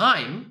wasted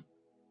time,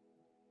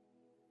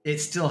 it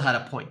still had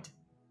a point.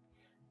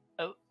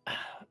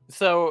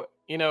 So,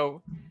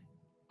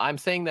 I'm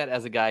saying that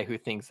as a guy who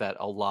thinks that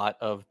a lot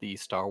of the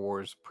Star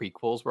Wars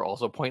prequels were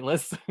also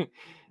pointless.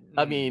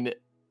 I mean,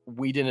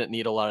 we didn't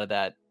need a lot of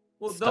that.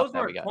 Well, those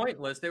weren't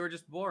pointless. They were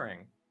just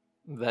boring.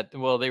 They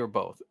were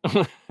both.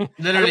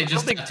 Literally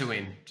just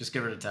Tatooine. Just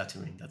get rid of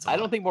Tatooine. That's all. I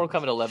don't think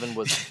Mortal Kombat 11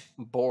 was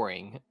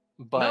boring,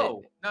 but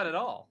no, not at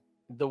all.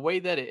 The way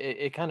that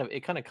it kind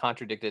of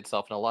contradicted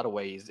itself in a lot of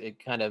ways. It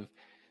kind of...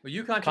 Well,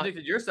 you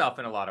contradicted yourself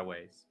in a lot of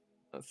ways.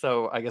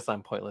 So I guess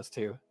I'm pointless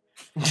too.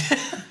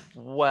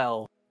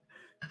 Well.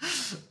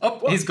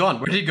 Oh, he's gone.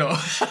 Where'd he go?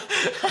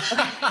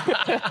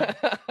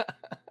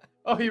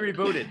 Oh, he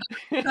rebooted.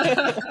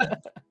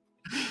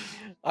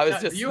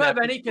 You have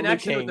any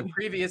connection with the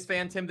previous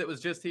Phantom that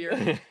was just here?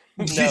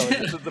 No, this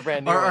is the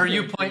brand new.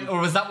 Or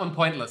was that one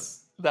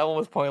pointless? That one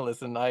was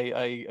pointless, and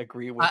I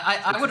agree with.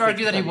 I would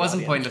argue that he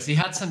wasn't pointless. He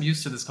had some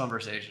use to this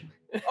conversation.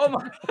 Oh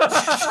my!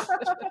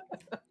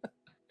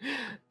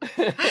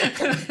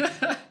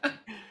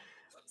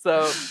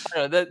 So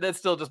that's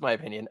still just my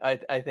opinion.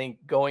 I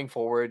think going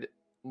forward,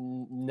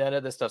 none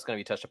of this stuff's going to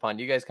be touched upon.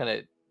 You guys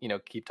kind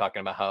of keep talking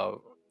about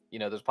how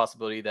there's a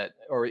possibility that,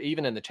 or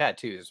even in the chat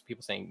too, there's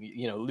people saying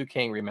Liu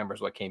Kang remembers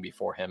what came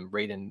before him.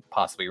 Raiden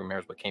possibly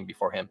remembers what came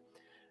before him.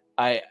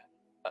 I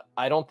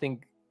don't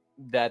think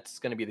that's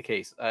going to be the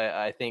case.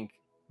 I think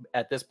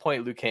at this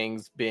point Liu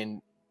Kang's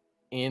been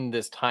in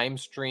this time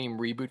stream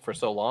reboot for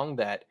so long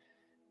that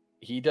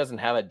he doesn't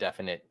have a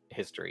definite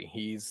history.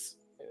 He's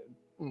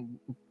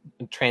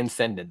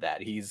transcended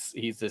that. He's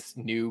this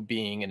new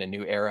being in a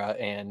new era,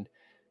 and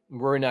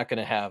we're not going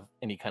to have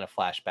any kind of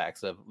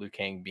flashbacks of Liu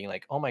Kang being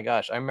like, oh my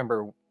gosh, I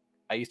remember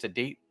I used to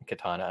date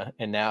Katana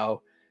and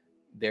now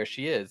there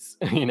she is.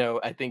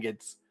 I think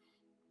it's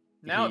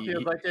now it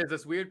feels like there's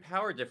this weird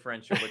power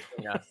differential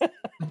between us.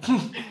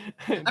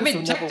 I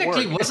mean,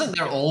 technically, wasn't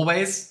there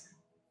always,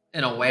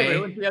 in a way?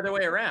 It was the other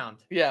way around.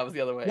 Yeah, it was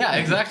the other way. Yeah,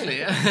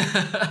 exactly.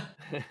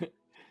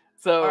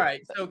 So, all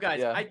right, so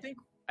guys, yeah.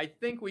 I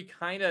think we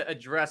kind of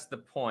addressed the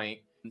point.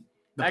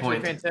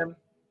 Phantom,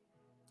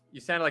 you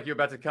sounded like you were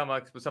about to come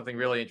up with something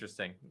really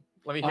interesting.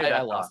 Let me hear that.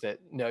 I lost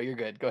it. No, you're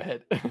good. Go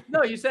ahead.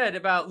 No, you said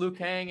about Liu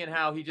Kang and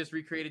how he just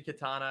recreated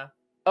Katana.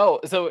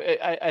 Oh, so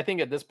I think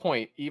at this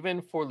point,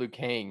 even for Liu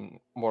Kang,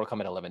 Mortal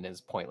Kombat 11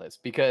 is pointless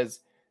because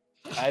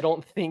I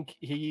don't think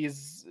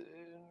he's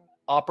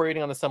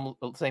operating on the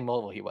same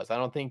level he was. I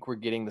don't think we're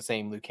getting the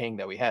same Liu Kang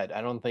that we had.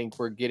 I don't think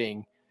we're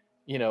getting,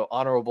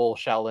 honorable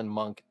Shaolin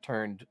monk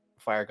turned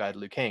fire god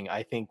Liu Kang.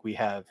 I think we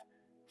have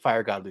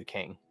fire god Liu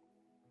Kang.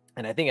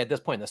 And I think at this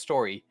point in the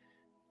story,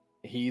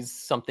 he's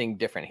something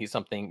different. He's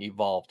something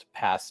evolved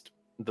past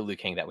the Liu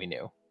Kang that we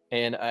knew.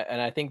 And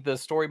I think the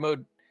story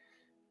mode,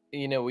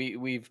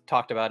 we've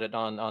talked about it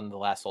on the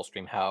last Soul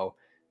stream, how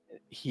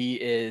he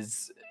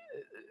is,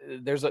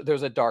 there's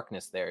a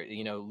darkness there.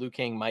 Liu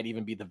Kang might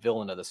even be the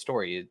villain of the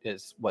story,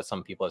 is what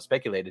some people have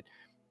speculated.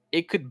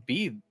 It could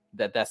be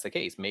that that's the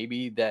case.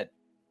 Maybe that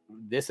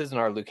this isn't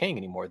our Liu Kang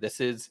anymore. This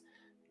is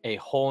a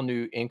whole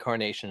new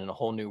incarnation in a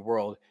whole new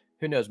world.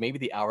 Who knows? Maybe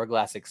the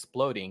hourglass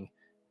exploding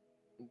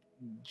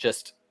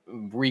just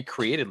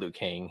recreated Liu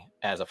Kang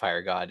as a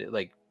fire god.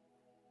 Like,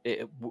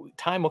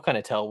 time will kind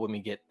of tell when we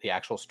get the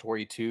actual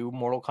story to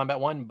Mortal Kombat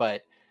 1,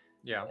 but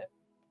Yeah.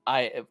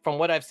 From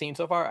what I've seen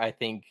so far, I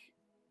think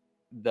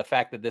the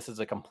fact that this is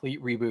a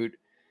complete reboot,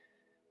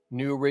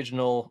 new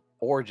original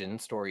origin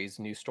stories,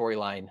 new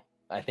storyline,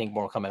 I think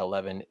Mortal Kombat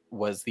 11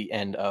 was the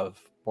end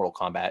of Mortal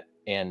Kombat,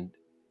 and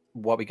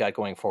what we got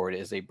going forward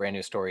is a brand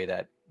new story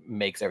that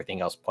makes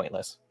everything else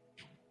pointless.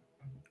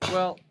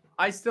 Well,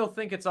 I still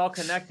think it's all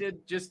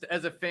connected. Just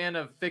as a fan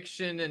of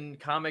fiction and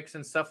comics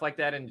and stuff like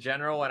that in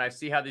general, and I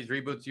see how these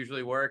reboots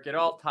usually work, it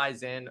all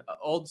ties in.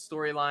 Old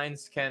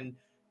storylines can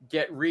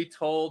get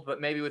retold, but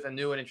maybe with a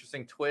new and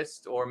interesting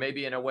twist, or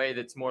maybe in a way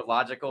that's more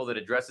logical, that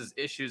addresses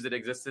issues that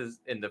existed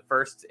in the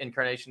first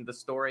incarnation of the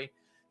story.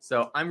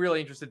 So I'm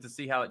really interested to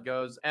see how it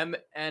goes.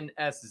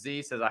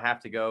 MNSZ says, I have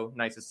to go.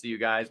 Nice to see you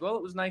guys. Well,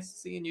 it was nice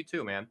seeing you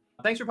too, man.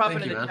 Thanks for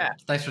popping in the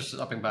chat. Thanks for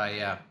stopping by,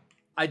 yeah.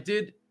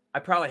 I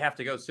probably have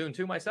to go soon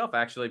too myself,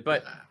 actually,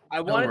 but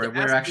I wanted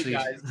to ask you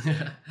guys.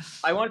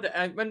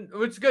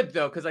 It's good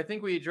though, because I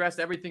think we addressed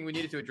everything we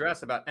needed to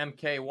address about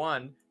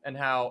MK1 and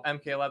how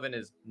MK11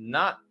 is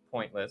not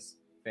pointless,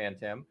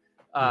 Phantom.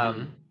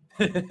 But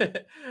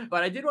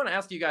I did want to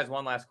ask you guys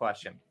one last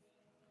question.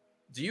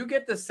 Do you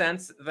get the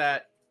sense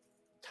that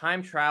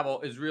time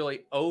travel is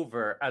really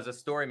over as a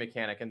story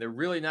mechanic, and they're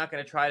really not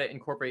going to try to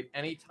incorporate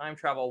any time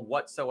travel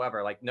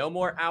whatsoever? Like, no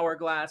more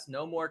hourglass,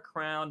 no more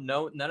crown,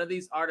 none of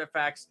these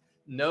artifacts,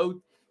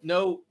 no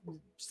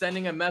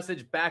sending a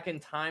message back in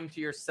time to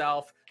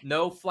yourself,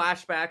 no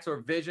flashbacks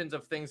or visions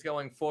of things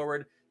going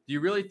forward. Do you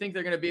really think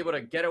they're going to be able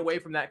to get away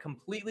from that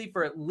completely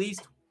for at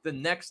least the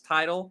next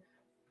title?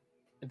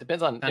 It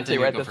depends on if they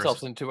write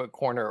themselves into a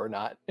corner or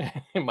not,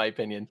 in my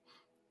opinion.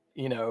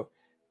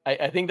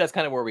 I think that's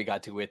kind of where we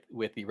got to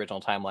with the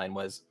original timeline,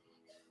 was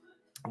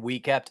we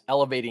kept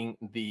elevating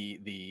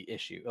the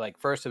issue. Like,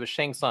 first it was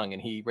Shang Tsung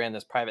and he ran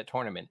this private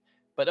tournament,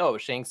 but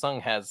Shang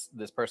Tsung has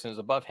this person who's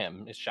above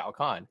him, is Shao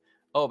Kahn.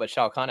 But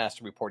Shao Kahn has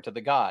to report to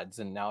the gods,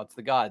 and now it's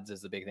the gods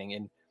is the big thing.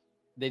 And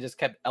they just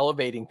kept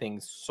elevating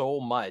things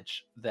so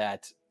much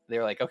that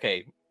they're like,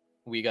 okay,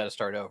 we got to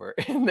start over.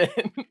 And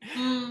then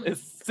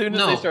as soon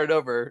as they started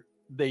over,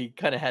 they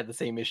kind of had the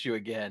same issue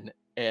again,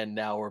 and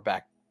now we're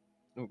back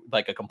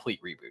like a complete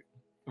reboot.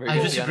 I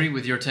disagree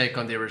with your take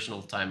on the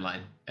original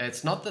timeline.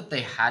 It's not that they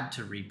had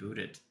to reboot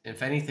it.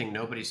 If anything,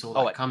 nobody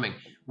saw that coming.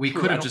 We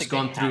could have just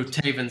gone through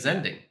Taven's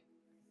ending.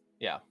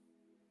 Yeah.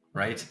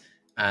 Right?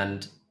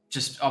 And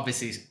just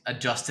obviously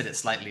adjusted it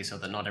slightly so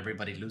that not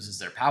everybody loses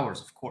their powers,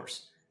 of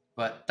course.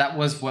 But that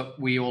was what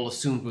we all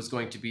assumed was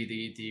going to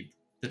be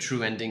the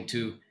true ending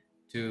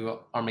to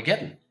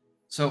Armageddon.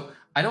 So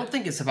I don't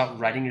think it's about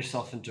writing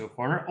yourself into a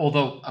corner,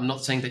 although I'm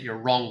not saying that you're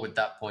wrong with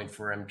that point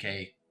for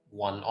MK1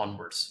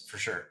 onwards, for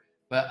sure.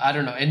 But I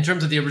don't know. In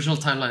terms of the original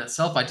timeline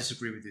itself, I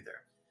disagree with you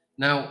there.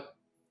 Now,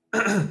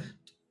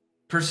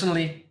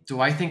 personally, do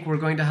I think we're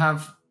going to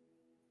have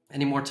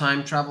any more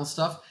time travel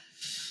stuff?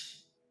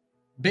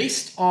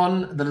 Based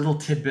on the little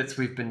tidbits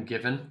we've been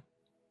given,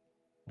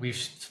 we've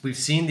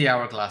seen the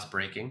hourglass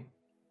breaking.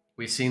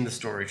 We've seen the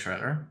story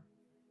trailer.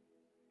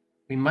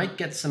 We might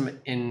get some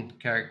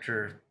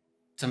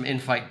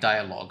in-fight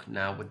dialogue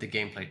now with the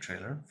gameplay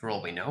trailer, for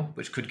all we know,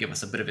 which could give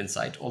us a bit of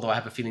insight, although I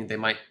have a feeling they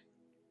might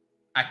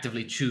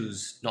actively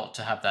choose not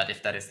to have that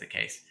if that is the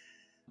case.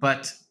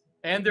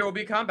 And there will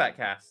be combat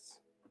casts.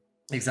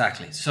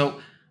 Exactly.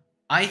 So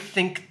I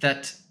think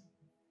that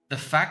the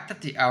fact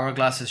that the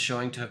hourglass is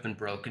showing to have been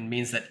broken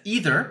means that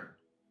either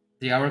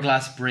the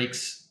hourglass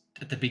breaks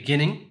at the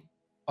beginning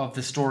of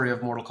the story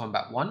of Mortal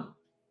Kombat 1,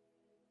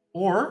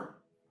 or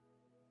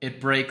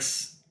it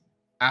breaks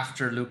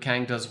after Liu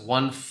Kang does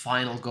one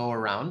final go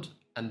around,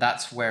 and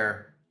that's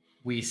where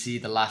we see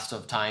the last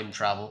of time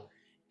travel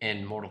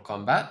in Mortal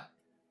Kombat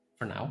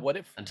for now. What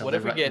if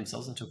we get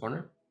themselves into a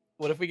corner?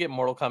 What if we get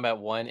Mortal Kombat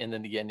 1 and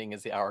then the ending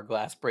is the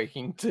hourglass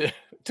breaking to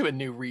a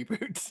new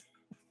reboot?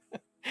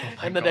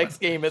 And the next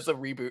game is a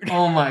reboot.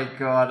 Oh my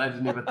god, I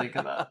didn't even think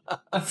of that.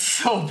 That's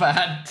so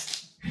bad.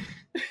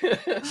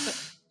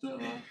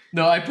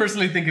 No, I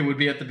personally think it would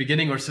be at the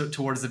beginning or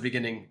towards the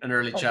beginning, an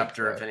early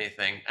chapter, if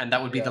anything. And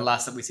that would be the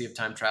last that we see of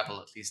time travel,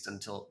 at least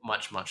until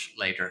much, much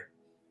later.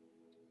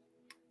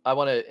 I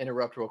want to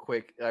interrupt real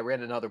quick. I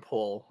ran another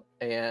poll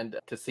and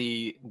to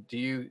see, do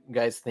you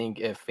guys think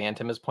if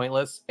Phantom is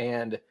pointless?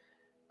 And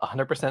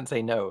 100%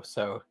 say no.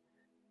 So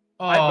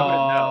I voted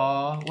no.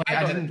 Oh, wait,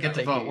 I voted didn't get to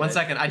Thank vote. you, 1 guys.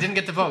 second. I didn't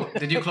get to vote.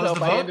 Did you close no,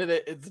 the I vote? ended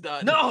it. It's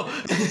done. No. All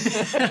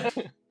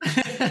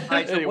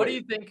right, so what do Anyway.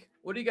 you think?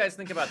 What do you guys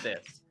think about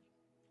this?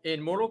 In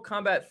Mortal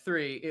Kombat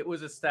 3, it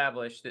was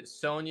established that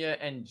Sonya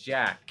and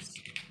Jax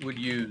would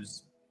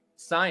use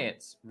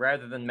science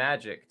rather than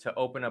magic to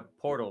open up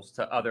portals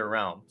to other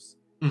realms.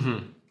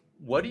 Mhm.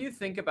 What do you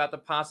think about the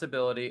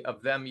possibility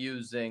of them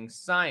using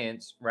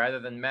science rather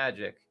than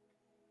magic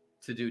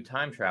to do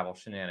time travel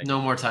shenanigans?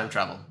 No more time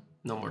travel.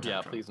 No more time Yeah,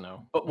 travel. please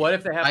no. But what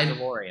if they have I- a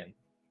DeLorean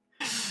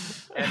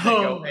and they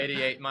go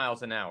 88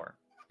 miles an hour?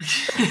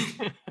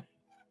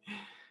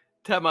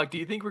 Tabmok, do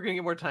you think we're gonna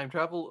get more time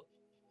travel?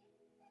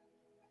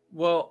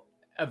 Well,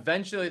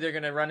 eventually they're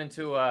going to run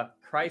into a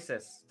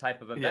crisis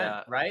type of event,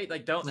 Yeah. right?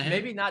 Like,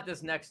 maybe not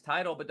this next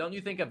title, but don't you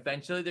think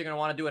eventually they're going to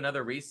want to do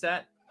another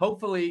reset?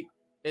 Hopefully,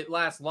 it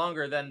lasts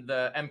longer than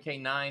the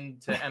MK9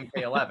 to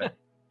MK11.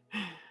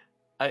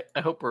 I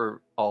hope we're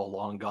all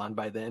long gone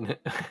by then.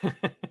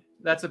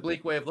 That's a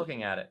bleak way of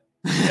looking at it.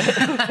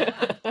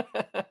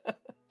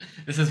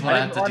 This is what I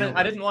have to deal with.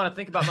 I didn't want to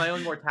think about my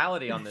own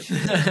mortality on this.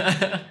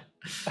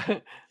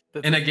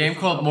 In a game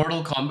called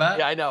Mortal Kombat?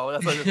 Yeah, I know.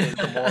 That's what it is.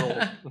 The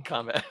Mortal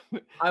Kombat.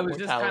 I was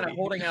just kind of Mortality.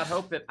 holding out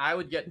hope that I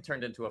would get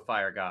turned into a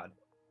fire god.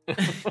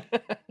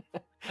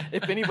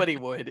 If anybody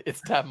would, it's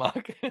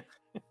Tabmok.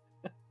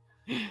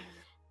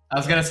 I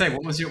was gonna say,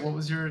 what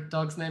was your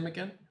dog's name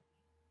again?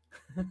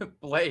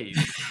 Blaze.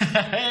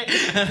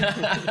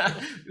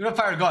 You're not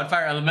fire god,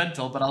 fire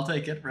elemental, but I'll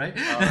take it, right?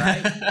 All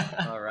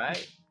right. All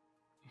right.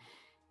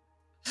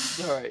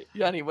 All right,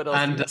 Yanni, what else? do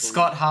you And have to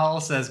Scott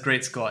Howell says,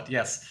 "Great Scott."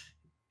 Yes,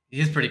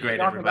 he's pretty great.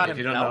 Talking Everybody, about if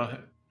you don't know.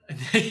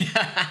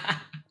 Yeah.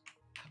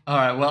 All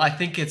right. Well, I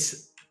think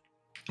it's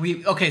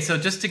okay. So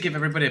just to give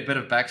everybody a bit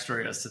of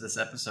backstory as to this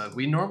episode,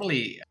 we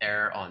normally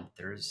air on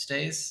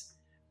Thursdays,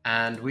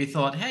 and we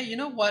thought, hey, you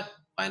know what?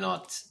 Why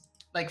not?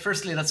 Like,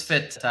 firstly, let's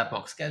fit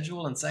Tabmock's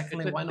schedule, and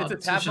secondly, why not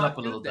it's a switch it up Tabmock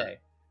a little Tuesday.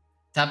 bit?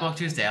 Tabmock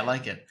Tuesday, I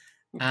like it.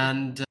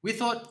 And we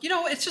thought,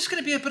 it's just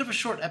going to be a bit of a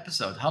short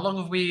episode. How long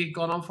have we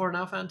gone on for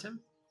now, Phantom?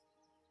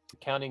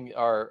 Counting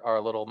our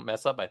little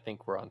mess up, I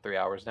think we're on 3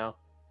 hours now.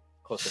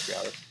 Close to 3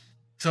 hours.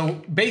 So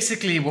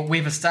basically, what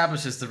we've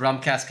established is the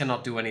Rumcast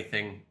cannot do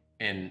anything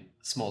in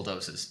small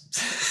doses.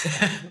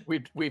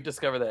 We've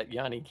discovered that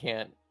Yanni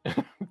can't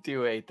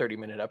do a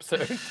 30-minute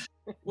episode.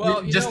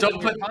 Well, just don't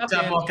when put you're talking-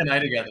 Tabmock and I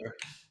together.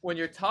 When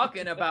you're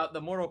talking about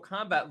the Mortal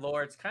Kombat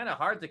lore, it's kind of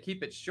hard to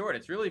keep it short.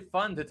 It's really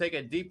fun to take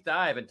a deep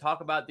dive and talk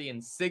about the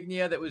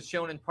insignia that was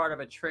shown in part of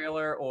a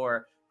trailer,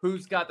 or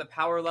who's got the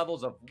power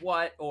levels of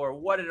what, or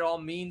what it all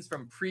means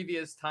from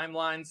previous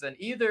timelines, and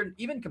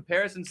even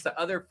comparisons to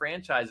other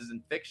franchises in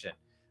fiction.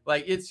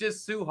 Like, it's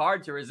just too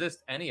hard to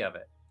resist any of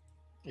it.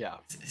 Yeah,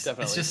 It's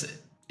definitely.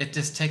 it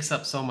just takes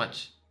up so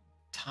much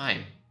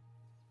time.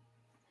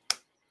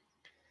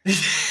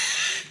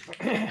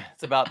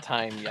 It's about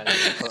time, Yanni.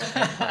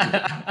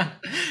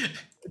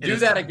 Do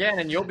that again,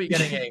 and you'll be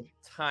getting a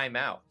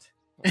timeout.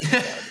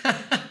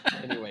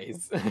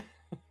 Anyways.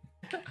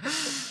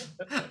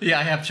 Yeah,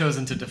 I have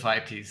chosen to defy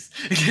peace.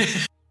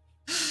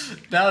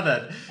 Now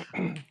then,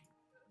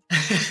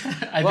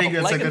 I think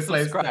that's a good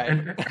place.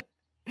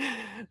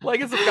 Like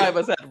and subscribe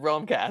us at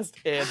Realmcast,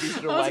 and be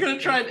sure to I was like going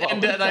to try and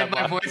end it, and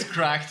my voice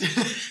cracked.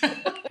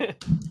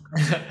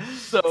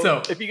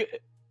 So if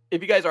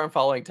you guys aren't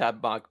following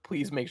Tabmock,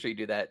 please make sure you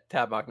do that.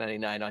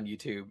 Tabmock99 on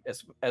YouTube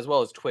as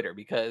well as Twitter,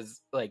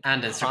 because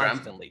And Instagram.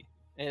 constantly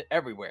and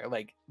everywhere.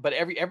 But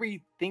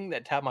everything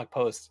that Tabmock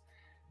posts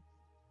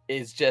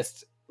is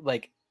just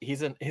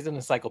he's an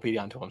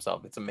encyclopedia unto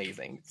himself. It's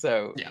amazing.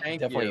 So Yeah.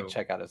 Thank definitely you.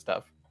 check out his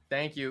stuff.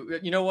 Thank you.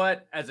 You know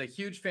what? As a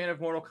huge fan of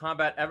Mortal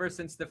Kombat, ever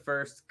since the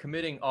first,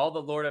 committing all the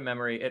lore to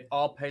memory, it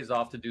all pays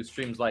off to do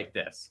streams like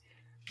this.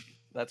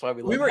 That's why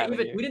we We didn't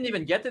didn't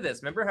even get to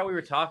this. Remember how we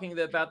were talking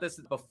about this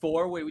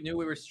before we knew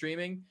we were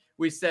streaming?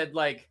 We said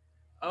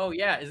oh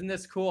yeah, isn't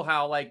this cool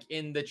how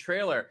in the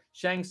trailer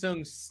Shang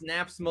Tsung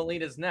snaps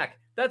Melina's neck?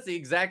 That's the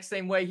exact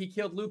same way he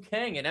killed Liu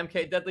Kang in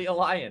MK Deadly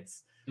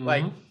Alliance.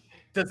 Mhm.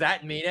 Does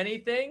that mean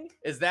anything?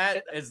 Is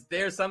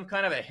there some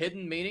kind of a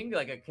hidden meaning,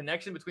 like a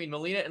connection between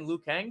Melina and Liu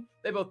Kang?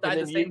 They both died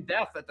the same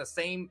death at the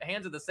same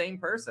hands of the same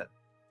person.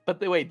 But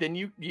wait, then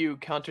you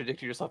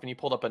contradicted yourself and you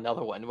pulled up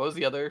another one. What was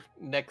the other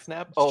neck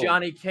snap?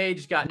 Johnny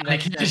Cage got neck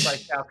snapped by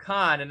Shao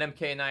Kahn in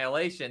MK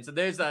Annihilation. So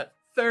there's a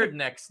third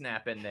neck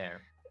snap in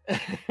there.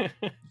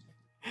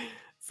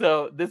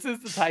 So this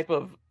is the type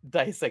of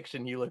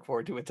dissection you look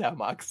forward to with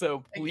Tabmock.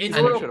 So please In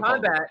make Mortal sure to follow.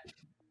 Kombat,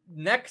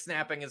 neck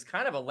snapping is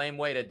kind of a lame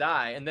way to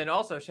die. And then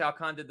also Shao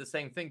Kahn did the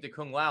same thing to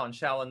Kung Lao and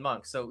Shaolin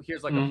Monk. So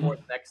here's a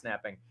fourth neck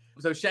snapping.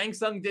 So Shang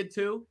Tsung did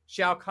too.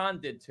 Shao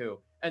Kahn did too.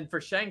 And for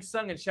Shang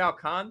Tsung and Shao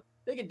Kahn,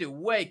 they can do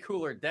way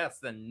cooler deaths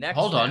than neck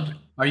Hold snapping. on.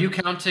 Are you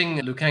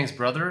counting Liu Kang's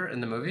brother in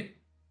the movie?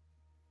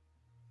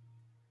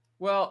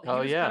 Well, he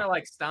was yeah. kind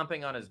of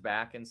stomping on his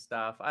back and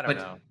stuff. I don't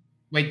know.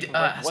 Wait,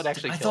 What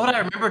actually I killed thought I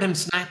him? remembered him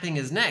snapping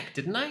his neck,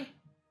 didn't I?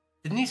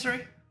 Didn't he,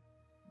 sorry?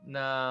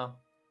 No.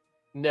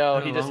 No,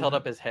 No he just held longer.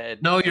 up his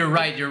head. No, you're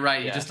right. You're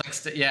right. Yeah. You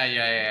just like,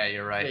 yeah,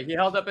 you're right. Yeah, he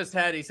held up his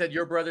head. He said,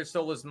 "Your brother's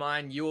soul is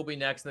mine. You will be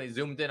next." And they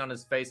zoomed in on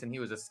his face, and he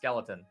was a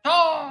skeleton.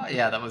 Oh,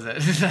 yeah, that was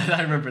it.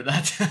 I remember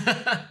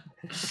that.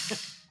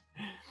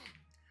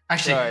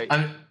 Actually,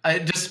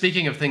 just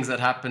speaking of things that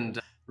happened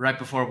right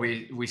before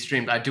we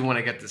streamed, I do want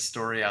to get this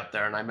story out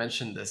there, and I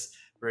mentioned this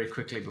very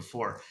quickly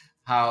before,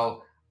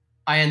 how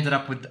I ended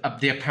up with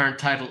the apparent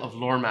title of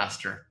Lore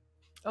Master.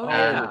 Oh,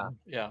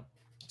 yeah.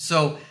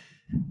 So,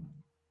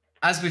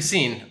 as we've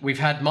seen, we've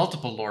had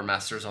multiple lore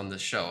masters on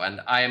this show,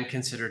 and I am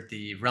considered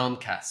the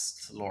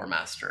Realmcast lore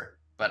master.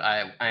 But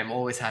I am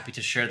always happy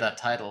to share that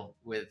title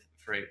with,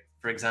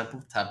 for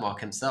example, Tadmok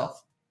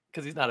himself,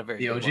 Because he's not a very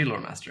the good OG one. lore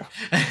master.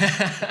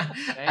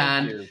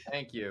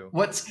 Thank you.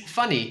 What's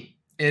funny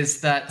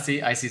is that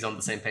Icy's on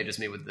the same page as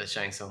me with the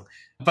Shang Tsung.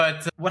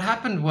 But what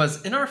happened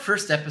was, in our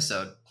first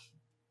episode,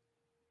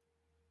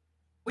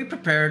 we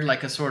prepared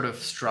like a sort of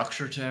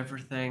structure to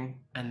everything,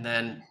 and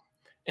then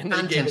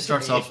Phantom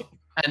starts off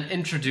and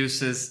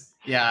introduces.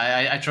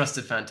 Yeah, I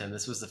trusted Phantom.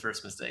 This was the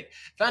first mistake.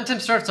 Phantom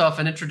starts off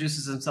and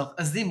introduces himself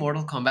as the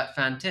Mortal Kombat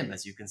Phantom,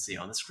 as you can see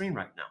on the screen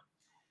right now.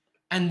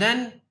 And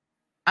then,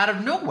 out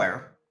of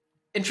nowhere,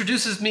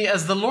 introduces me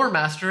as the lore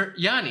master,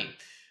 Yanni.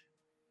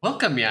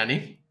 Welcome,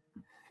 Yanni.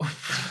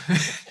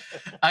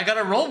 I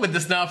gotta roll with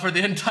this now for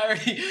the entire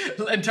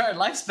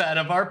lifespan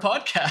of our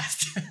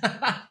podcast.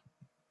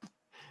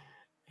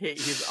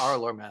 He's our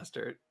lore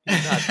master.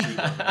 He's not the lore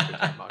master,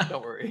 Tadmok.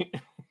 Don't worry.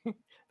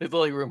 There's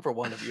only room for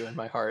one of you in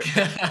my heart.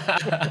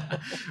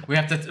 We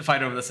have to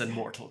fight over this in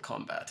Mortal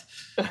Kombat.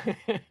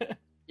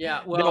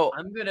 Yeah, well, no.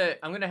 I'm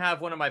gonna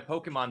have one of my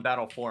Pokemon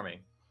battle for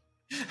me.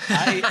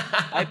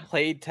 I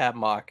played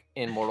Tadmok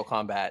in Mortal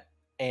Kombat,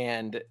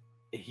 and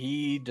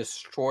he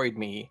destroyed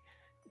me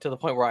to the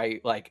point where I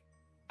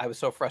was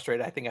so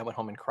frustrated. I think I went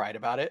home and cried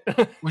about it.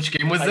 Which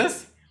game was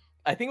this?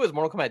 I think it was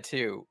Mortal Kombat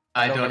 2.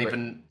 I'm not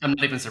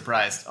even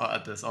surprised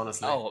at this,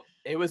 honestly. Oh,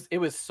 it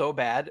was so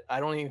bad. I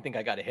don't even think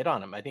I got a hit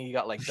on him. I think he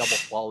got like double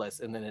flawless,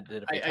 and then it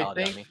did a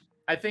fatality on me.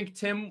 I think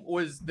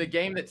the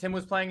game that Tim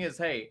was playing is,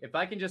 hey, if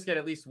I can just get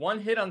at least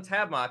one hit on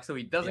Tadmok so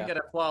he doesn't get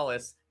a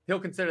flawless, he'll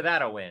consider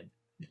that a win.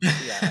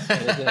 Yeah,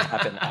 and it didn't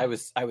happen. I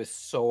was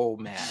so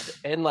mad.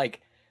 And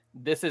like,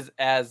 this is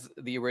as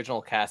the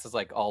original cast is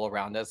like all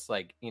around us,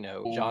 like, you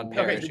know, John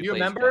Parrish. Okay, do you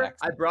remember?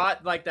 I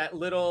brought like that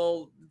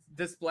little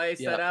display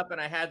set up,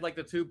 and I had like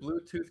the two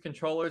Bluetooth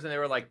controllers, and they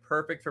were like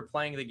perfect for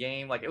playing the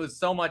game. Like, it was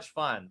so much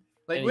fun.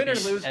 Like, win or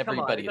lose,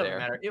 everybody come on, it doesn't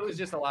matter. It was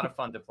just a lot of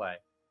fun to play.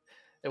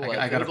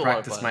 I gotta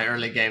practice my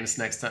early games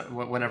next time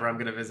whenever I'm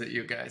gonna visit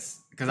you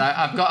guys, because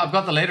I've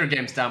got the later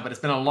games down, but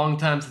it's been a long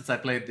time since I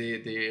played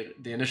the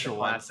initial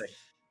ones.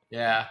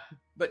 Yeah,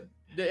 but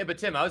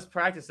Tim, I was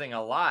practicing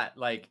a lot.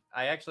 Like,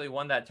 I actually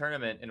won that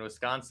tournament in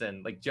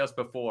Wisconsin, like just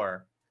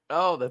before.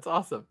 Oh, that's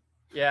awesome.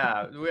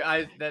 Yeah,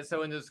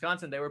 so in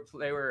Wisconsin they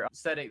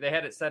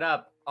had it set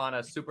up on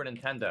a Super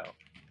Nintendo,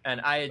 and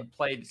I had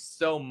played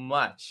so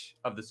much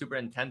of the Super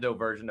Nintendo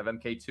version of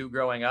MK2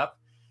 growing up.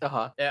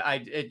 I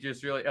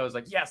was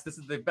like, yes, this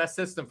is the best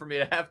system for me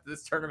to have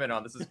this tournament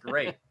on. This is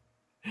great.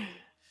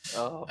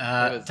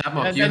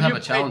 Tadmok, you have a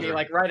challenger. Me,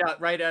 like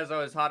right as I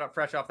was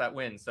fresh off that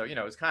win. So, you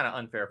know, it's kind of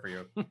unfair for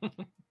you.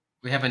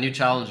 We have a new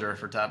challenger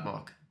for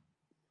Tadmok.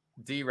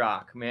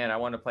 D-Rock, man, I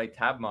want to play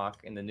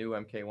Tadmok in the new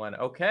MK1.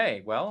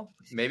 Okay, well,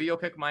 maybe you'll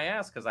kick my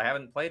ass because I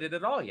haven't played it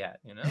at all yet.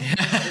 You know,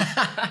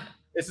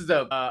 this is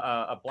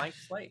a blank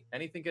slate.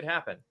 Anything could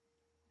happen.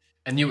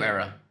 A new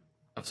era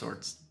of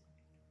sorts.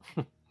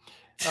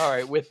 All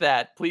right, with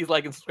that, please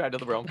like and subscribe to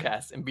the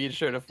Realmcast, and be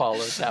sure to follow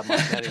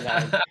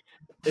Tadmok99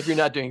 if you're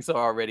not doing so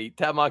already.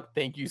 Tadmok,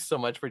 thank you so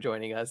much for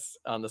joining us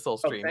on the Soul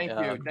Stream.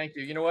 Thank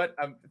you. You know what?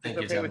 If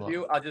it's okay with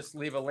you, I'll just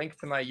leave a link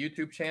to my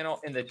YouTube channel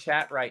in the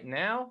chat right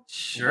now.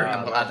 Sure,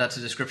 and we'll add that to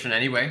the description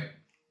anyway.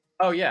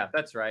 Oh yeah,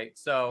 that's right.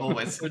 So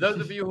always. For those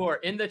of you who are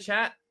in the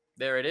chat,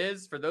 there it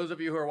is. For those of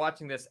you who are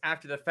watching this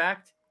after the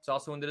fact, it's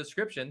also in the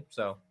description.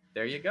 So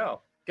there you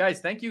go.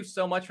 Guys, thank you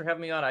so much for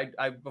having me on.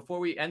 I before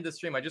we end the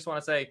stream, I just want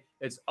to say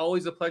it's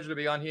always a pleasure to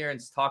be on here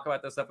and talk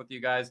about this stuff with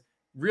you guys.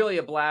 Really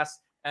a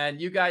blast.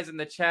 And you guys in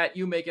the chat,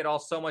 you make it all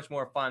so much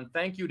more fun.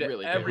 Thank you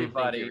to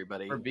everybody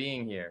for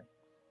being here.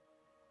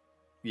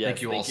 Yes,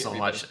 thank you all so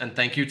much. And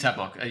thank you,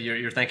 Tadmok.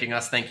 You're thanking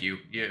us. Thank you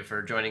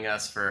for joining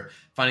us, for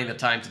finding the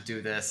time to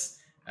do this.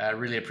 I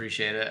really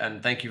appreciate it.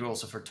 And thank you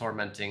also for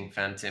tormenting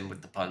Phantom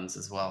with the puns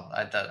as well.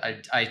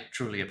 I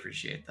truly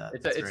appreciate that.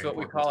 It's what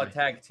we call a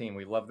tag team.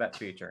 We love that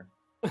feature.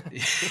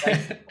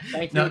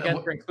 Thank you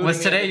again for including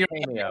was today your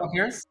cameo.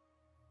 It's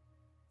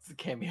a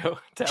cameo.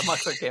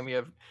 Tadmok's our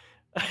cameo.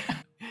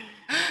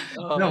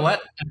 You know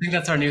what? I think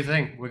that's our new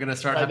thing. We're gonna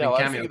start having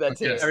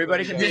cameos.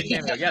 Everybody can be a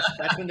cameo. Yes,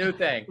 that's the new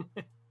thing.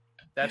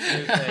 That's the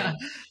new thing.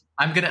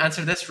 I'm gonna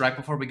answer this right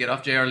before we get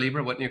off. JR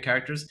Lieber, what new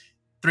characters?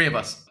 3 of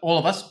us. All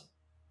of us.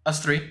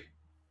 Us 3.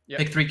 Yep.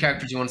 Pick 3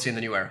 characters you want to see in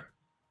the new era.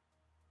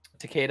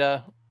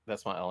 Takeda.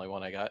 That's my only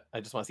one I got.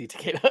 I just want to see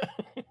Takeda.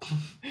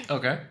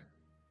 Okay.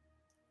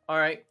 All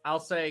right. I'll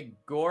say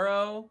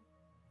Goro,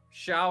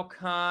 Shao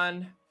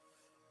Kahn,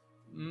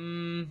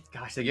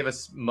 Gosh, they give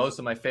us most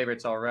of my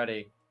favorites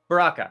already.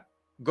 Baraka.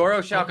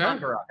 Goro Shao Kahn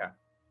Okay. Baraka.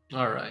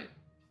 All right.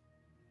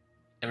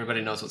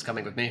 Everybody knows what's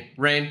coming with me.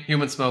 Rain,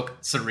 Human Smoke,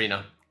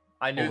 Serena.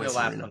 I knew Always the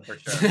last Serena. one for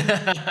sure.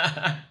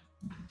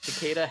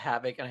 Takeda,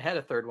 Havoc, and I had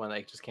a third one.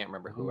 I just can't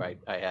remember who I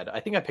had. I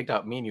think I picked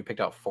out, me and you picked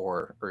out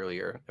 4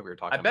 earlier that we were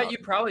talking I bet about. you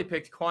probably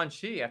picked Quan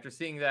Chi after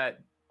seeing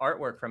that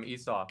artwork from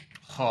Esau.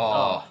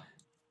 Oh.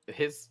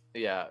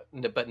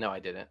 But no, I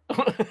didn't.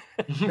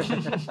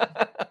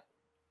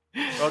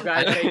 Well,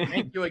 guys, hey,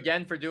 thank you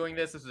again for doing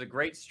this. This was a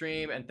great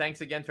stream, and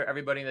thanks again for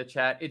everybody in the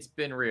chat. It's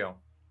been real.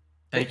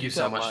 Thank you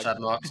so much,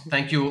 Tadmox.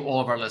 Thank you,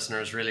 all of our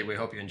listeners. Really, we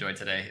hope you enjoyed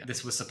today.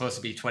 This was supposed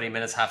to be 20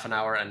 minutes, half an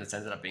hour, and it's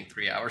ended up being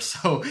 3 hours.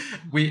 So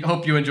we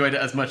hope you enjoyed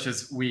it as much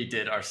as we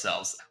did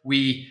ourselves.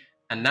 We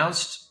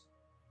announced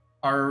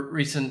our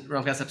recent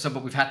Realmcast episode,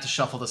 but we've had to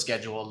shuffle the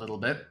schedule a little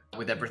bit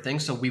with everything.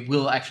 So we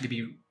will actually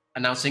be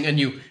announcing a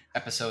new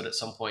episode at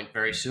some point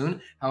very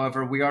soon.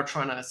 However, we are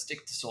trying to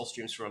stick to Soul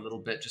Streams for a little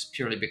bit, just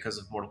purely because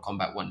of Mortal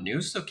Kombat 1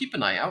 news. So keep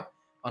an eye out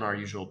on our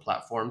usual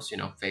platforms,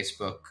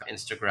 Facebook,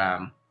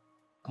 Instagram,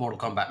 Mortal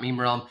Kombat Meme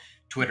Realm,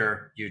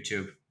 Twitter,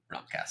 YouTube,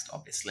 Realmcast,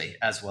 obviously,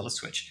 as well as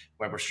Twitch,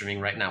 where we're streaming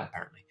right now,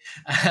 apparently.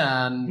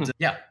 And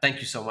thank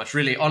you so much.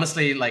 Really,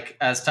 honestly, like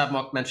as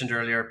Tabmok mentioned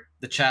earlier,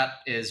 the chat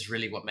is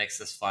really what makes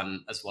this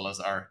fun, as well as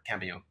our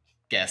cameo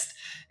guest.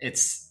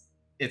 It's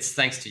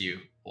thanks to you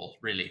all,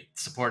 really.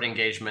 Support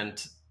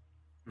engagement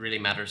really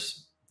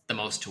matters the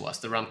most to us.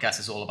 The Realmcast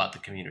is all about the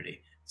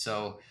community.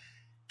 So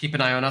keep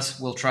an eye on us.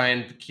 We'll try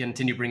and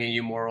continue bringing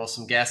you more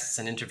awesome guests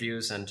and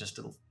interviews and just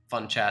little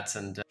fun chats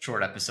and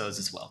short episodes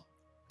as well.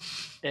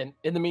 And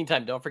in the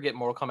meantime, don't forget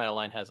Mortal Kombat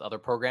Online has other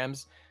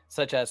programs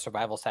such as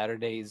Survival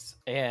Saturdays,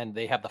 and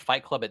they have the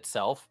Fight Club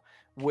itself,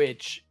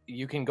 which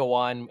you can go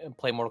on and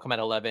play Mortal Kombat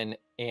 11,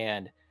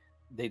 and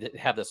they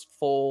have this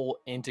full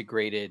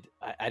integrated,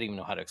 I don't even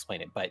know how to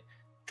explain it, but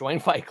join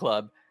Fight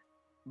Club,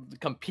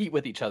 compete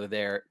with each other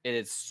there. It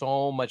is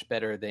so much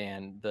better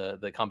than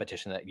the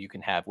competition that you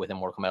can have within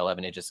Mortal Kombat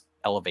 11. It just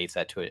elevates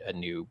that to a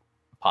new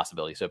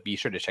possibility. So be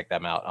sure to check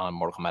them out on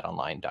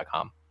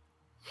mortalkombatonline.com.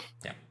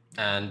 Yeah.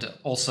 And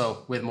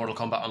also with Mortal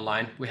Kombat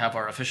Online, we have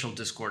our official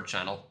Discord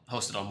channel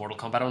hosted on Mortal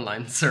Kombat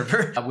Online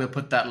server. We'll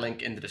put that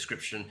link in the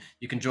description.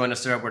 You can join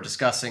us there. We're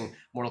discussing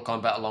Mortal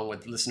Kombat along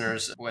with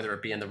listeners, whether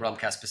it be in the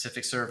Realmcast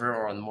specific server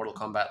or on the Mortal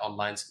Kombat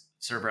Online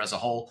server as a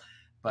whole.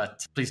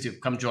 But please do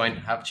come join,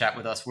 have a chat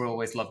with us. We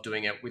always love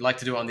doing it. We like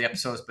to do it on the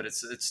episodes, but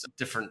it's a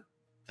different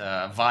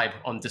vibe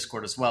on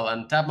Discord as well.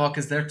 And Tabmock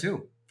is there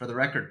too, for the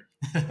record.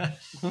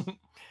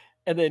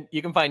 And then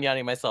you can find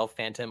Yanni and myself,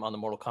 Phantom, on the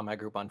Mortal Kombat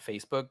group on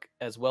Facebook,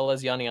 as well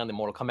as Yanni on the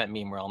Mortal Kombat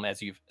meme realm,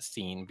 as you've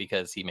seen,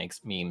 because he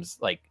makes memes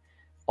like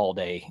all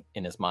day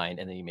in his mind,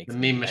 and then he makes the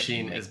meme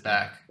machine is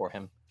back for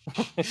him.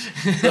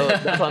 So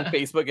that's on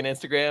Facebook and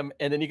Instagram.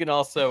 And then you can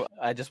also,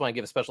 I just want to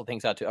give a special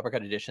thanks out to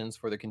Uppercut Editions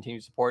for their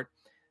continued support.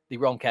 The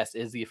Realmcast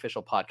is the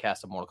official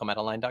podcast of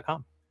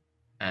MortalKombatOnline.com.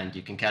 And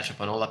you can catch up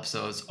on all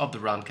episodes of the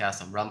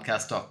Realmcast on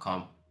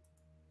realmcast.com.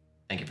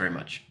 Thank you very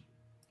much.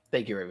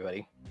 Thank you,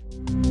 everybody.